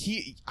course.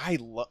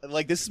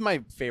 This is my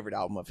favorite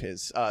album of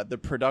his. The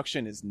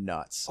production is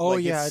nuts. Oh,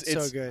 yeah, it's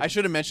so good. I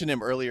should have mentioned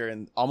him earlier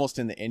and almost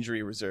in the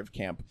injury reserve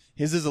camp.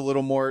 His is a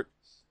little more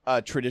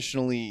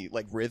traditionally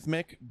like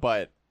rhythmic,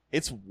 but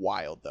it's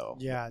wild though.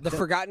 Yeah. the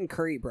Forgotten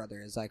Curry brother,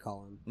 as I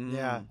call him.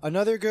 Yeah.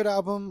 Another good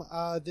album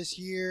this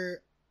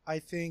year, I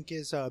think,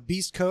 is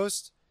Beast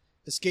Coast,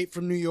 Escape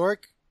from New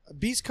York.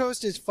 Beast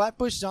Coast is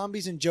Flatbush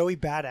Zombies and Joey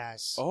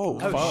Badass. Oh,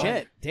 Oh fuck.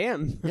 shit!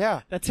 Damn,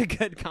 Yeah. that's a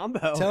good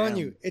combo. Telling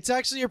you, it's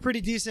actually a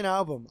pretty decent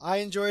album. I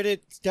enjoyed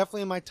it. It's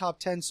definitely in my top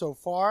 10 so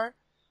far.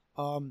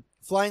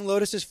 Flying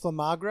Lotus's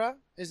Flamagra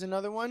is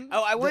another one.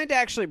 Oh, I wanted to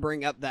actually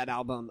bring up that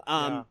album.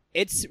 Yeah.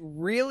 It's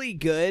really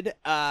good.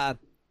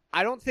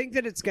 I don't think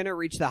that it's gonna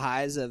reach the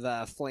highs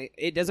of Flame.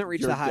 It doesn't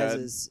reach You're the highs Dead.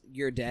 as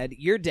You're Dead.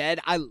 You're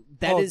Dead.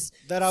 That Oh, is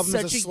that album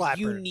such is a slapper.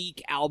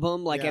 unique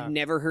album. Like Yeah. I've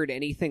never heard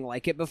anything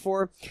like it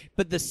before.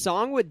 But the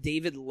song with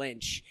David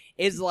Lynch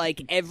is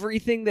like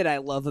everything that I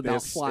love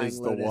about This Flying is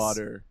Lotus. the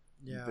water.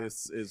 Yeah.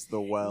 This is the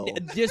well.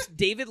 Just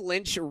David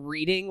Lynch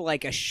reading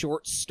like a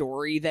short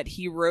story that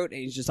he wrote,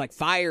 and he's just like,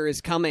 "Fire is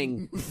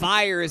coming,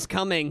 fire is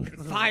coming,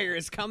 fire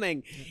is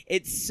coming."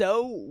 It's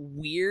so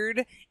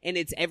weird, and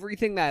it's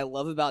everything that I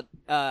love about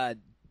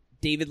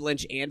David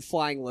Lynch and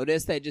Flying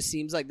Lotus. That it just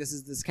seems like this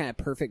is this kind of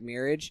perfect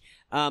marriage.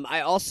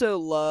 I also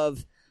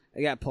love.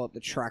 I gotta pull up the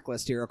track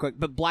list here real quick.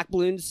 But Black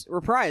Balloons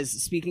Reprise.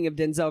 Speaking of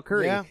Denzel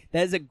Curry, Yeah.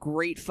 that is a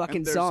great fucking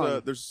And there's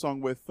song. there's a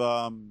song with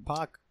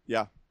Pac.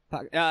 yeah.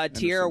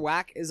 Tierra Anderson.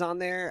 Whack is on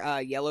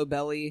there. Yellow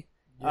Belly.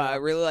 Yeah. I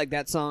really like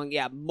that song.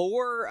 Yeah,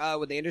 more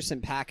with Anderson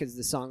 .Paak is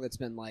the song that's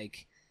been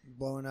like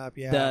Blowing up,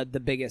 yeah. the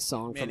biggest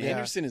song Man, from Yeah. him.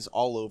 Anderson is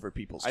all over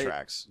people's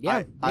tracks.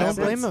 Yeah, I Don't have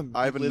blame him.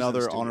 I have He lives in the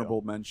another studio.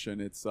 honorable mention.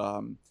 It's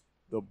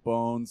the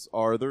bones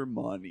are their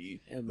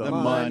money. And The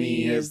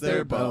money is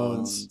their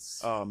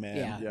bones. Oh man,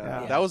 Yeah.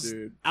 Yeah, That was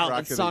dude, Oh,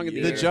 track the song of the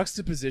the year.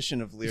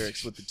 juxtapiposition of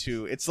lyrics with the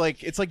two. It's like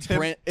Tim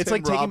like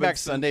Taking Back Robinson.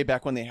 Sunday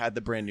back when they had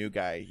the brand new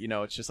guy.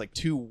 It's just like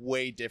two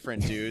way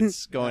different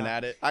dudes going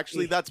at it.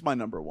 Actually, that's my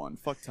number one.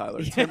 Fuck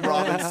Tyler. Tim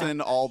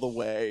Robinson all the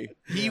way.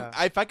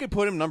 If I could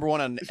put him number one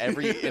on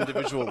every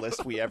individual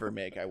list we ever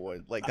make, I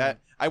would. Like that.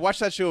 I watched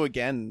that show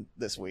again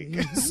this week.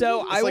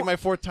 So It's like my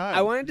fourth time.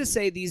 I wanted to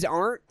say these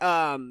aren't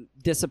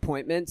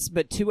disappointments,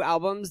 but two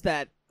albums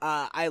that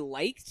I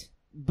liked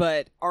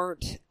but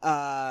aren't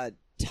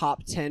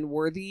top 10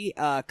 worthy.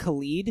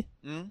 Khalid.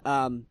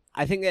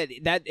 I think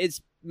that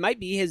might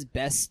be his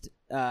best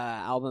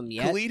album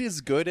yet. Khalid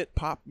is good at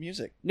pop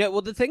music. No,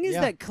 well, the thing is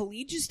Yeah. that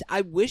Khalid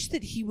I wish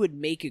that he would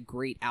make a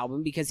great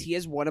album because he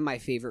has one of my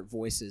favorite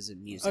voices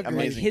in music. Agreed.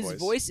 Like, Amazing his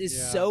voice. is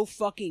Yeah. so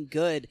fucking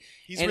good.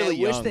 He's and really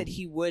I wish young. that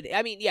he would.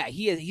 I mean, yeah,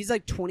 he's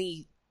like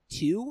 22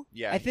 32,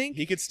 Yeah, I think.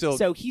 he could still.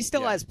 So he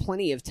still yeah. has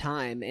plenty of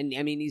time, and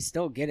I mean, he's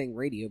still getting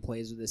radio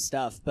plays with his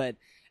stuff. But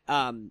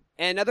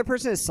another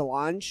person is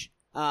Solange.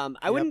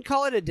 I wouldn't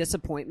call it a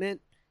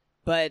disappointment,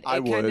 but I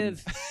it would.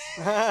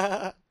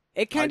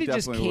 it kind of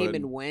just definitely came would.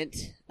 and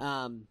went.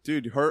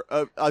 Dude, her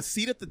a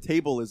seat at the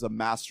table is a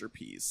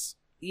masterpiece.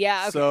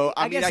 Yeah. Okay. So,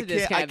 I mean, guess I it is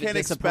can't- kind I of a can't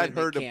expect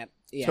her disappointment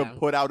to camp.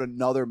 put out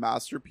another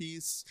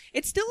masterpiece.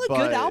 It's still a but-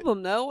 good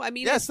album, though. I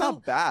mean, Yeah, it's it's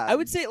not bad. I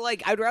would say,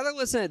 like, I'd rather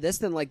listen to this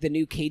than like the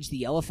new Cage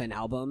the Elephant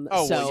album.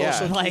 Oh, so, well, yeah.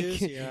 Social like,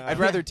 cues, yeah. I'd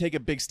rather take a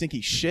big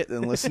stinky shit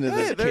than listen to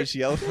Hey, the there-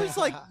 Casey Elephant.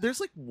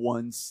 there's like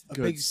one A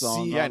good big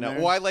song. C. Yeah, I on know. there.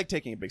 Well, I like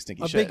taking a big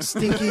stinky a shit. big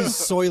stinky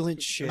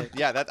soylent shit.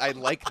 Yeah, that I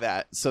like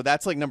that. So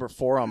that's like number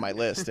 4 on my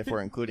list if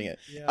we're including it.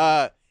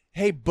 Yeah.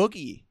 Hey,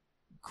 Boogie,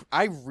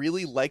 I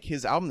really like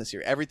his album this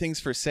year.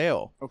 Everything's for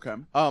Sale. Okay.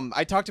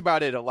 I talked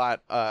about it a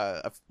lot,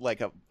 like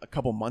a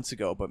couple months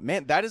ago. But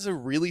man, that is a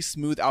really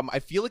smooth album. I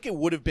feel like it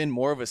would have been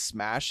more of a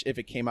smash if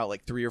it came out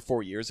like 3 or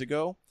 4 years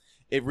ago.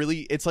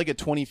 It's like a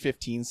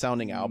 2015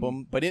 sounding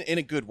album, but in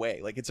a good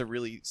way. Like it's a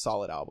really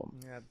solid album.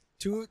 Yeah.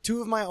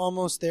 Two of my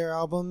Almost There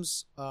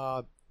albums,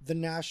 The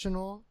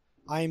National,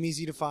 I Am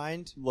Easy to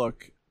Find.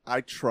 Look,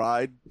 I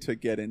tried to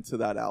get into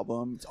that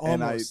album,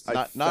 and almost. I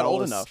Not fell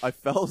old as- enough. I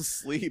fell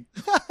asleep.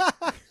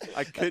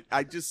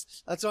 I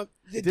just That's what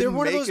they're didn't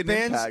one of make those an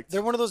bands. impact.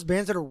 They're one of those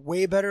bands that are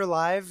way better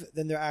live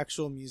than their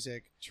actual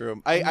music.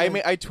 True. And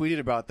then- I tweeted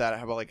about that.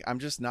 How about like I'm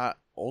just not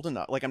old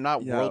enough. Like I'm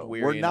not yeah, world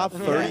weary. we're not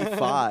enough.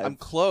 35. I'm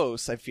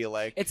close. I feel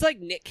like. it's like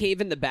Nick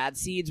Cave and the Bad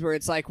Seeds, where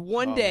it's like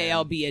one Oh, day man.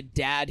 I'll be a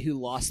dad who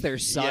lost their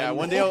son. Yeah,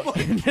 one day I'll-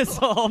 and this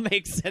all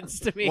makes sense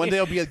to me. One day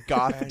I'll be a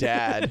goth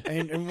dad.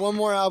 And one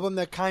more album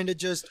that kind of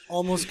just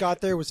almost got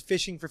there was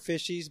Fishing for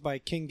Fishies by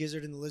King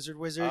Gizzard and the Lizard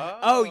Wizard.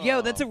 Oh,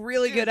 yo, that's a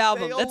really Dude, good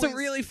album. they That's a always-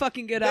 really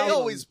fucking good they album.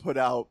 always put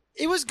out.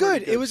 It was Pretty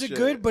good. good It was a shit.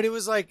 good, but it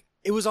was like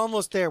it was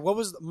almost there. What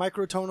was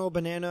Microtonal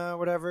Banana,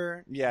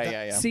 whatever? Yeah, That-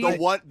 yeah, yeah. See,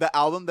 The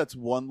album that's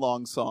one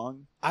long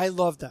song. I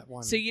love that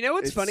one. so you know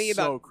what's It's funny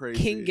so about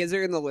crazy. King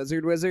Gizzard and the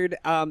Lizard Wizard?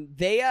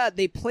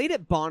 They played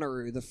at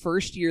Bonnaroo the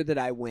first year that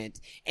I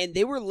went, and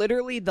they were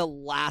literally the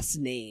last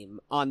name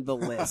on the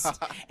list.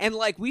 And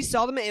like we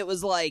saw them, it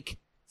was like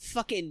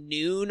fucking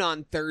noon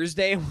on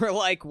Thursday. And we're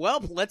like, well,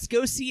 let's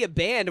go see a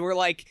band. And we're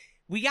like,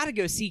 we got to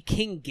go see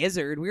King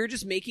Gizzard. We were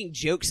just making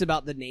jokes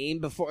about the name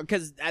before,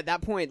 because at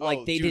that point, like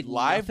Oh, they dude, did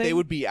live. nothing. They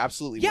would be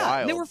absolutely yeah,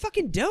 wild. they were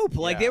fucking dope.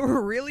 Like Yeah. they were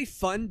a really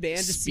fun band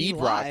to see speed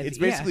rock. live. It's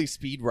Yeah. basically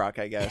speed rock,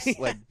 I guess.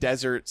 Like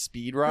desert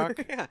speed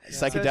rock, Yeah.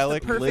 psychedelic.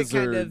 It's the perfect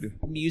kind Lizard.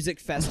 of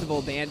music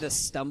festival band to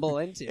stumble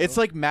into. It's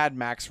like Mad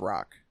Max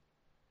rock.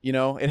 You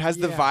know, it has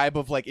the Yeah. vibe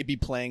of like it be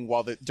playing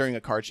during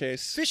a car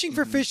chase. Fishing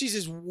for Fishies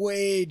is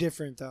way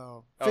different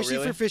though. Oh, Fishing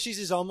really? for Fishies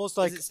is almost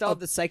like Does it still have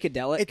the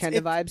psychedelic kind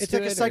of vibes It's to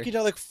like it? a or-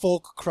 psychedelic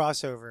folk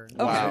crossover. Okay. That's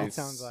what Wow. it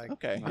sounds like.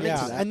 Okay. I'm Yeah,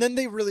 into that. and then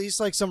they release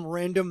like some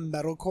random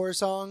metalcore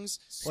songs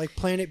like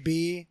Planet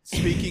B.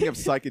 Speaking of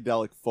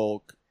psychedelic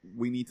folk,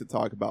 we need to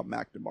talk about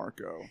Mac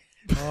DeMarco.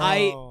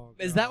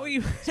 Is that what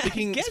you?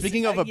 Speaking Guess-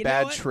 speaking of a you know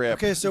bad what? trip.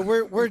 Okay, so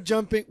we're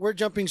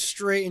jumping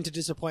straight into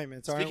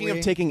disappointments. Aren't Speaking we?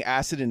 of taking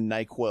acid and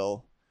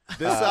NyQuil.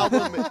 This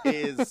album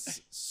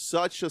is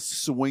such a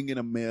swing and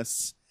a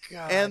miss.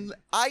 God. And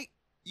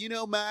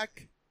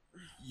Mac,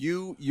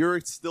 you're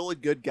still a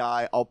good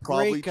guy. I'll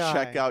probably Great guy.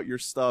 check out your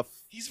stuff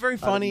He's very at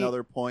funny.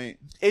 another point.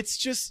 It's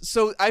just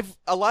so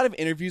a lot of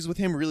interviews with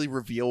him really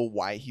reveal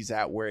why he's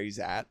at where he's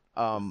at.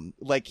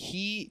 Like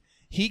he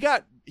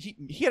had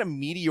a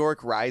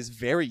meteoric rise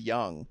very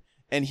young,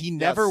 and he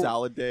never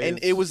Salad Days. and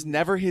it was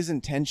never his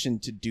intention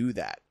to do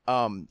that.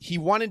 He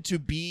wanted to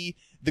be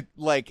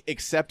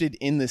accepted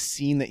in the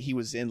scene that he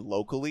was in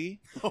locally,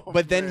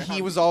 but then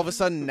he was all of a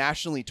sudden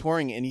nationally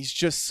touring, and he's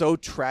just so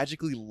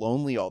tragically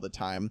lonely all the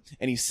time,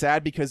 and he's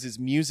sad because his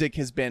music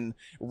has been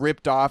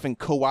ripped off and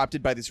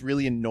co-opted by this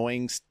really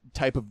annoying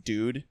type of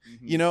dude,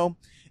 you know.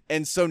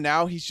 And so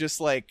now he's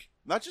just like,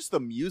 not just the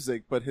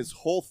music, but his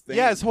whole thing.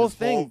 yeah, his whole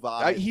thing.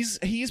 vibe.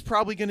 He's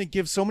probably gonna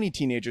give so many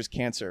teenagers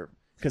cancer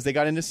because they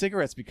got into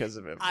cigarettes because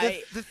of him.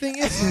 The thing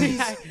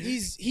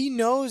is, he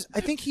knows.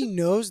 I think he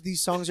knows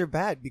these songs are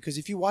bad because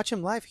if you watch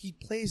him live, he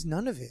plays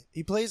none of it.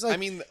 He plays like I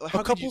mean, a how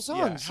could couple you,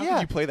 songs. How Yeah,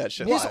 could you play that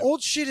shit his live?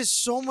 old shit is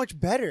so much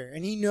better,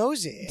 and he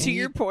knows it. To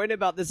your point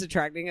about this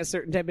attracting a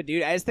certain type of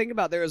dude, I was thinking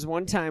about there was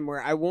one time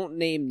where I won't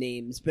name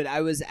names, but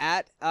I was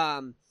at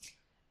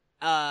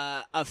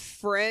a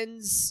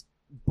friend's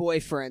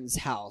boyfriend's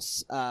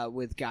house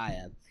with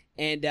Gaia,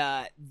 and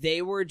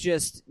they were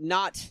just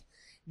not.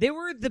 They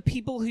were the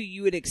people who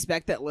you would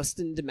expect that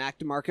listened to Mac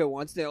DeMarco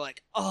once. They're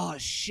like, "Oh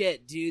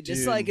shit, dude, this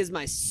Dude. like is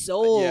my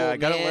soul." Yeah, I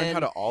gotta learn man." how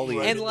to ollie.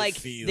 And it. like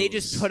they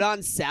just put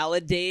on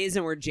Salad Days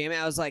and were jamming.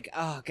 I was like,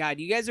 "Oh god,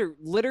 you guys are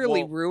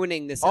literally Well,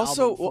 ruring this."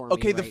 Also, album for me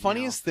okay, the right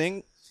funniest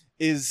thing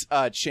is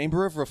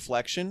Chamber of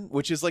Reflection,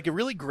 which is like a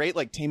really great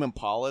like Tame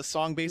Impala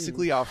song,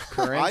 basically off I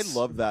Currents.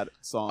 love that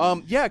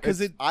song. Yeah,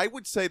 because It's- I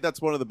would say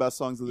that's one of the best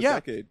songs of the yeah.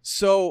 decade.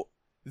 So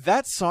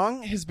that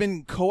song has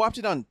been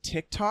co-opted on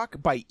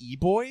TikTok by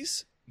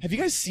E-Boys. Have you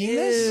guys seen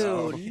this? Ew,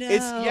 No.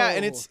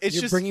 And it's You're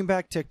just bringing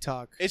back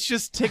TikTok. it's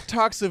just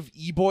TikToks of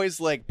e-boys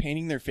like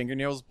painting their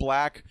fingernails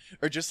black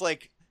or just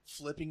like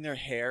flipping their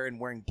hair and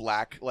wearing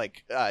black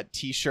like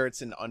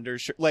t-shirts and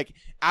undershirt, like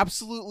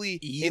absolutely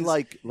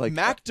like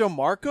Mac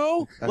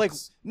DeMarco. X- Like,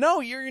 no,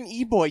 you're an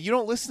e-boy. You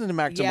don't listen to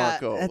Mac Yeah,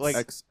 DeMarco. that's- Like,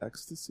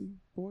 ecstasy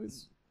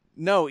boys.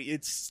 no,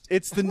 it's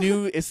the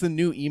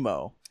new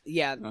emo.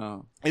 Yeah.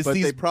 Oh, It's but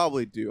these- they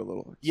probably do a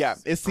little. Yeah,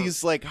 it's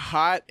these like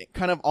hot,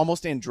 kind of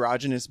almost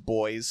androgynous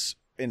boys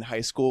in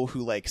high school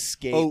who like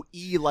skate.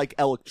 like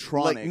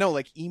electronic. like no,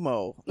 like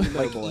emo.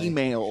 like boy.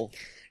 email.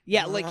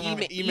 Yeah, like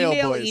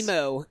Email boys.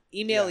 emo.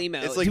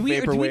 Yeah, it's like do we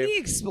vaporwave. need to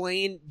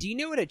explain? Do you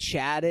know what a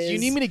chat is? Do you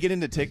need me to get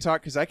into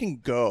TikTok? Because I can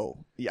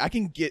go. Yeah, I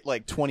can get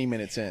like 20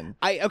 minutes in.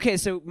 Okay,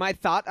 so my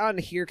thought on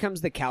Here Comes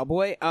the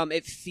Cowboy,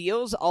 it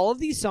feels, all of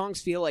these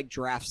songs feel like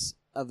drafts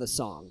of a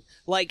song.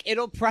 Like,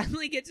 it'll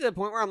probably get to the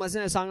point where I'm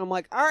listening to a song, I'm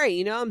like, all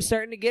right, I'm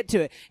starting to get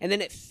to it. And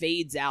then it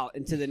fades out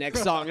into the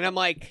next song, and I'm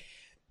like,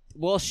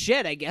 well,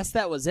 shit, I guess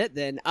that was it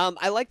then.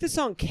 I like the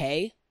song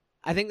K.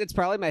 I think that's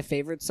probably my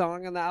favorite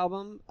song on the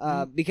album,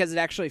 because it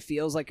actually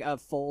feels like a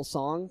full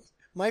song.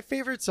 My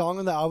favorite song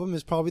on the album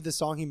is probably the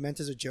song he meant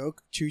as a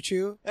joke, Choo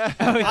Choo. Oh,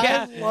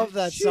 yeah. I love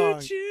that song.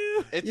 Choo-choo.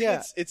 I think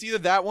Yeah. it's either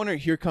that one or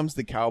Here Comes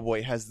the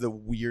Cowboy has the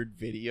weird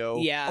video.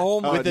 Yeah.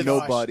 Oh my With the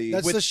gosh. nobody.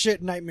 That's With- the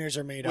shit nightmares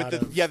are made with out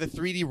the of. the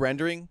 3D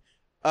rendering.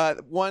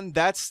 One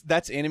that's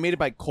animated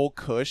by Cole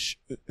Kush,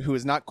 who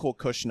is not Cole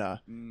Kushna,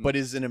 but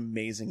is an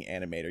amazing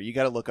animator. You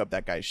got to look up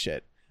that guy's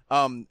shit.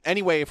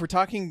 Anyway, if we're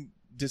talking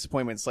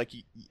disappointments, like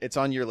it's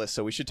on your list,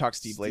 so we should talk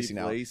Steve Lacy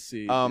now.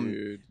 Lacy,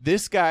 dude.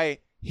 This guy,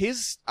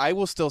 I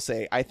will still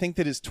say, I think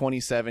that his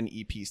 27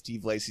 EP,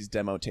 Steve Lacy's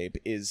demo tape,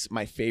 is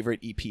my favorite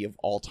EP of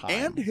all time.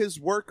 And his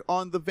work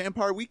on the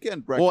Vampire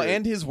Weekend record. well,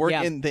 and his work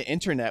Yeah. in the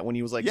internet when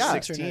he was like Yeah.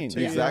 16. Internet, too,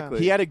 exactly.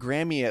 He had a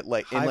Grammy at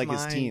like in Hive like his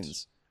Mind.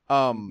 teens.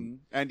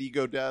 And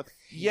Ego Death.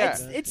 Yeah.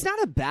 It's not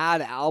a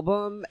bad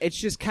album. It's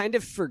just kind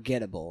of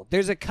forgettable.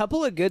 There's a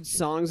couple of good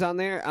songs on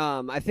there.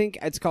 I think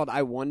it's called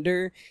I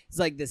Wonder. It's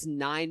like this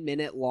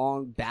 9-minute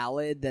long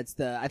ballad.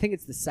 I think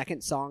it's the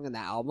second song on the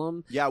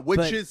album. Yeah, which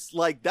But- is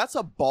like that's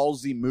a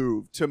ballsy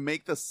move to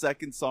make the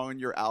second song on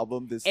your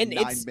album this And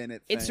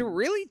 9-minute thing. It's a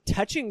really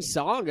touching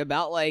song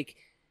about like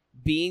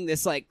being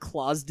this like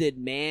closeted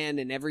man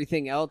and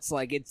everything else.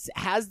 Like it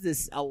has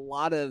this a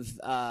lot of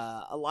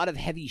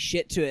heavy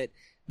shit to it.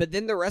 But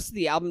then the rest of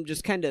the album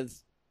just kind of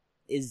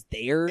is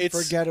there. It's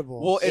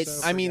forgettable. Well, So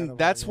it's. I mean, forgettable,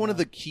 that's one of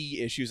yeah. the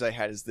key issues I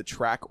had is the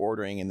track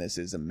ordering in this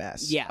is a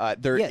mess. Yeah.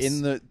 they're Yes.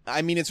 in the.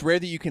 I mean, it's rare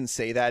that you can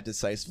say that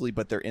decisively,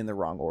 but they're in the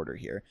wrong order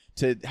here.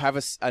 To have a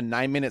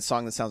 9-minute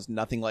song that sounds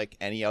nothing like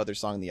any other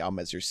song in the album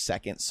as your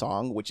second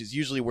song, which is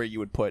usually where you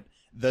would put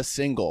the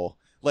single,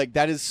 like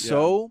that is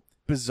so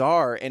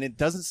bizarre, and it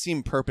doesn't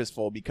seem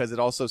purposeful because it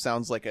also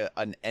sounds like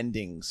an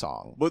ending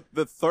song. But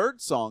the third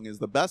song is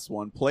the best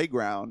one,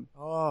 Playground.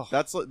 Oh,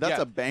 That's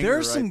Yeah, a banger. There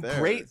are some right there.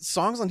 great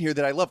songs on here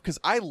that I love because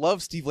I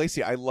love Steve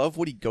Lacy. I love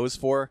what he goes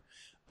for.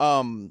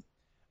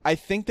 I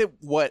think that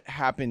what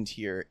happened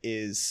here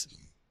is,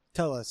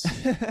 tell us.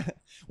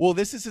 well,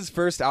 this is his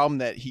first album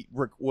that he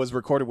was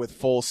recorded with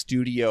full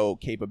studio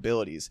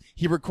capabilities.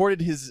 He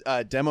recorded his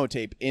demo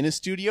tape in a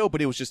studio,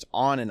 but it was just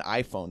on an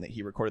iPhone that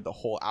he recorded the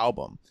whole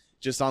album,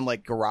 just on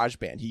like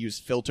GarageBand. He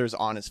used filters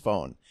on his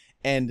phone,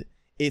 and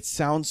it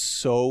sounds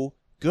so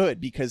good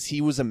because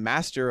he was a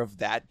master of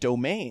that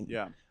domain.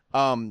 Yeah.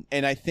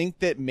 And I think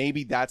that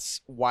maybe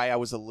that's why I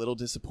was a little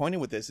disappointed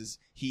with this is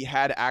he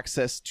had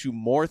access to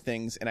more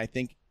things, and I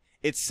think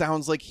it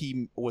sounds like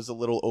he was a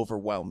little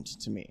overwhelmed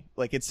to me.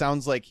 Like it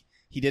sounds like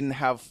he didn't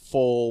have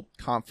full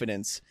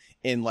confidence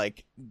in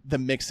like the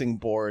mixing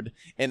board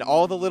and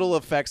all the little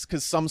effects,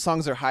 because some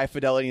songs are high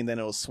fidelity and then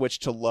it'll switch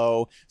to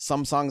low.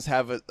 Some songs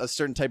have a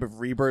certain type of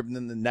reverb, and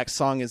then the next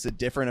song is a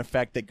different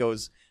effect that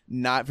goes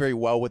not very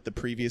well with the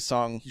previous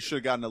song. He should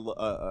have gotten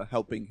a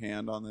helping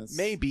hand on this.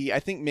 Maybe. I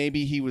think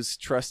maybe he was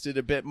trusted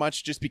a bit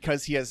much just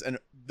because he has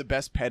the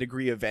best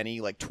pedigree of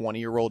any like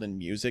 20-year-old in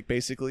music,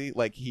 basically.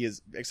 Like he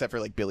is, except for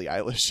like Billie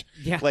Eilish.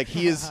 Yeah. Like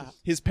he is,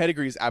 his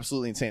pedigree is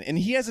absolutely insane. And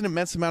he has an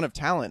immense amount of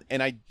talent.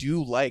 And I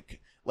do like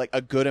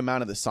a good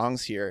amount of the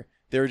songs here.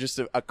 There were just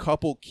a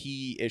couple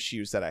key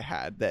issues that I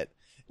had that,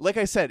 like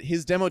I said,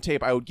 his demo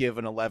tape I would give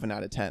an 11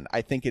 out of 10.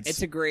 I think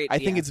It's a great. I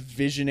think yeah. it's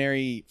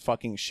visionary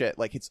fucking shit.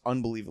 Like it's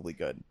unbelievably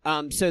good.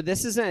 So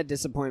this isn't a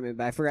disappointment,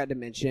 but I forgot to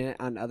mention it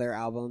on other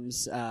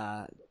albums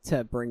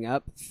to bring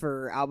up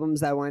for albums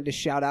that I wanted to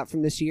shout out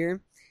from this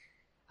year.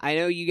 I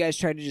know you guys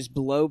tried to just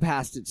blow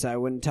past it, so I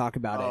wouldn't talk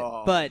about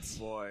Oh, it. But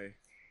boy.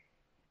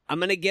 I'm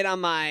gonna get on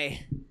my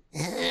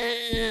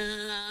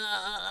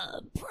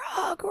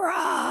prog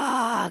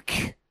rock.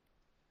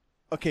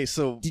 Okay,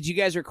 so Did you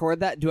guys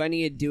record that? Do I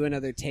need to do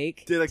another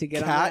take Did a to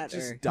get on cat that?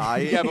 just or- die?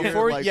 in yeah, here?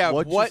 before Like, yeah,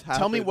 what? what? just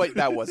Tell me happened? what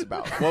that was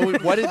about.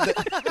 What did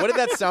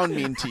that sound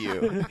mean to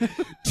you?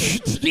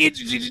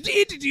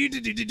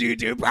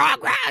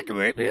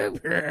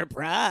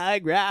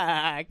 prog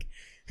rock.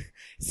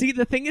 See,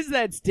 the thing is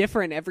that it's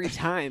different every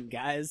time,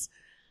 guys.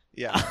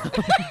 Yeah.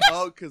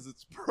 Oh, because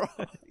it's prog.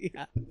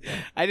 Yeah,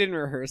 I didn't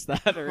rehearse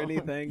that or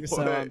anything.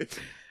 Boy.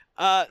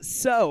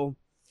 So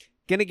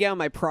gonna get on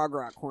my prog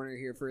rock corner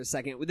here for a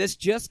second. This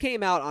just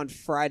came out on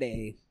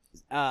Friday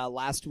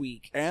last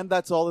week. And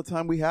that's all the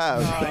time we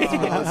have. Thanks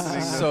for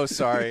listening. So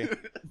sorry.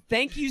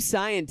 Thank You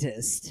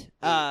Scientist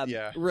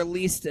Yeah.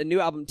 released a new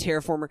album,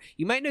 Terraformer.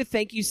 You might know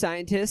Thank You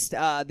Scientist.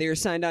 They're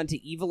signed on to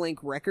Evil Inc.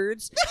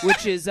 Records,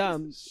 which is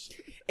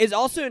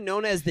also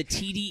known as the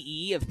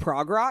TDE of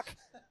prog rock.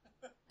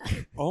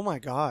 Oh my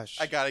gosh.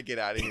 I gotta get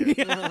out of here.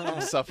 Yeah.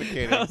 I'm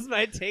suffocating. That was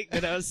my take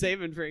that I was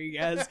saving for you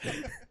guys.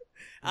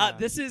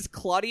 This is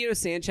Claudio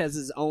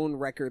Sanchez's own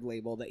record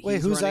label that he's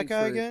Wait, who's running that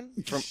guy for- again?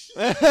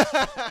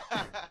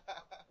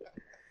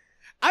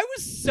 I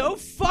was so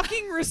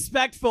fucking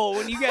respectful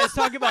when you guys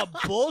talk about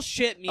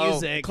bullshit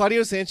music. Oh,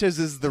 Claudio Sanchez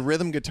is the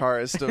rhythm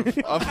guitarist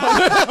of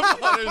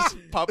Hunter's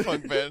pop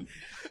punk band.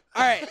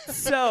 All right,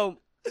 so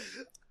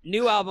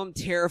new album,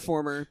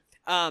 Terraformer.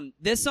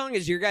 This song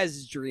is your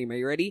guys' dream. Are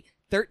you ready?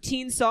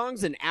 13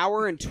 songs, an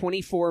hour and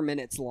 24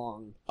 minutes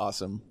long.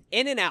 Awesome.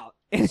 In and out.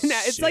 In and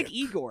out. It's Sick. like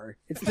Igor.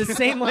 It's the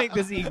same length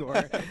as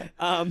Igor.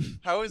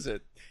 How is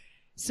it?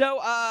 So,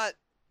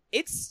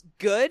 it's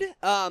good.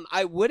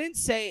 I wouldn't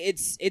say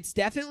it's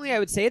definitely, I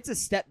would say it's a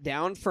step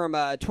down from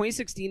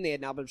 2016. They had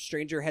an album,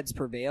 Stranger Heads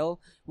Prevail,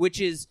 which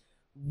is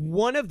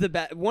one of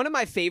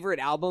my favorite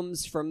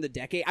albums from the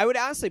decade. I would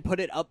honestly put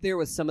it up there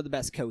with some of the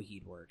best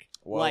Coheed work.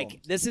 Whoa.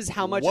 Like, this is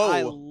how much Whoa.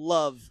 I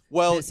love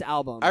this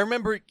album. I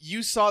remember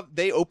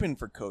they opened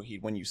for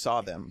Coheed when you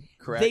saw them,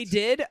 correct? They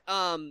did.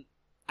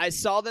 I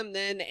saw them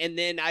then, and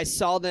then I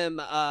saw them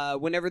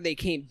whenever they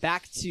came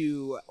back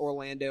to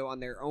Orlando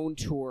on their own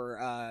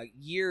tour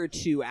year or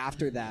two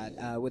after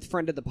that with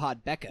friend of the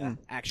pod, Becca,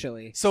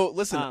 actually. So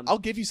listen, I'll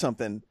give you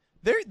something.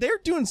 They're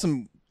doing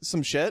some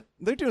shit.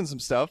 They're doing some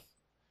stuff.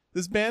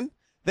 This band.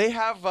 They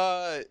have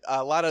a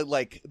lot of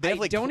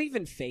Don't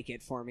even fake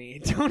it for me.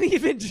 Don't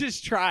even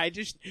just try.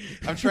 Just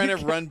I'm trying to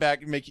run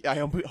back and make.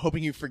 I'm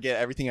hoping you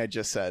forget everything I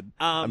just said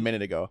a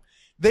minute ago.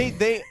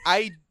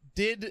 I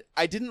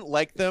didn't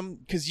like them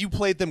because you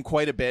played them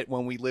quite a bit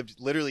when we lived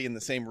literally in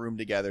the same room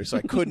together, so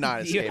I could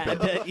not escape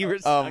it. You were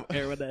stuck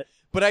there with it.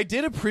 But I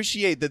did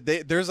appreciate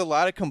that there's a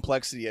lot of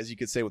complexity, as you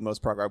could say, with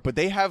most prog rock. But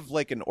they have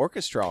like an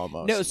orchestra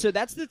almost. No, so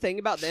that's the thing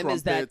about them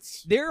is that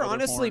Trumpets, they're other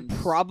honestly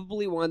horns.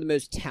 probably one of the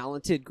most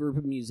talented group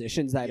of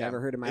musicians that I've ever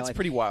heard in my It's life.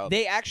 pretty wild.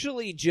 They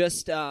actually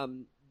just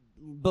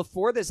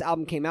before this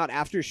album came out,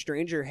 after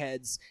Stranger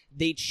Heads,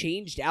 they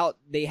changed out.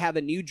 They have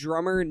a new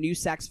drummer, new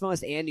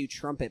saxophonist, and new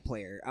trumpet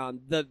player.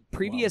 The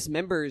previous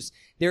members,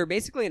 they were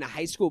basically in a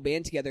high school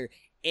band together,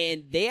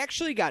 and they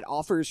actually got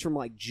offers from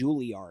like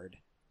Juilliard,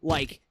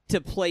 like to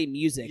play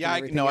music. Yeah, and I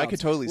everything could else.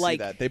 totally see Like,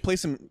 that. They play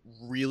some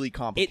really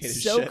complicated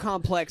it's so shit.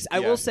 complex. I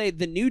Yeah. will say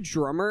the new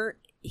drummer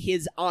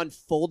is on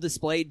full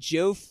display.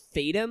 Joe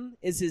Fadum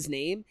is his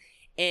name.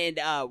 And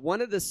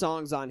one of the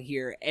songs on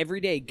here,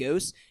 Everyday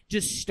Ghost,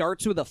 just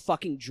starts with a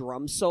fucking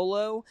drum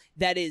solo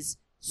that is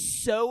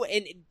so...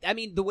 And I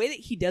mean, the way that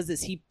he does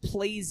this, he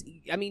plays...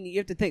 I mean, you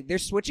have to think, they're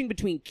switching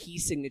between key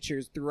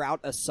signatures throughout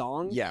a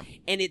song. Yeah.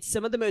 And it's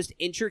some of the most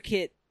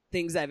intricate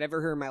things I've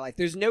ever heard in my life.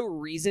 There's no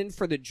reason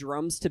for the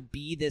drums to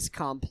be this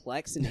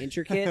complex and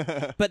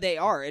intricate, but they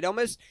are. It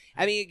almost,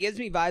 I mean, it gives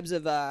me vibes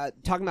of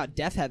talking about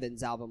Deaf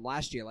Heaven's album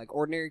last year, like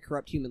Ordinary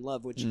Corrupt Human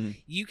Love, which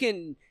you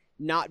can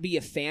not be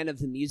a fan of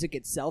the music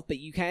itself, but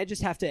you kind of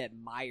just have to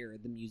admire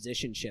the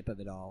musicianship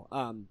of it all.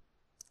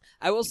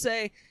 I will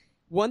say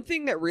one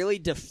thing that really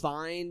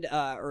defined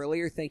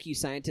earlier Thank You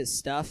Scientist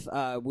stuff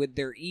with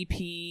their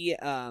EP,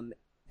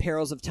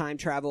 Perils of Time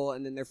Travel,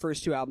 and then their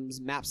first two albums,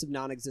 Maps of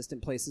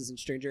Non-Existent Places and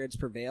Stranger Heads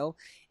Prevail,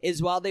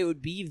 is while they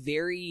would be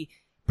very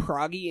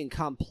proggy and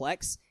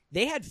complex,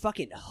 they had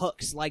fucking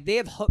hooks. Like, they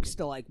have hooks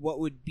to, like, what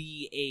would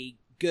be a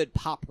good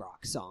pop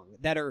rock song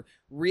that are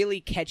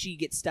really catchy,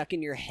 get stuck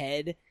in your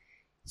head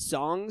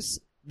songs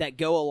that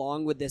go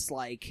along with this,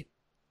 like,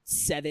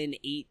 7,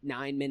 8,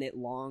 9 minute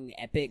long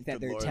epic that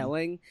Good they're Lord.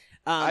 telling.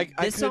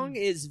 I Song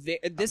is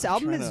this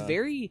album trying is to-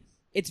 very,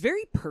 it's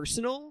very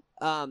personal.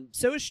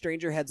 So is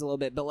Stranger Heads a little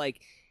bit, but like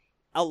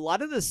a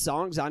lot of the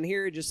songs on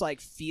here are just like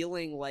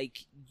feeling like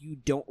you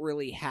don't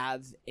really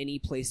have any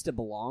place to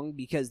belong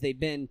because they've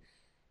been,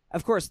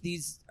 of course,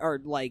 these are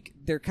like,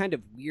 they're kind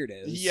of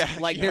weirdos. Yeah,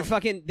 Like yeah. they're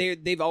fucking,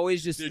 they've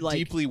always just They're like,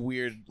 deeply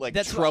weird, like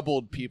That's what-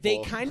 troubled people.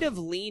 they kind of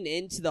lean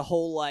into the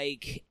whole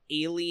like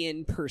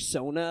alien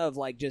persona of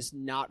like just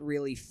not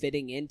really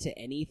fitting into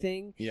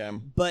anything. yeah.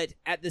 But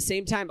at the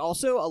same time,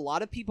 also a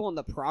lot of people in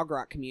the prog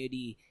rock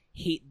community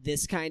hate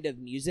this kind of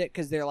music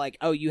because they're like,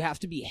 oh, you have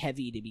to be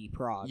heavy to be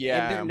prog.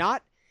 Yeah. And they're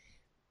not.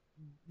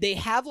 They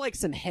have like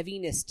some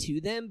heaviness to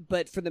them,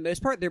 but for the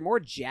most part, they're more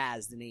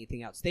jazz than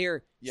anything else. They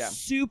are Yeah.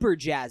 super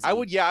jazzy.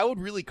 I would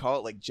really call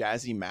it like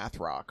jazzy math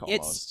rock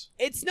almost.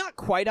 It's not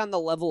quite on the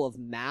level of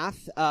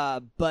math,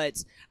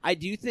 but I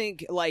do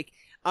think like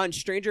on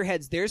Stranger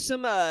Heads, there's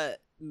some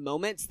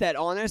moments that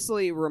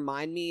honestly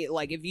remind me,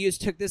 like if you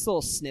just took this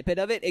little snippet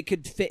of it, it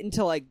could fit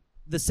into like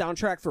the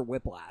soundtrack for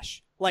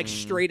Whiplash. like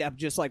straight up,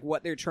 just like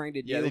what they're trying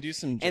to do. Yeah, they do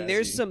some jazzy. And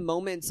there's some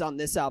moments on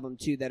this album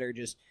too that are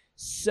just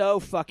so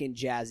fucking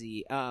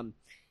jazzy.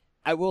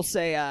 I will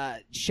say,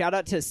 shout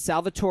out to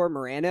Salvatore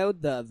Morano,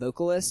 the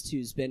vocalist,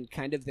 who's been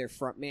kind of their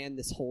frontman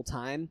this whole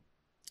time.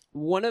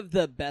 One of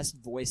the best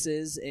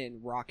voices in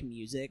rock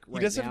music right now.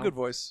 He does have a good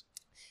voice.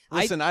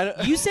 Listen,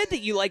 You said that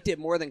you liked it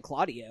more than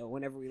Claudio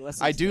whenever we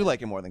listened. I do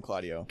like it more than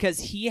Claudio. because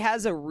he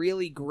has a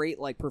really great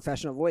like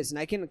professional voice, and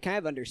I can kind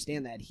of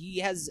understand that. He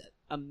has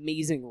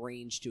amazing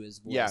range to his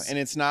voice. Yeah, and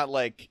it's not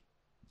like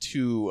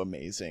too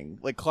amazing.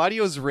 Like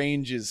Claudio's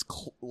range is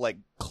like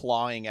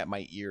clawing at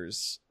my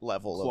ears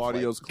level.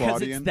 Claudio's of, because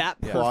Claudian. it's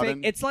that perfect.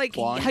 Claudin? It's like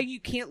Clawing? how you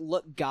can't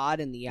look God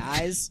in the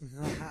eyes.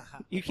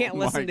 You can't Oh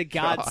my listen to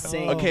God God.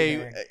 sing. Oh,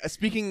 okay, okay.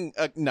 Speaking,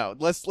 no,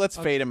 let's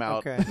fade him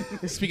out.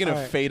 Okay. Speaking of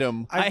All right. fade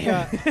him, I've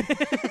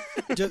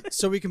got, just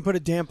so we can put a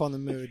damp on the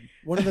mood.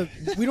 We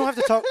don't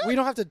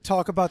have to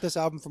talk about this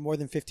album for more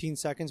than 15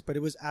 seconds, but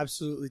it was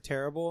absolutely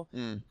terrible.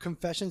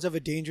 Confessions of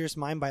a Dangerous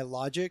Mind by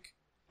Logic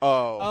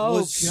Oh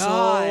was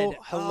God!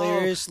 so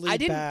hilariously I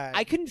didn't. bad.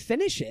 I couldn't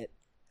finish it.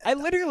 I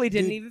literally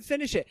didn't Dude, even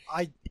finish it.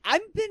 I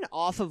I've been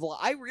off of.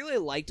 I really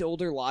liked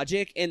older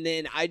Logic, and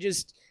then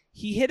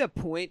he hit a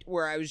point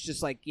where I was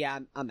just like, yeah,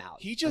 I'm out.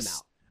 he I'm just.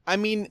 out. I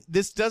mean,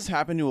 this does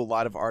happen to a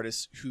lot of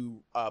artists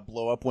who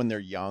blow up when they're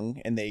young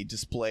and they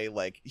display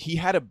like he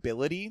had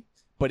ability,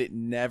 but it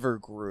never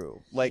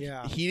grew. Like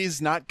Yeah. he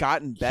has not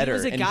gotten better. He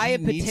was a and guy he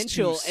of needs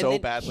potential, to so and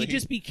then badly. he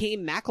just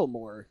became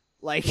Macklemore.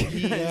 Like,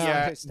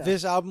 Yeah, other stuff.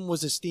 this album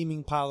was a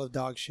steaming pile of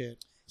dog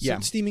shit. Yeah.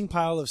 Steaming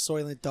pile of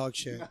soylent dog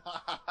shit.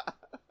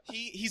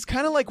 He's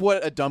kind of like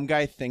what a dumb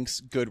guy thinks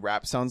good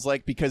rap sounds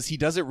like because he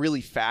does it really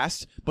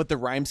fast, but the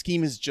rhyme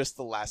scheme is just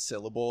the last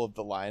syllable of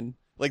the line.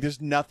 Like there's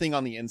nothing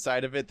on the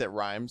inside of it that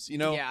rhymes, you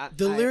know? yeah,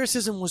 The I-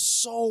 lyricism was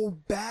so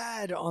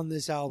bad on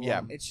this album.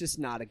 Yeah. It's just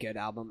not a good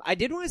album. I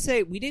did want to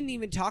say we didn't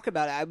even talk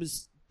about it.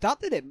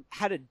 Thought that it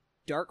had a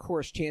dark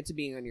horse chance of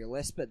being on your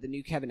list, but the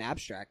new Kevin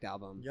Abstract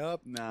album,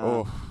 Yup. No.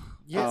 Oh,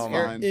 Yeah, Oh, it-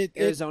 mine. it,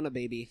 it, Arizona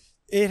Baby.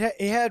 it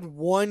had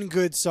one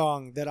good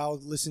song that I'll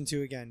listen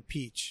to again,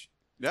 Peach.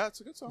 Yeah,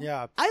 it's a good song.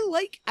 Yeah. I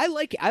like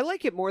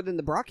it more than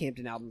the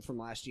Brockhampton album from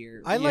last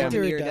year. I liked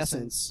From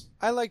Iridescence.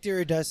 I liked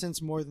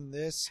Iridescence more than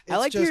this. I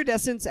liked just,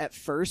 Iridescence at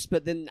first,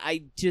 but then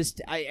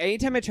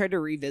anytime I tried to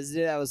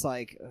revisit it, I was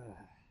like, ugh,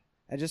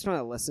 I just want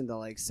to listen to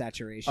like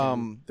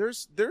Saturation.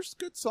 There's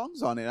good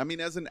songs on it. I mean,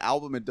 as an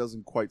album, it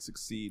doesn't quite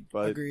succeed,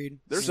 but Agreed.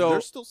 there's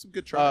So, still some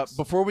good tracks.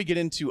 before we get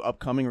into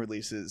upcoming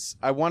releases,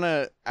 I want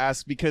to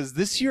ask because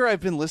this year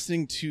I've been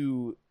listening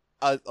to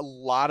a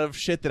lot of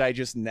shit that I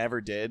just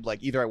never did.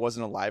 Like either I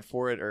wasn't alive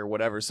for it or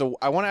whatever. So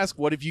I want to ask,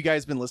 what have you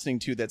guys been listening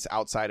to that's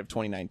outside of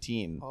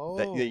 2019 Oh.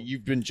 that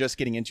you've been just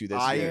getting into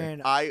this year?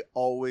 Man. I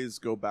always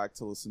go back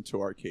to listen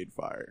to Arcade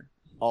Fire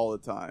all the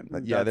time.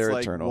 Yeah, That's they're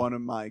like eternal. one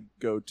of my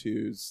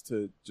go-tos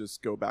to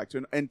just go back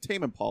to. And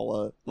Tame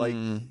Impala, like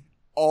Mm,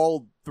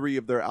 all three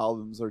of their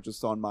albums are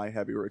just on my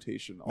heavy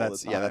rotation all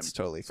that's the time. yeah, that's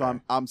totally so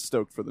fair. I'm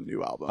stoked for the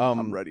new album. Um,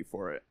 I'm ready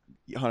for it.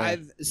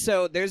 Hunter,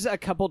 So there's a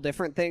couple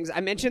different things. I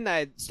mentioned that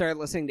I started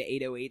listening to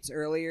 808s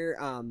earlier,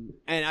 and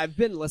I've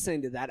been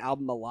listening to that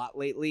album a lot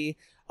lately.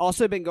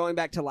 Also been going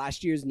back to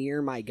last year's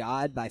Near My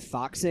God by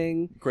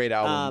Foxing. great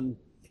album.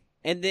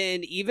 And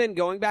then even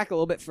going back a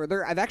little bit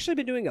further, I've actually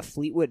been doing a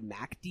Fleetwood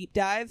Mac deep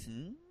dive.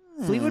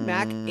 Fleetwood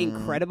Mac,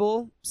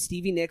 incredible.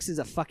 Stevie Nicks is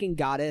a fucking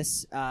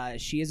goddess.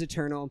 She is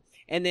eternal.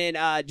 And then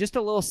just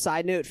a little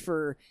side note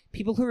for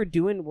people who are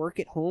doing work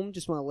at home,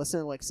 just want to listen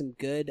to like some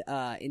good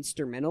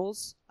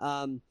instrumentals.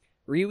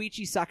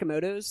 Ryuichi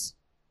Sakamoto's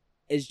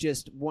is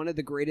just one of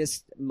the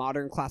greatest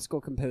modern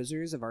classical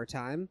composers of our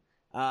time.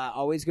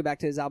 Always go back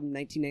to his album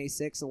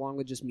 1996, along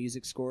with just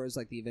music scores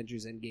like the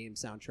Avengers Endgame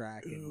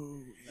soundtrack. And,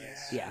 Ooh,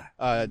 yeah.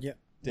 Yeah.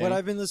 Danny? What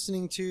I've been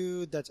listening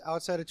to that's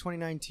outside of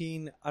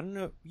 2019, I don't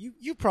know.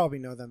 You probably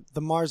know them.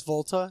 The Mars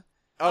Volta.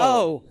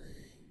 Oh.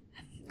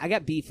 I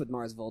got beef with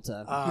Mars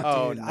Volta.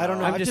 Oh, Dude, I don't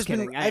know. I'm I've just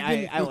kidding. Been, I've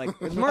been, I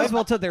like Mars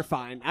Volta. They're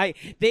fine.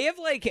 They have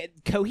like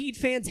Coheed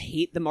fans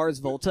hate the Mars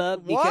Volta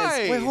because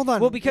Why? Wait, hold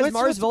on. well because What's-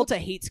 Mars what's- Volta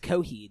hates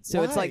Coheed,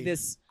 so it's like Why?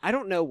 this. I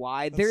don't know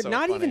why That's they're so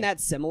not funny. even that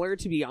similar,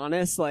 to be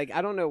honest. Like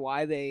I don't know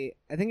why they.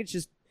 I think it's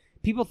just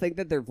people think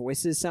that their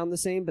voices sound the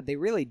same, but they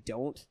really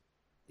don't.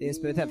 They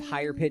just both have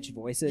higher pitched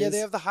voices. Yeah, they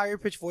have the higher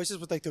pitched voices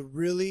with like the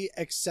really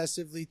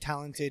excessively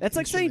talented. That's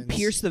like saying instruments.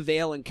 Pierce the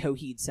Veil and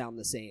Coheed sound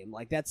the same.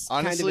 Like that's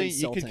kind of Honestly, you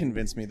insulting. could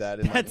convince me that.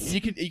 And That's- you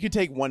could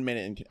take 1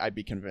 minute and I'd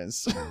be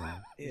convinced.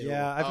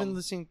 Yeah, I've been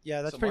listening.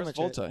 Yeah, that's So pretty Mars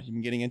much Volta. You've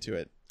been getting into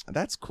it.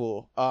 That's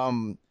cool.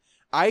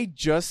 I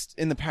just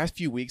in the past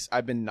few weeks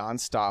I've been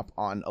nonstop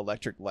on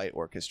Electric Light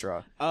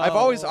Orchestra. I've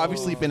always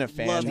obviously been a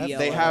fan. love They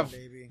ELO. have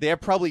baby. they have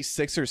probably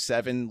 6 or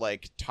 7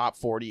 like top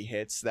 40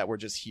 hits that were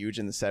just huge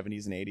in the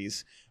 70s and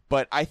 80s.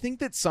 But I think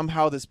that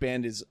somehow this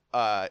band is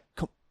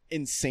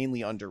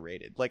insanely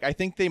underrated. Like I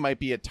think they might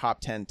be a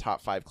top 10,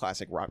 top 5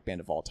 classic rock band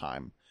of all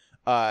time.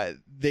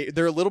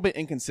 they're a little bit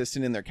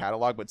inconsistent in their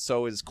catalog, but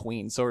so is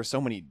Queen. So are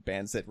so many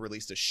bands that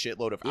released a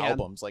shitload of Yeah.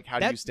 albums. Like, how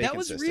do you stay that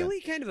consistent? was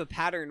really kind of a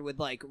pattern with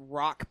like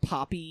rock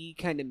poppy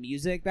kind of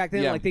music back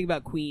then. Yeah. Like think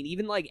about Queen,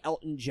 even like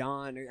Elton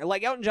John, or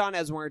like Elton John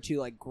has one or two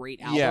like great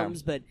Yeah.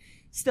 albums, but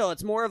still,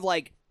 it's more of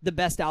like the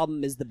best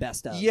album is the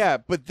best of. Yeah,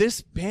 but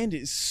this band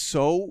is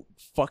so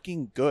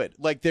fucking good.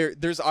 Like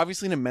there's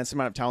obviously an immense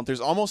amount of talent.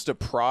 There's almost a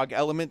prog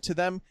element to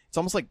them. It's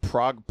almost like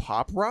prog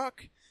pop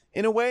rock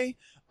in a way.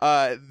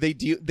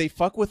 They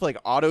fuck with like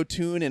auto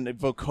tune and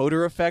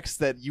vocoder effects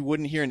that you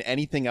wouldn't hear in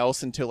anything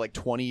else until like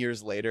 20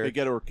 years later. They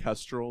get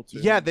orchestral too.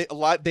 Yeah,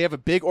 they have a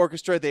big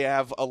orchestra. They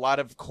have a lot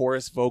of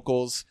chorus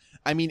vocals.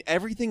 I mean,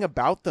 everything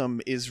about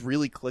them is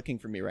really clicking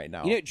for me right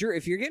now. You know, Drew,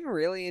 if you're getting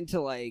really into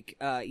like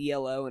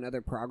ELO and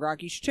other prog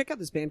rock, you should check out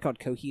this band called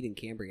Coheed and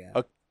Cambria.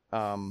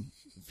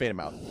 Fade them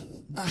out.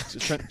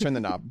 Just turn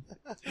the knob.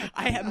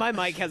 My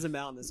mic hasn't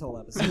been on this whole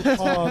episode.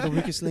 Oh, the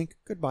weakest link.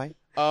 Goodbye.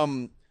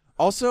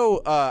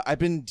 Also, I've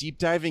been deep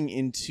diving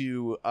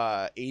into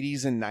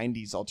 80s and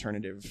 90s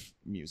alternative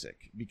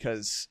music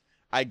because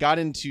I got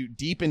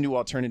deep into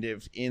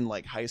alternative in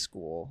like high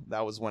school.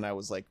 That was when I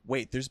was like,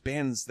 wait, there's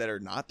bands that are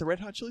not the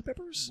Red Hot Chili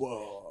Peppers?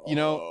 Whoa. You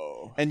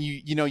know, and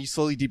you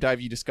slowly deep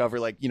dive, you discover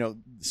like,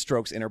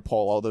 Strokes, Interpol,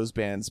 all those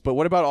bands. But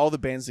what about all the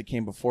bands that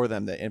came before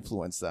them that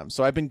influenced them?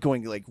 So I've been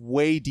going like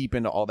way deep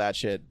into all that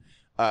shit.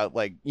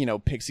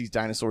 Pixies,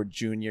 Dinosaur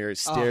Jr.,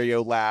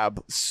 Stereo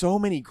Lab, so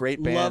many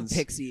great bands. Love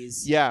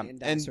Pixies. Yeah, and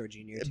Dinosaur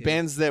Jr. too.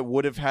 Bands that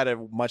would have had a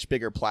much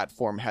bigger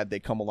platform had they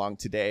come along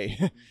today.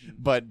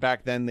 But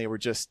back then they were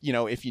just,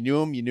 if you knew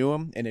them, you knew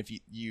them. And if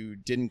you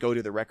didn't go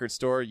to the record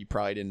store, you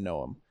probably didn't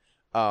know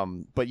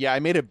them. But yeah, I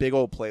made a big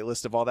old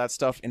playlist of all that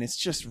stuff, and it's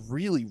just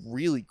really,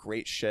 really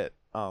great shit.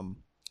 So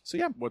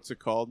yeah. What's it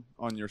called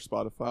on your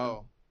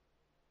Spotify?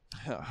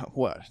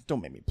 What?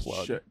 Don't make me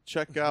plug.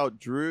 Check out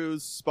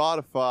Drew's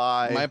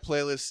Spotify. My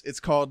playlist,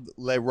 it's called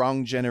Le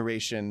Wrong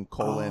Generation,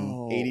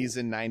 80s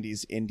and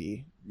 90s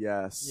indie.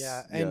 Yes.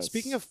 Yeah, and yes.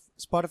 speaking of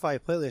Spotify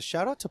playlist,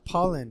 shout out to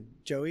Pollen,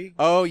 Joey.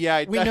 Oh,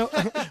 yeah. We know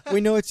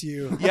we know it's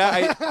you.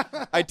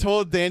 Yeah, I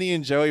told Danny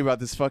and Joey about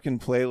this fucking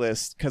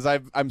playlist because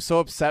I'm so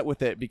upset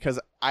with it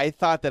because I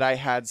thought that I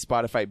had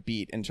Spotify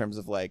beat in terms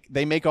of like,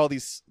 they make all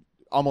these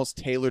almost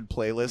tailored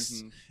playlists.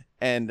 Mm-hmm.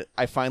 And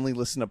I finally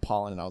listened to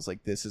Pollen, and I was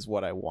like, this is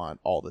what I want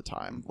all the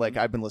time. Like,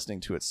 I've been listening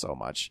to it so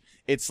much.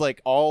 It's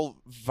like all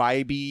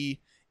vibey,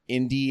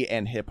 indie,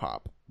 and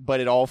hip-hop.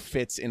 But it all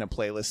fits in a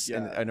playlist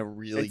in a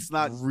really, it's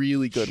not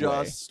really good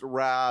way. Just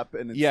rap,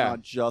 and it's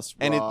not just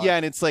rock.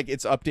 And it's like,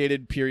 it's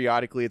updated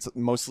periodically.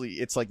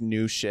 It's like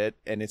new shit,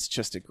 and it's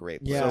just a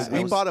great playlist. Yeah, So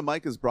We Bought a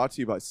Mic is brought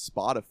to you by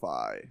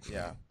Spotify.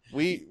 Yeah.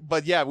 We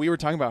were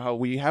talking about how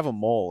we have a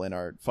mole in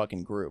our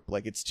fucking group.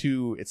 Like, it's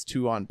too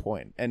on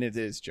point. And it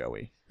is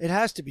Joey. It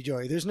has to be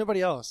Joey. There's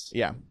nobody else.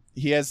 Yeah.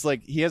 He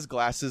has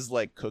glasses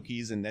like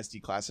Cookies and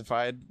Nesty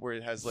Classified where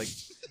it has like,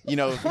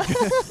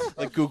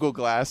 like Google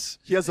Glass.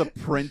 He has a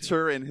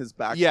printer in his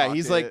back Yeah,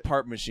 he's pocket. like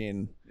part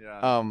machine.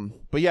 Yeah.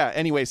 But yeah,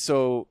 anyway,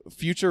 so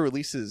future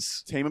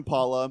releases. Tame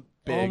Impala.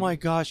 Big. Oh my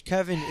gosh,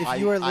 Kevin, if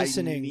you are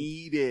listening, I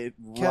need it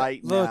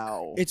right look,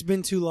 now. it's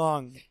been too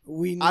long.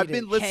 We need I've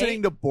been it.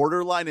 listening to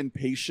Borderline and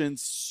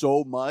Patience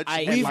so much.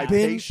 and We've my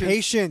been patience,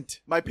 patient.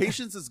 My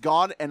patience is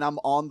gone, and I'm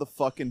on the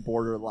fucking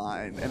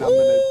borderline. And I'm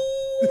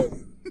gonna.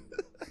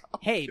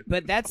 Hey,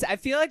 but I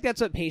feel like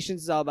that's what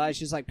patience is all about. It's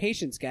just like,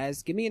 patience,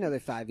 guys. Give me another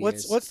 5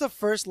 years. What's the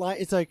first line?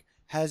 It's like,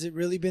 has it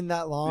really been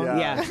that long?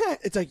 Yeah.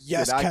 It's like,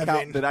 yes, did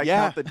Kevin. Did I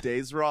Yeah. count the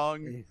days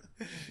wrong?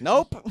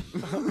 Nope.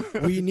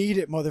 We need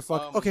it,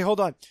 motherfucker. Okay, hold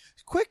on.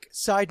 Quick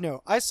side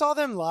note. I saw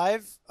them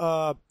live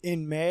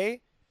in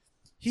May.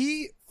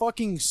 He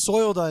fucking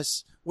soiled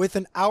us with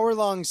an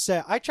hour-long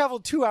set. I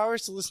traveled 2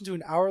 hours to listen to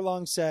an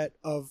hour-long set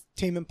of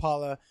Tame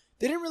Impala.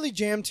 They didn't really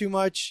jam too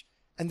much,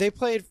 and they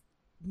played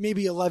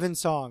maybe 11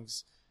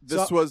 songs.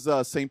 This was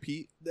St.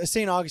 Pete.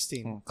 St.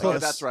 Augustine. Oh,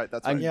 Close. that's right.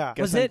 That's I right. Yeah.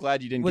 guess I'm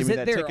glad you didn't give me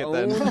that ticket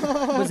own,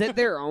 then. Was it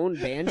their own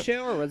band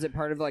show, or was it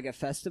part of like a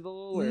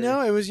festival? Or?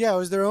 No, it was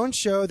their own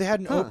show. They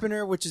had an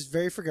opener, which is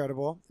very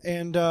forgettable,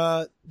 and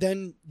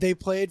then they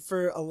played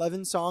for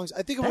 11 songs.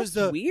 I think it was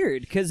That's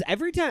weird because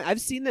every time I've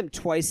seen them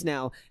twice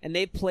now, and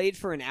they played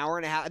for an hour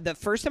and a half. The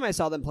first time I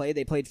saw them play,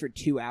 they played for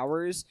 2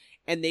 hours,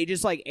 and they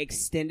just like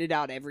extended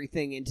out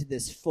everything into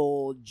this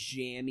full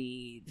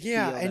jammy.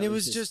 Yeah, feel and that it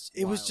was just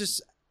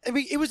wild. I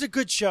mean, it was a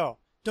good show.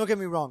 Don't get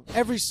me wrong.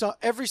 Every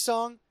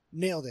song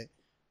nailed it,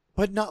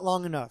 but not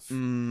long enough.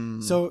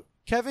 So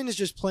Kevin is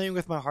just playing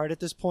with my heart at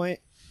this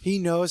point. He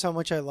knows how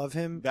much I love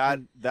him.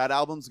 That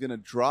album's gonna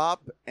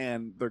drop,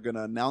 and they're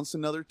gonna announce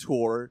another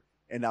tour,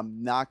 and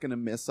I'm not gonna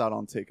miss out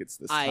on tickets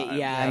this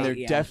time. And they're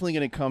definitely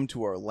going to come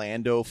to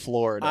Orlando,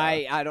 Florida.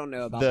 I don't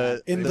know about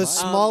that. In the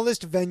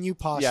smallest venue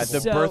possible. Yeah,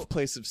 the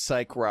birthplace of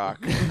psych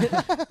rock.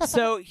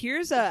 So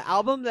here's an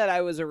album that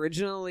I was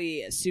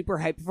originally super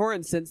hyped for,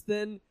 and since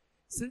the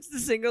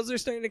singles are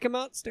starting to come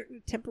out, starting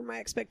to temper my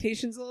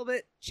expectations a little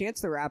bit.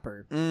 Chance the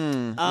Rapper.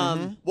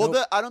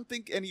 Well, I don't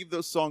think any of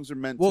those songs are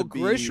meant Well, to be.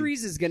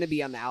 Groceries is going to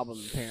be on the album,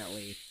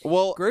 apparently.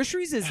 Well,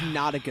 Groceries is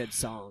not a good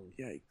song.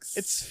 Yikes.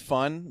 it's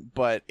fun,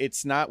 but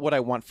it's not what I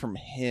want from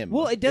him.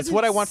 Well, it It's doesn't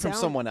what I want from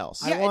sound- someone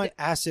else. Yeah, I want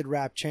acid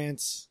rap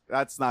Chance.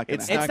 That's not going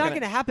to It's happen. It's not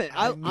going to happen.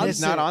 I He's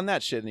miss not it. on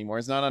that shit anymore.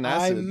 It's not on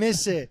I acid.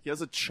 miss it. He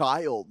has a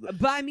child.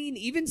 But I mean,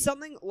 even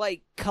something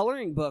like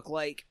Coloring Book,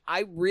 like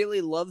I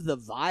really love the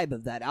vibe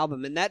of that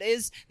album, and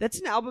that's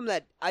an album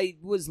that I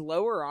was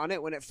lower on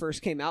it when it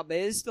first came out, but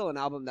it is still an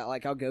album that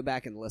like I'll go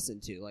back and listen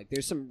to. Like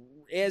it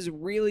has a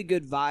really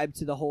good vibe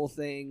to the whole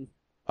thing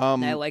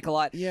that I like a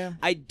lot. Yeah.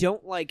 I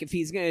don't like if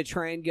he's gonna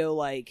try and go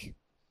like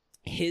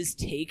his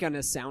take on a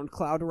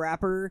SoundCloud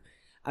rapper.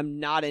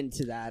 I'm not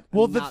into that.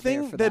 Well, I'm the not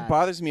there thing for that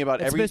bothers me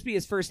about it's supposed to be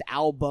his first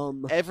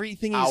album.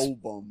 everything is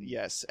Album.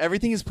 yes,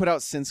 everything is put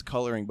out since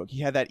Coloring Book.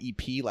 He had that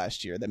EP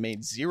last year that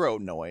made zero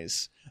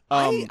noise.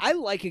 I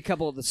like a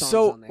couple of the songs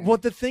So, on there. well,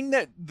 the thing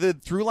that the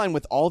through line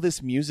with all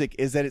this music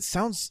is that it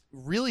sounds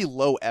really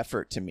low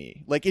effort to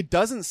me. Like it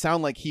doesn't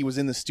sound like he was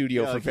in the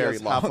studio Yeah, for like he very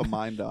has long. half a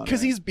mind on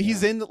Because it.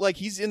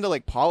 he's into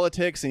like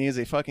politics and he has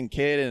a fucking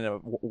kid and a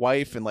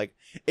wife and like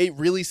it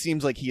really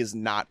seems like he is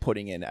not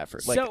putting in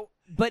effort. Like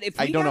But if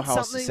we I don't know got how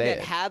else to something say that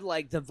it. had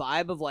like the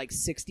vibe of like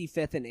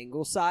 65th and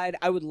Ingleside,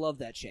 I would love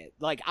that shit.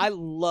 Like I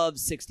love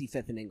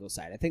 65th and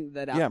Ingleside. I think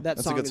that Yeah, that that's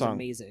a song good is song.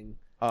 amazing.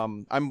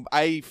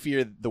 I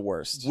fear the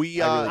worst.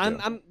 We, I really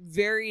do. I'm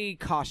very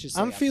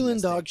cautiously. I'm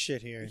feeling optimistic. dog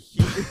shit here.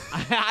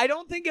 I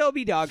don't think it'll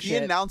be dog He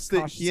shit. announced it.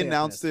 He Cautiously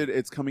announced optimistic. it.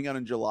 It's coming out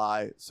in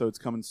July, so it's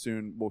coming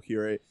soon. We'll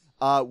hear it.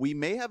 We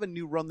may have a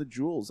new Run the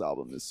Jewels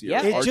album this year.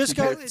 Yeah. It just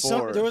got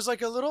RTK4. there was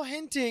like a little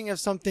hinting of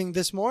something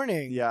this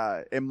morning.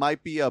 Yeah, it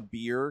might be a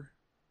beer.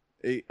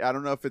 I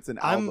don't know if it's an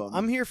album.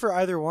 I'm here for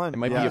either one. It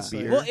might Yeah. be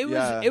a beer. Well,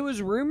 Yeah. it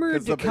was rumored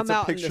 'Cause to it's come a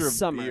out in picture the of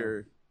summer.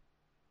 beer.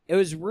 It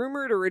was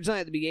rumored originally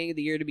at the beginning of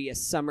the year to be a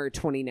summer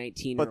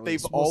 2019 But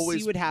release. they've We'll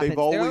always see what happens. they've They've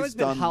always always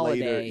been done holiday.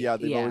 later. Yeah,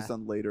 they've always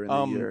done later in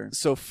the year.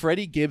 So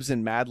Freddie Gibbs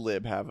and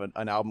Madlib have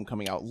an album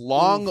coming out,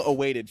 long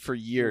awaited for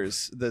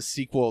years. The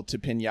sequel to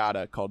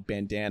Pinata called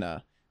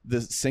Bandana.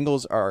 The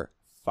singles are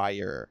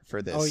fire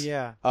for this. Oh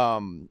yeah.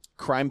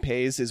 Crime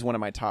Pays is one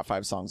of my top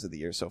 5 songs of the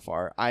year so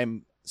far.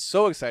 I'm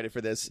so excited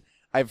for this.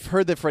 I've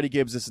heard that Freddie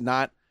Gibbs is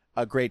not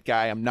a great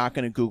guy. I'm not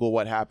going to Google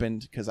what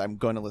happened because I'm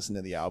going to listen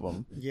to the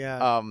album.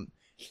 Yeah.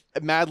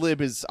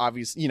 Madlib is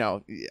obvious. You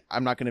know,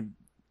 I'm not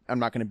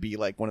gonna be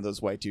like one of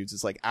those white dudes.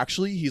 It's like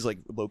actually he's like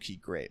low key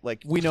great.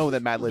 Like we know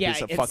that Madlib Yeah,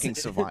 is a it's- fucking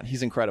savant.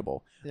 He's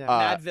incredible. Yeah.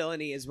 Mad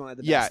Villainy is one of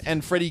the Yeah, best.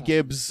 and Freddie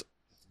Gibbs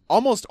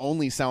almost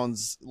only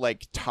sounds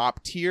like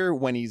top tier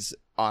when he's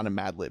on a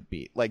Madlib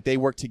beat. Like they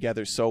work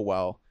together so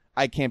well.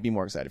 I can't be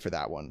more excited for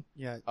that one.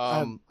 Yeah.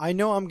 Um, I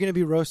know I'm gonna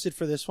be roasted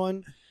for this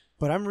one,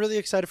 but I'm really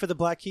excited for the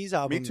Black Keys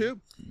album. Me too.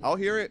 I'll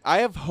hear it. I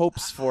have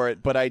hopes for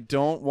it, but I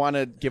don't want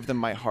to give them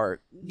my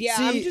heart. Yeah,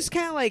 See- I'm just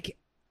kind of like,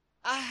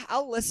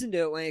 I'll listen to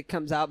it when it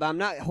comes out, but I'm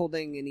not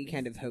holding any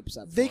kind of hopes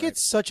up. They for get it.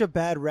 such a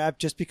bad rap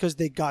just because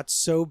they got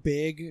so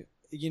big.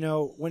 You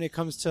know, when it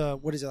comes to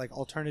what is it, like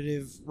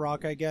alternative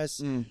rock, I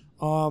guess.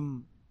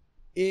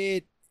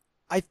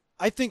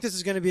 I think this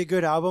is going to be a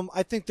good album.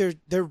 I think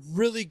they're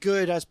really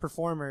good as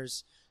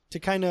performers to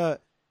kind of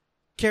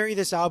carry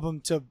this album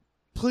to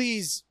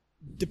please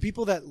the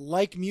people that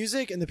like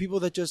music and the people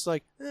that just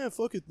like,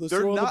 fuck it, let's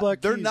They're throw on the not.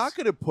 Black They're Keys. not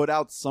going to put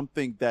out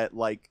something that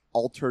like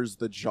alters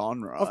the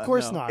genre. Of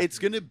course No. not. It's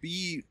going to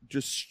be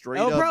just straight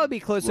It'll up. probably be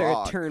closer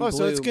rock. to Turn Oh, Blue.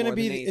 so it's gonna more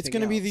be than it's anything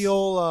gonna be else. the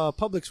old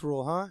Publix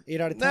rule, huh? 8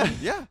 out of 10.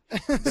 Yeah.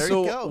 There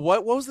so you go.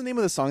 what was the name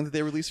of the song that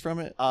they released from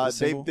it? The They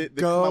single? come out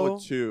Go,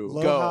 with 2.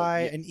 Low Go.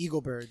 High, Yeah. and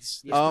Eagle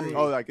Birds. Yeah.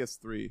 Oh, I guess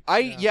 3.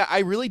 I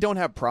really don't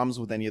have problems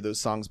with any of those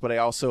songs, but I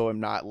also am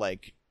not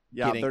like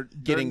Yeah, getting, they're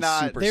getting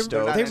not, super they're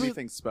stoked. Not They re-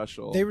 anything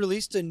special. They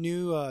released a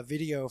new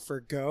video for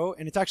Go,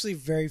 and it's actually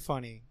very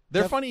funny.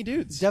 They're funny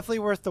dudes. Definitely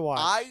worth the watch.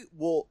 I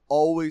will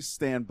always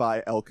stand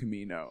by El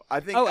Camino. I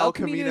think Oh, El El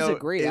Camino is Camino a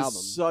great is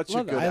album. such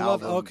Love a it. good I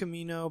love album. El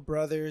Camino,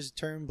 Brothers,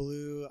 Turn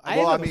Blue. I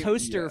Well, have I a mean,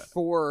 poster yeah.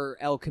 for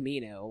El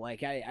Camino.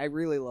 Like I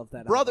really love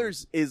that.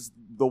 Brothers is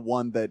the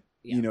one that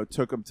Yeah. you know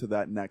took them to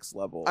that next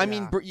level. I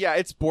mean,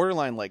 it's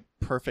borderline like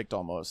perfect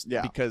almost.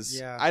 Yeah. Because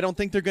Yeah. I don't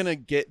think they're gonna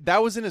get.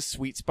 That was in a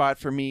sweet spot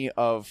for me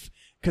of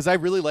because I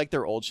really like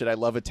their old shit. I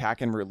love Attack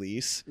and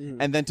Release, Mhm.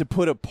 and then to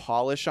put a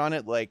polish on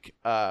it, like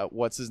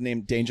what's his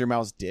name, Danger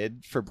Mouse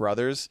did for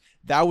Brothers.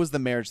 That was the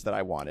marriage that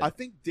I wanted. I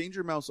think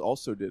Danger Mouse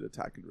also did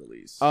Attack and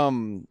Release.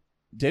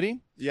 Did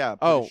he? Yeah.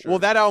 Oh, pretty sure. well,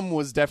 that album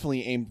was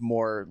definitely aimed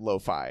more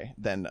lo-fi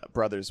than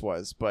Brothers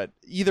was. But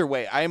either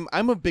way, I'm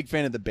a big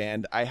fan of the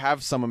band. I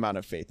have some amount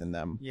of faith in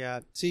them.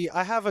 Yeah. See,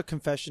 I have a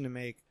confession to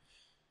make.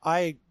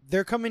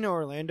 They're coming to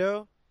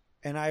Orlando,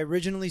 and I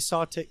originally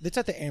saw it's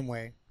at the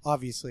Amway,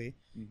 obviously,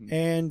 Mhm.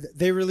 and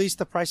they released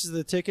the prices of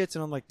the tickets,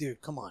 and I'm like,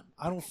 dude, come on,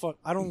 I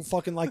don't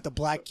fucking like the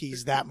Black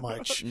Keys that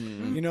much,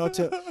 you know.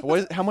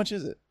 How much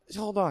is it?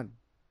 Hold on.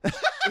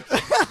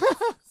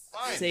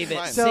 Save it.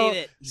 Fine. Save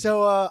it.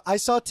 So I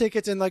saw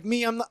tickets, and like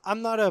me,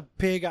 I'm not a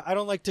pig. I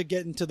don't like to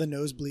get into the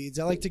nosebleeds.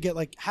 I like to get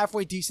like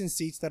halfway decent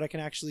seats that I can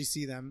actually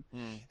see them.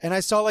 And I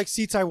saw like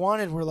seats I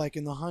wanted were like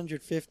in the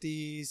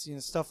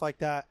 150s, stuff like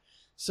that.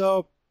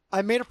 So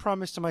I made a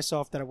promise to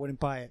myself that I wouldn't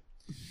buy it.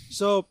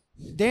 So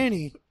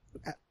Danny,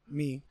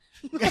 me.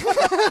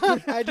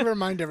 I had to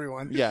remind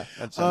everyone. Yeah,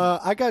 that's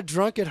I got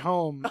drunk at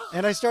home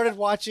and I started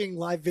watching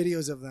live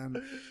videos of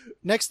them.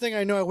 Next thing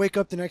I know, I wake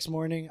up the next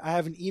morning. I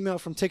have an email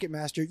from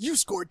Ticketmaster. You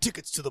scored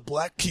tickets to the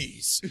Black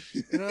Keys.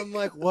 And I'm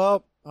like,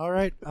 well, all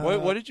right.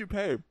 what did you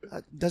pay?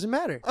 Doesn't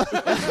matter.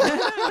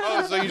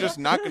 Oh, so you're just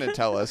not going to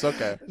tell us?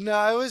 Okay.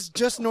 No, it was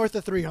just north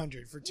of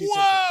 300 for 2 tickets.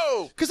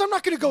 Whoa! Because I'm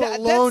not going to go That's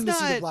alone to not,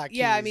 see the Black Keys.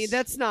 Yeah, I mean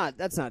that's not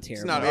terrible.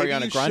 It's not Maybe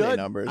Ariana you Grande should.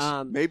 numbers.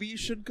 Maybe you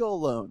should go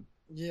alone.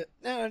 Yeah,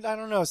 I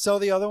don't know. So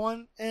the other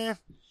one,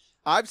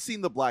 I've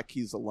seen the Black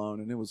Keys alone,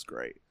 and it was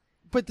great.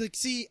 But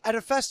see, at a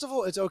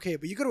festival, it's okay.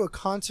 But you go to a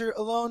concert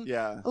alone,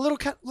 Yeah. a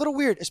little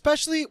weird,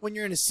 especially when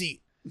you're in a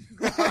seat.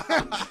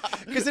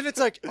 Because then it's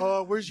like,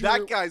 oh, where's your...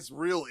 That guy's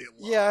really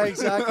alone. Yeah,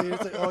 exactly.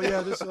 It's like, oh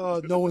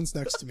yeah, no one's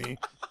next to me.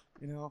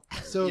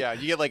 So yeah,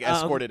 you get like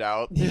escorted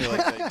out. You're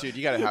like, dude,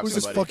 you got to have who's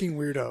this somebody. fucking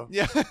weirdo?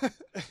 Yeah. Are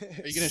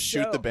you going to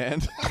shoot the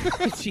band?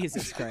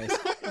 Jesus Christ.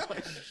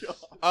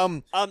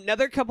 Um,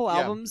 Another couple Yeah.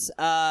 albums.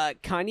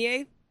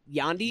 Kanye,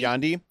 Yandi.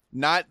 Yandi,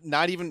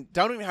 not even.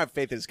 Don't even have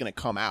faith that it's going to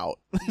come out.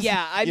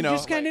 Yeah, I'm You know,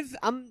 just kind of.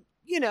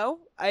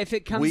 If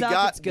it comes we out,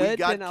 got it's good. we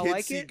got Then I'll Kids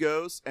like See it.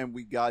 Ghosts, and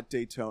we got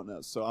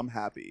Daytona, so I'm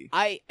happy.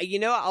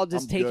 I'll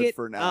just I'm take good it.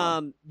 for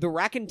now. The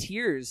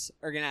Raconteurs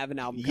are gonna have an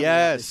album coming out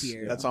Yes, this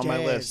year. that's on my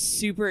Okay. list.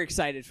 Super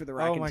excited for the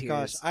Raconteurs. Oh my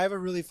gosh, I have a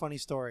really funny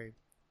story.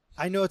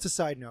 I know it's a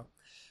side note,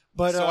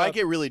 but So I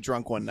get really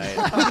drunk one night.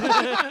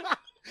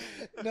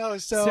 no.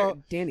 Sir,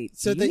 So Danny,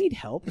 so do you they- need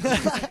help?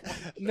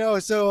 no.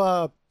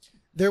 So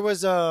there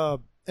was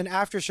an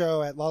after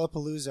show at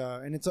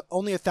Lollapalooza, and it's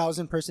only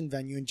 1,000-person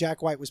venue, and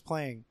Jack White was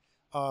playing.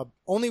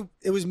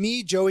 It was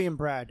me, Joey, and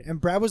Brad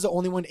was the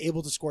only one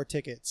able to score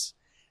tickets,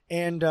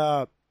 and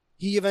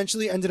he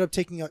eventually ended up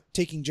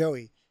taking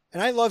Joey.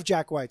 And I love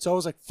Jack White, so I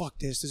was like, "Fuck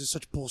this! This is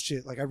such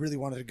bullshit." Like I really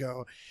wanted to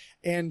go,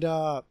 and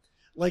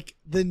like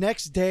the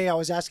next day, I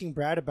was asking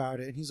Brad about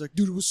it, and he's like,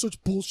 "Dude, it was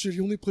such bullshit.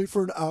 He only played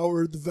for an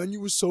hour. The venue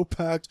was so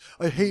packed.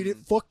 I hate it.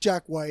 Fuck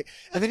Jack White."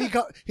 And then he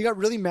got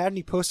really mad, and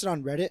he posted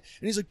on Reddit,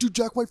 and he's like, "Dude,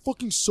 Jack White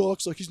fucking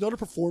sucks. Like he's not a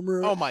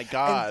performer." Oh my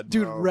god, And,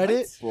 dude, bro.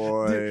 Reddit.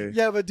 Boy. Dude,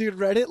 yeah, but dude,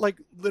 Reddit like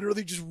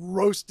literally just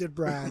roasted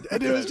Brad,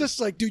 and it was just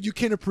like, dude, you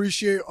can't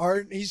appreciate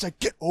art. And he's like,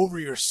 get over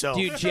yourself,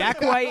 Dude,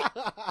 Jack White.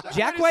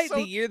 Jack is White. so-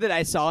 The year that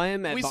I saw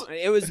him, We s-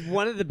 it was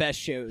one of the best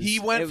shows. He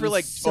went It for was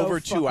like so over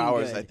 2 fucking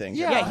hours, good. I think.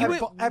 Yeah, he at,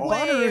 went at way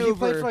Butthurt, he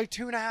played over. for like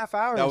 2.5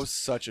 hours. That was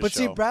such a But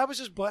show. see, Brad was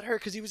just butthurt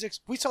because he was.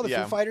 We saw the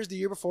Yeah. Foo Fighters the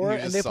year before, He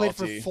was and they just played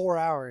salty. for 4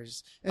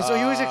 hours, and so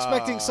he was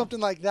expecting Ah. something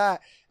like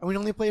that, and we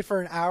only played for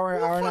an hour,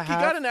 hour and a Fuck, he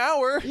half. got an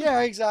hour. Yeah,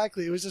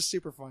 exactly. It was just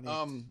super funny.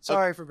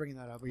 Sorry for bringing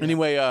that up. but yeah.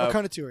 Anyway, What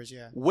kind of tours?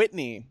 Yeah.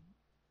 Whitney.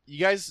 You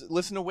guys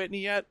listen to Whitney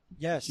yet?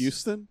 Yes.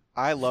 Houston?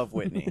 I love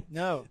Whitney.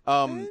 No.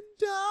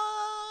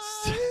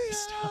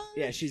 Stop.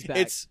 Yeah, she's back.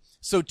 It's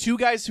so two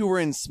guys who were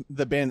in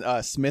the band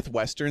Smith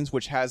Westerns,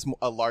 which has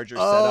a larger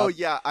Oh, setup.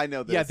 yeah, I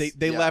know this. Yeah,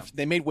 they Yeah. left.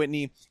 They made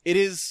Whitney. It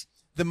is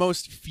the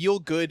most feel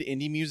good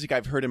indie music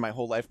I've heard in my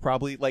whole life.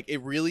 Probably like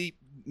it really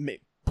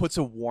puts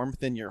a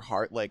warmth in your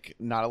heart like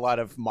not a lot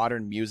of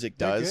modern music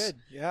They're does. good.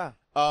 Yeah.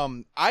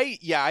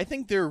 I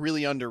think they're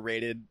really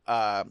underrated.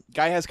 Guy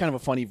has kind of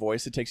a funny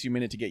voice. It takes you a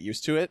minute to get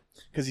used to it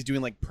because he's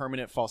doing like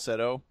permanent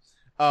falsetto.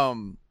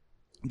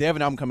 They have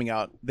an album coming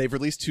out. They've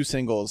released 2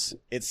 singles.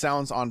 It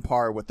sounds on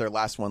par with their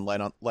last one,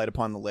 Light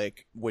Upon the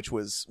Lake, which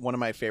was one of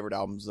my favorite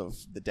albums of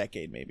the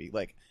decade, maybe.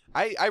 Like,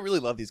 I really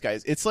love these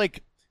guys. It's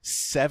like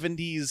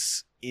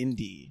 70s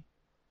indie.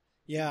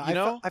 Yeah, You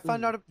know? I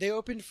found out they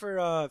opened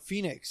for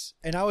Phoenix,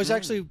 and I was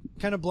actually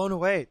kind of blown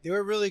away. They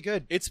were really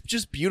good. It's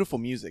just beautiful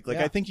music. Like,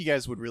 Yeah. I think you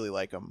guys would really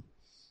like them.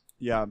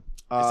 Yeah.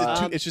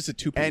 It's just a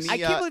 2-piece. I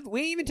can't believe we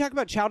didn't even talk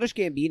about Childish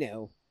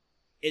Gambino.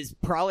 Is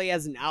probably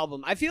as an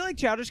album. I feel like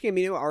Childish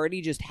Gambino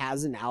already just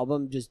has an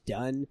album just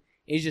done.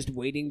 He's just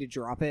waiting to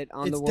drop it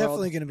on It's the world.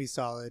 definitely going to be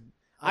solid.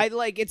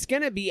 It's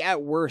gonna be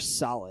at worst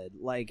solid.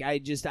 Like I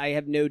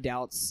have no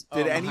doubts.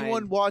 Did behind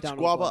anyone watch Donald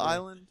Guava Glover.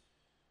 Island?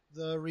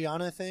 The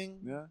Rihanna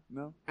thing. Yeah,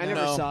 no. I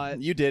never No, saw it.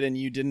 You did, and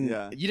you didn't.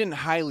 Yeah. You didn't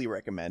highly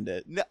recommend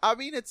it. No, I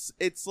mean, it's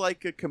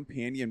like a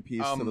companion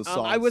piece to the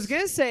song. I was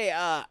gonna say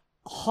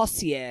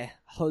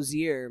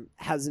Hosier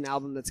has an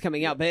album that's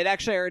coming out, but it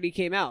actually already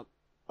came out.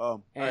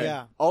 Oh, And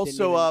Yeah. also,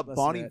 didn't even listen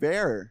Bonnie to it.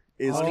 Bear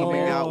is Bonnie coming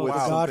Bear. out with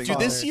Wow. something. Dude,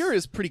 this Fathers. year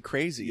is pretty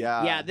crazy.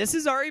 Yeah. Yeah, this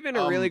has already been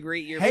a really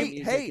great year for hey,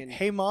 music. hey, and-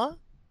 Hey Ma.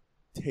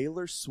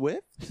 Taylor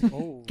Swift.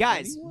 Oh,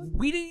 guys, anyone?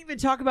 we didn't even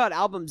talk about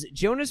albums.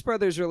 Jonas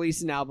Brothers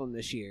released an album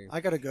this year.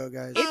 I gotta go,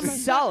 guys.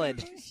 It's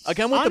solid.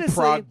 Again with Honestly, the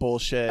prog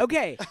bullshit.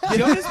 Okay,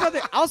 Jonas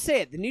Brothers. I'll say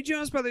it. The new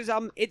Jonas Brothers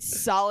album.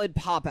 It's solid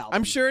pop album.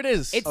 I'm sure it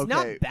is. it's Okay,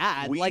 not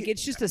bad. we- Like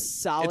it's just a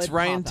solid. It's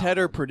Ryan pop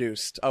Tedder album.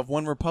 produced of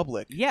One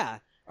Republic, Yeah.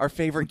 our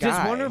favorite Does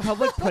guy. One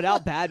Republic put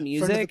out bad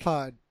Friend of the music?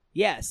 pod.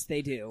 Yes,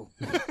 they do.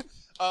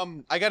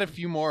 I got a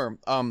few more.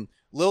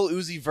 Lil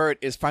Uzi Vert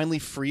is finally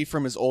free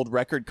from his old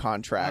record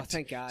contract. Oh,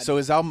 thank God. So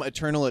his album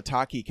Eternal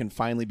Ataki can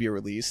finally be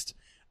released.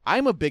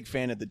 I'm a big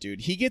fan of the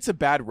dude. He gets a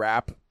bad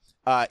rap.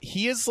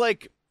 He is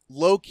like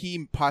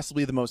low-key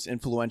possibly the most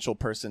influential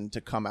person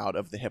to come out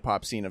of the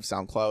hip-hop scene of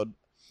SoundCloud,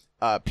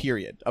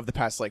 period, of the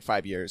past like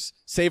 5 years.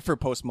 Save for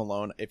Post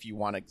Malone, if you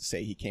want to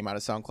say he came out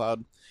of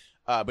SoundCloud.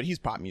 But he's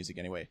pop music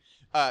anyway.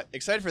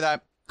 Excited for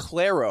that.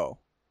 Clairo.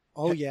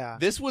 Oh yeah.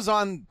 This was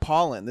on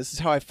Pollen. This is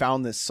how I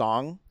found this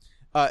song.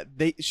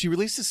 She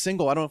released a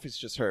single. I don't know if it's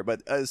just her,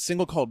 but a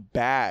single called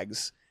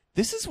Bags.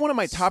 This is one of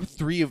my top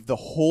 3 of the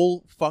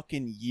whole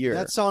fucking year.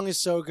 That song is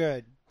so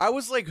good. I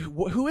was like,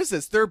 who is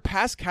this? Their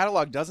past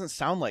catalog doesn't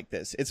sound like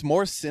this. It's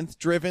more synth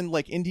driven,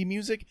 like indie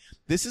music.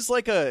 This is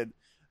like a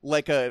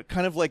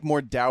kind of like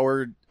more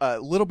dour,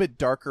 little bit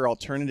darker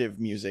alternative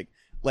music.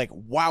 Like,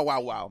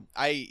 wow.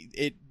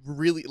 It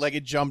really, like,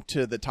 it jumped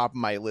to the top of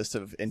my list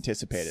of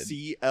anticipated.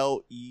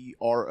 Clairo.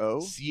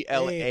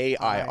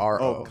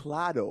 Clairo. Oh,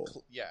 Clado.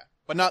 Yeah.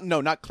 But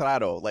not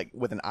Claro, like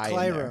with an I in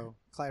there.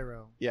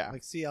 Clairo. Yeah.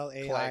 Like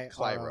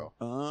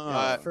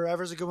Clairo.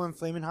 Forever's a good one.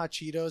 Flamin' Hot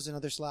Cheetos,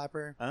 another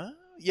slapper.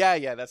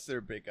 Yeah, that's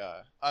their big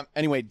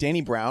anyway,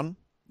 Danny Brown.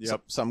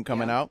 Yep. Something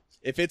coming out.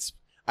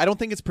 I don't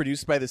think it's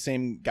produced by the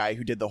same guy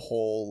who did the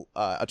whole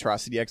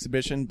Atrocity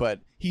exhibition,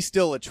 but he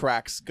still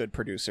attracts good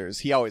producers.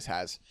 He always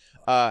has.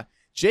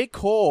 J.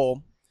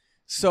 Cole.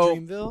 So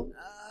Dreamville?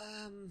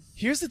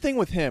 here's the thing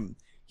with him.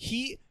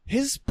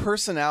 His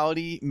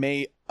personality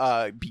may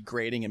be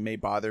grating and may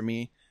bother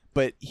me,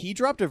 but he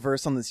dropped a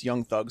verse on this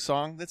Young Thug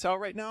song that's out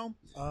right now.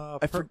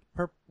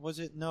 Was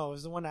it? No, it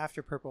was the one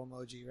after Purple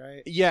Emoji,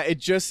 right? Yeah,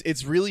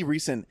 it's really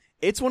recent.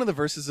 It's one of the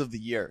verses of the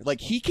year.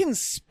 Like, he can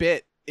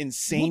spit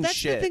insane that's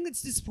shit. the thing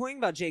that's disappointing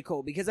about J.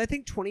 Cole, because I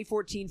think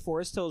 2014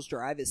 Forest Hills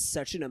Drive is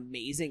such an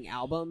amazing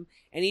album,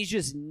 and he's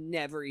just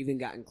never even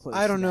gotten close.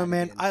 I don't to know, that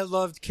man. again. I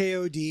loved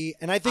KOD,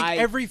 and I think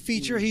every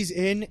feature he's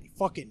in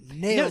fucking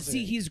nails No, it.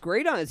 see, he's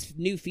great on his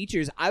new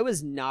features. I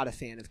was not a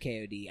fan of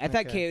KOD. I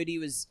thought KOD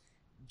was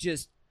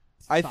just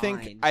I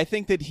fine.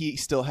 think that he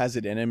still has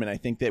it in him, and I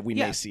think that we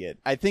Yeah. may see it.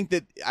 I think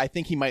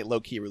he might low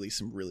key release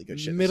some really good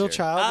shit. Middle this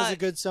year. Child was a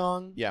good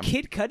song. Yeah.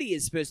 Kid Cudi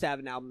is supposed to have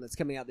an album that's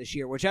coming out this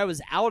year, which I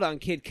was out on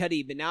Kid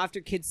Cudi, but now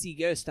after Kids See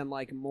Ghost, I'm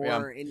like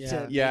more into. Yeah.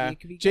 maybe Yeah, it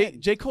could be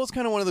good. J. Cole's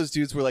kind of one of those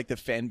dudes where like the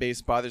fan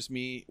base bothers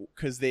me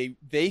because they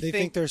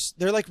think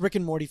they're like Rick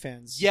and Morty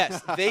fans. yes,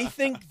 they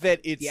think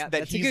that it's Yeah, that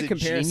that's a he's good a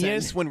comparison.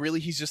 genius when really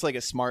he's just like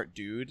a smart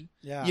dude.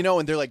 Yeah. You know,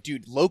 and they're like,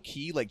 dude, low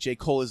key, like J.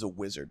 Cole is a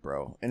wizard,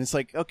 bro. And it's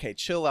like, okay,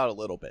 chill out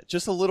a little bit,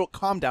 just a little,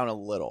 calm down a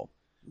little.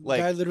 The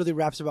guy Like, literally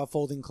raps about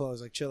folding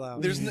clothes. Like, chill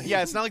out.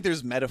 it's not like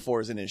there's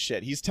metaphors in his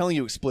shit. He's telling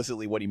you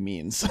explicitly what he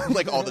means,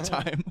 like all the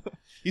time.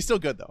 He's still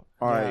good though.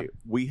 All right,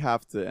 we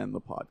have to end the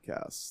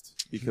podcast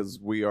because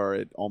we are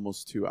at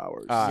almost 2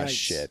 hours. Ah, Yikes.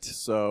 shit.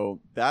 So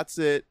that's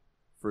it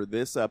for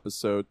this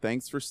episode.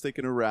 Thanks for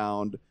sticking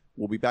around.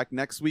 We'll be back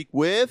next week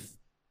with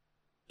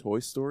Toy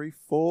Story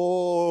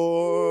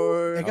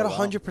 4. They got Oh, wow.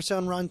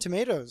 100% Rotten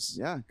Tomatoes.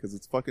 Yeah, because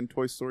it's fucking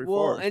Toy Story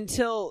Well, 4.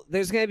 until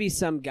there's going to be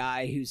some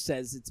guy who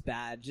says it's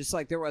bad, just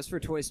like there was for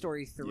Toy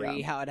Story 3,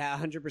 Yeah. how it had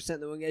 100%.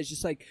 The one guy's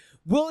just like,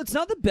 well, it's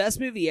not the best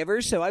movie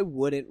ever, so I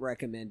wouldn't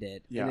recommend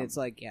it. Yeah. And it's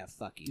like, yeah,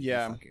 fuck you.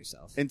 Yeah. Go fuck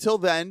yourself. Until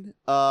then,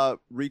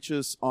 reach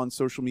us on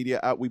social media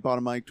at We Bought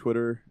a Mic,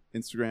 Twitter,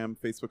 Instagram,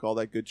 Facebook, all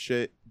that good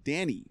shit.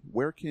 Danny,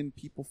 where can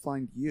people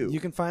find you? You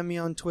can find me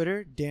on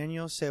Twitter,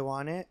 Daniel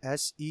Sewane,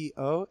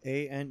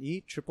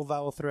 Seoane, triple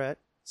vowel threat,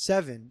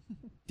 7.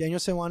 Daniel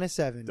Sewane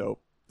 7.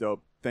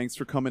 Dope. Thanks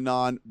for coming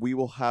on. We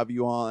will have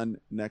you on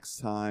next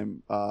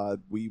time.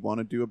 We want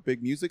to do a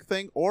big music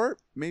thing, or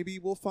maybe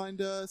we'll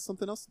find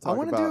something else to talk I about.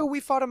 want to do a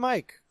We Fought a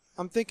Mic.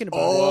 I'm thinking about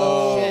it.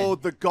 Oh,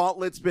 the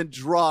gauntlet's been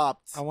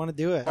dropped. I want to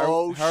do it.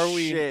 Oh, How are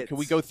we? shit. Can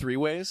we go 3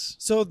 ways?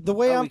 So the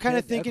way Oh, I'm we kind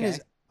of could? thinking Okay.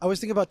 is, I was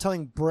thinking about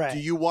telling Brett. Do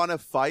you want to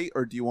fight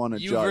or do you want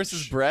to You judge?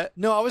 versus Brett.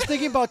 No, I was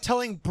thinking about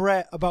telling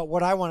Brett about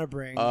what I want to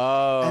bring.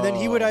 Oh, And then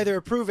he would either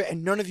approve it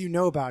and none of you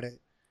know about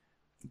it.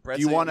 Brett's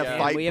Do you a- wanna yeah.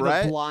 fight we have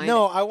Brett? a blind.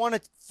 No, I want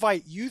to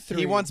fight you 3.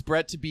 He wants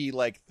Brett to be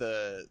like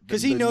the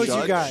because he the knows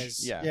judge? you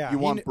guys. Yeah. You he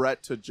want kn-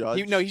 Brett to judge?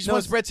 He just No,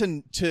 wants Brett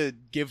to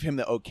give him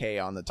the okay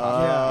on the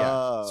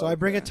top. Yeah. So I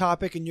bring a okay.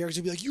 topic and you're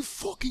gonna be like, "You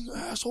fucking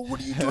asshole!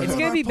 What are you doing?" It's on going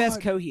to our be best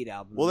pod?" Coheed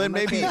album. Well, then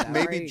I'm okay maybe with that.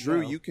 maybe There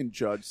Drew, go. you can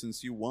judge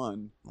since you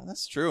won. Well,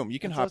 that's true. You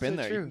can That's hop in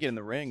also there. true. You can get in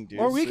the ring, dude.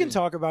 Or we can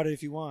talk about it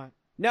if you want.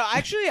 No,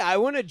 actually, I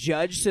want to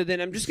judge, so then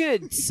I'm just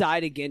going to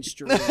side against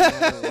Drew. no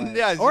matter what.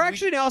 Yeah, or we-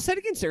 actually, no, I'll side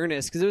against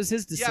Ernest because it was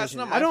his decision. Yeah, it's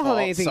not my I don't fault.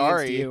 hold anything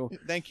Sorry. against you.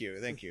 Thank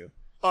you.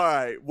 All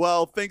right.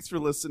 Well, thanks for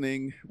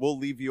listening. We'll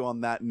leave you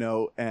on that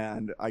note,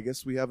 and I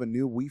guess we have a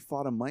new We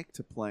Fought a Mic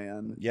to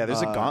plan. Yeah,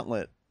 there's a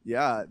gauntlet.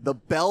 Yeah, the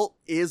belt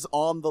is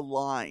on the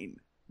line,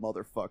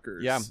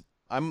 motherfuckers. Yeah,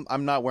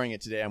 I'm not wearing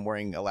it today. I'm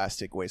wearing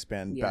elastic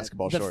waistband Yeah,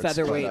 basketball the shorts.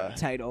 featherweight but,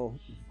 title.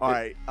 All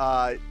right.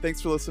 Thanks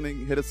for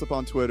listening. Hit us up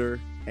on Twitter,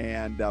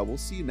 and we'll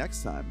see you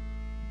next time.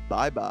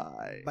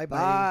 Bye-bye. Bye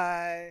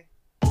Bye.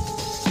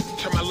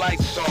 Turn my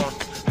lights on.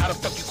 How the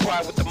fuck you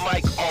quiet with the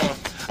mic on?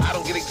 I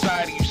don't get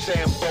anxiety, you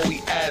Sam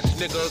Bowie ass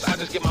niggas. I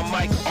just get my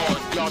mic on.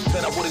 Y'all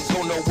said I wouldn't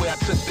go nowhere. I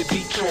took the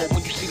detour.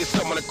 When you see the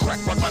sun on the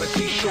crack right by the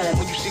seashore.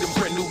 When you see them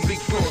brand new league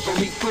floors on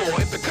the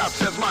floor. If the cop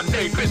says my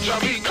name, bitch,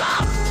 I'm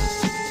E-Cop.